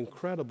have an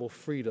incredible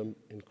freedom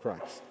in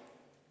Christ.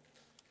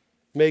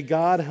 May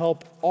God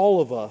help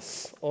all of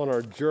us on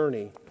our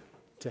journey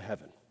to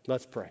heaven.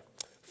 Let's pray.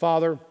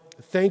 Father,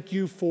 thank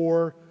you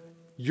for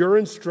your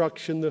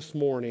instruction this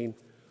morning.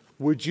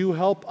 Would you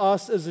help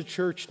us as a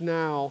church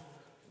now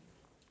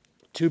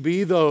to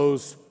be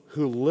those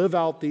who live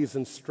out these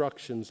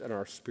instructions in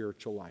our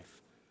spiritual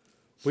life?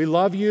 We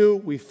love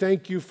you. We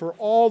thank you for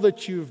all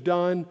that you've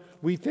done.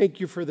 We thank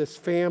you for this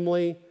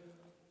family.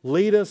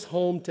 Lead us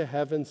home to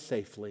heaven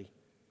safely.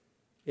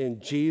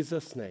 In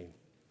Jesus' name,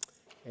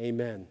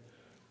 amen.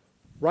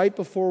 Right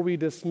before we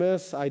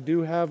dismiss, I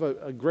do have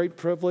a great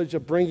privilege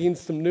of bringing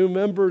some new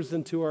members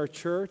into our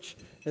church.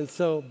 And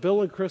so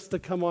Bill and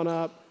Krista, come on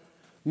up.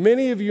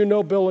 Many of you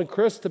know Bill and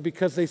Krista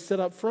because they sit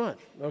up front,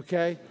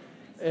 okay?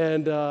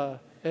 And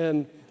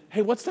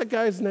hey, what's that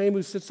guy's name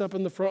who sits up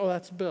in the front? Oh,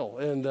 that's Bill.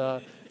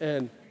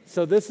 And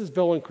so this is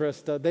Bill and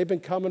Krista. They've been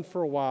coming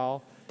for a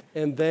while,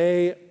 and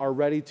they are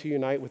ready to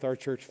unite with our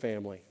church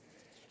family.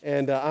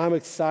 And I'm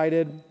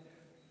excited.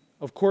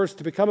 Of course,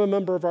 to become a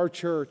member of our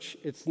church,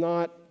 it's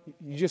not,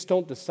 you just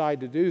don't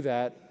decide to do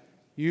that.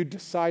 You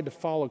decide to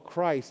follow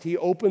Christ. He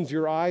opens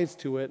your eyes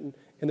to it, and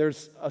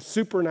there's a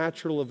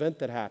supernatural event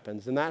that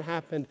happens. And that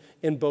happened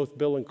in both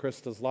Bill and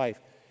Krista's life.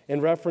 In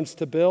reference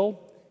to Bill,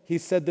 he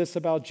said this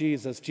about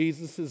Jesus.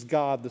 Jesus is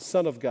God, the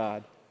Son of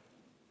God.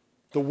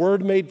 The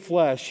Word made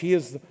flesh. He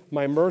is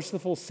my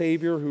merciful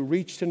Savior who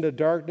reached into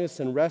darkness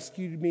and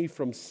rescued me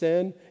from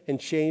sin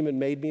and shame and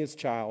made me his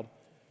child.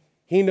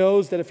 He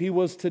knows that if he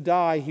was to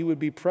die, he would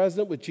be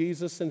present with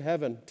Jesus in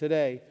heaven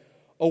today,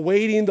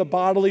 awaiting the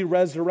bodily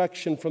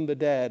resurrection from the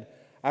dead.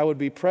 I would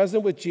be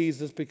present with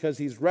Jesus because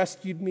he's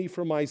rescued me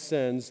from my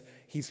sins.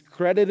 He's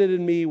credited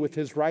me with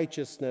his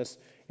righteousness,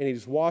 and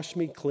he's washed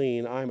me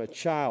clean. I'm a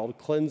child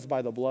cleansed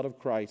by the blood of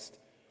Christ.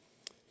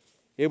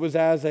 It was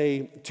as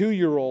a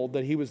 2-year-old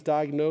that he was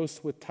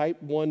diagnosed with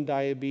type 1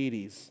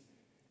 diabetes,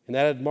 and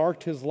that had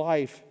marked his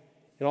life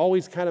and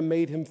always kind of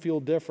made him feel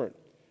different.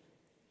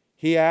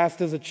 He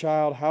asked as a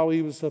child how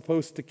he was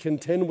supposed to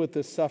contend with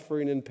this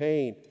suffering and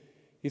pain.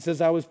 He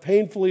says, I was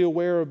painfully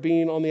aware of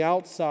being on the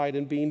outside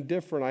and being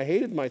different. I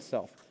hated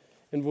myself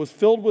and was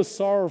filled with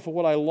sorrow for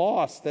what I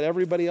lost that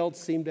everybody else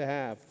seemed to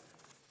have.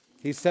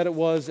 He said it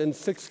was in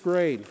 6th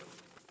grade.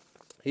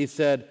 He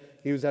said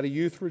he was at a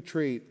youth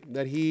retreat,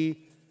 that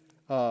he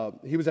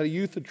was at a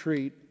youth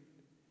retreat,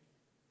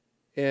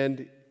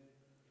 and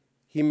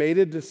he made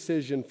a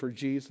decision for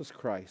Jesus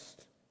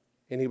Christ,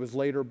 and he was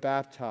later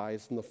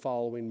baptized in the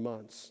following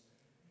months.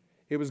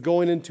 It was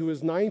going into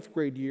his 9th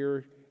grade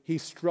year. He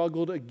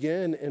struggled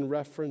again in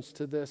reference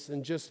to this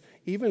and just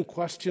even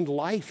questioned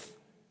life.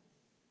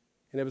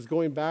 And it was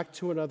going back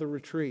to another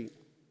retreat.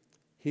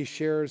 He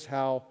shares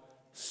how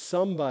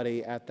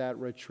somebody at that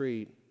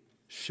retreat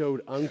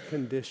showed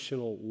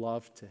unconditional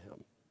love to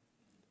him.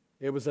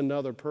 It was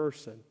another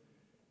person.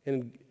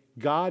 And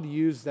God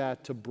used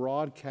that to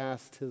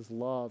broadcast his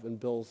love in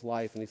Bill's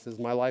life. And he says,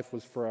 my life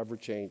was forever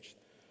changed.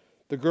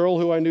 The girl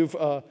who I knew,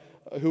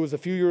 who was a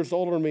few years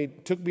older than me,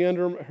 took me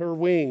under her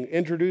wing,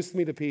 introduced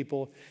me to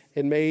people,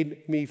 and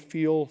made me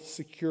feel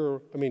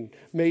secure.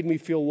 Made me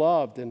feel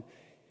loved. And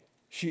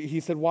he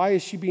said, why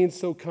is she being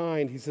so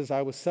kind? He says,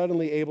 I was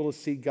suddenly able to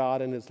see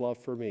God and his love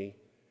for me.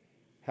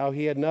 How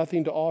he had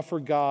nothing to offer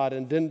God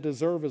and didn't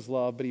deserve his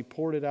love, but he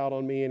poured it out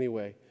on me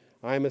anyway.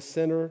 I am a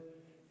sinner,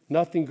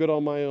 nothing good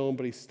on my own,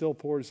 but he still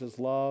pours his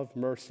love,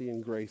 mercy,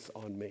 and grace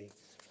on me.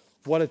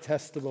 What a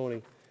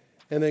testimony.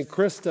 And then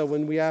Krista,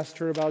 when we asked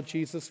her about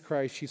Jesus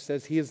Christ, she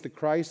says, he is the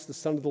Christ, the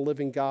Son of the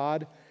living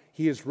God.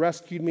 He has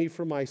rescued me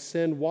from my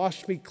sin,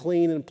 washed me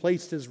clean, and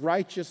placed his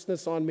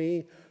righteousness on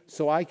me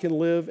so I can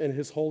live in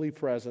his holy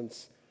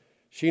presence.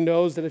 She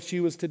knows that if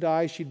she was to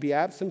die, she'd be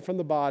absent from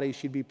the body.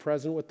 She'd be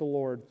present with the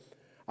Lord.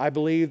 I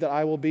believe that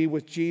I will be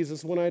with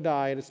Jesus when I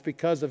die, and it's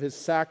because of his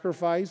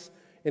sacrifice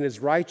and his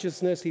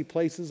righteousness he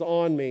places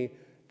on me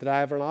that I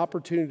have an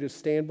opportunity to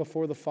stand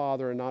before the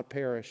Father and not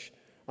perish.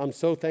 I'm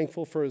so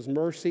thankful for his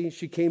mercy.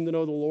 She came to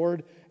know the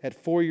Lord at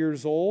 4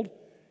 years old.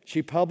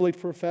 She publicly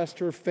professed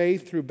her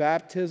faith through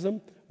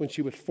baptism when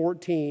she was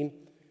 14.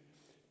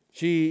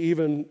 She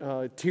even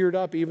teared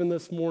up even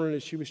this morning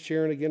as she was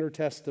sharing again her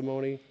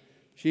testimony.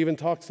 She even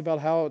talks about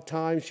how at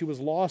times she was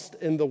lost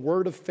in the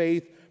word of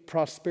faith,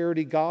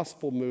 prosperity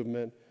gospel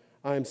movement.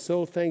 I am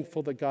so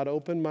thankful that God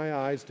opened my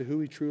eyes to who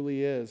he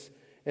truly is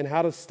and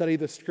how to study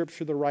the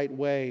scripture the right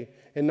way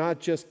and not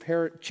just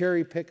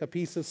cherry pick a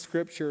piece of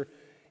scripture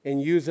and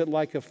use it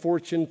like a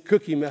fortune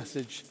cookie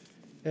message,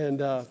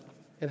 and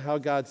how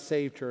God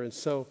saved her. And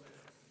so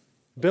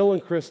Bill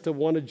and Krista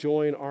want to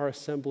join our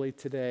assembly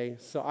today.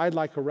 So I'd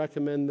like to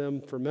recommend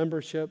them for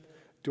membership.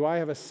 Do I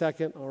have a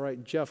second? All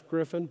right, Jeff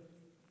Griffin.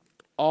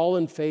 All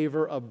in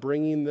favor of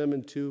bringing them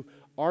into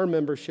our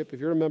membership. If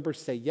you're a member,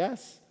 say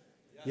yes.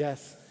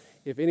 Yes.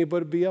 If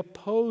anybody be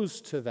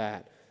opposed to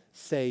that,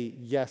 say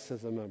yes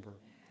as a member.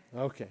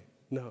 Okay.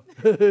 No.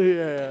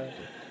 Yeah.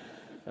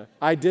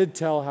 I did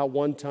tell how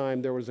one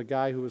time there was a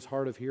guy who was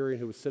hard of hearing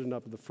who was sitting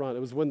up at the front.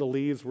 It was when the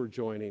Leaves were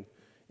joining.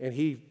 And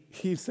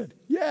he said,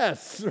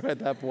 yes, at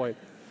that point.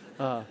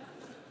 I'm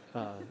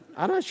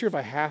not sure if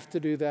I have to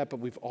do that,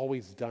 but we've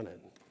always done it.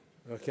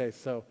 Okay,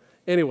 so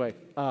anyway,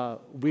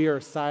 we are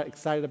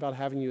excited about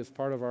having you as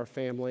part of our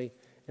family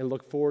and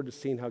look forward to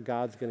seeing how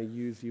God's going to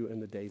use you in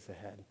the days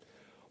ahead.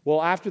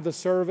 Well, after the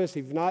service,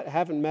 if you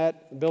haven't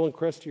met Bill and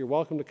Krista, you're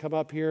welcome to come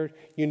up here.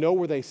 You know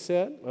where they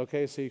sit,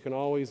 okay, so you can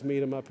always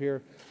meet them up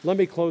here. Let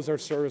me close our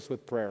service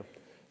with prayer.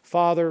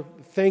 Father,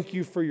 thank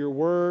you for your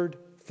word.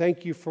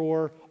 Thank you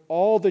for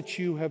all that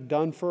you have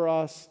done for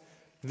us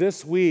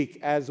this week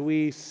as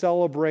we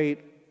celebrate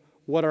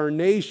what our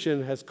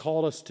nation has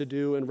called us to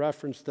do in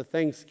reference to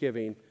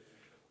Thanksgiving.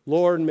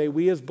 Lord, may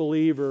we as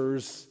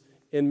believers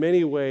in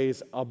many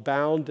ways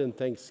abound in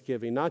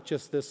thanksgiving, not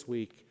just this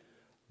week,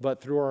 but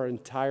through our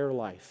entire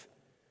life.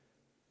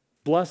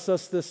 Bless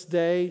us this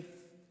day.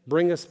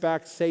 Bring us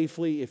back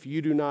safely. If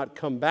you do not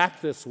come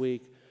back this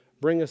week,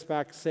 bring us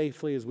back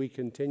safely as we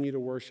continue to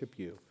worship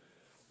you.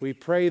 We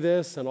pray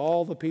this, and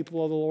all the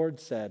people of the Lord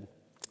said,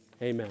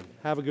 amen.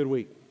 Have a good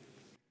week.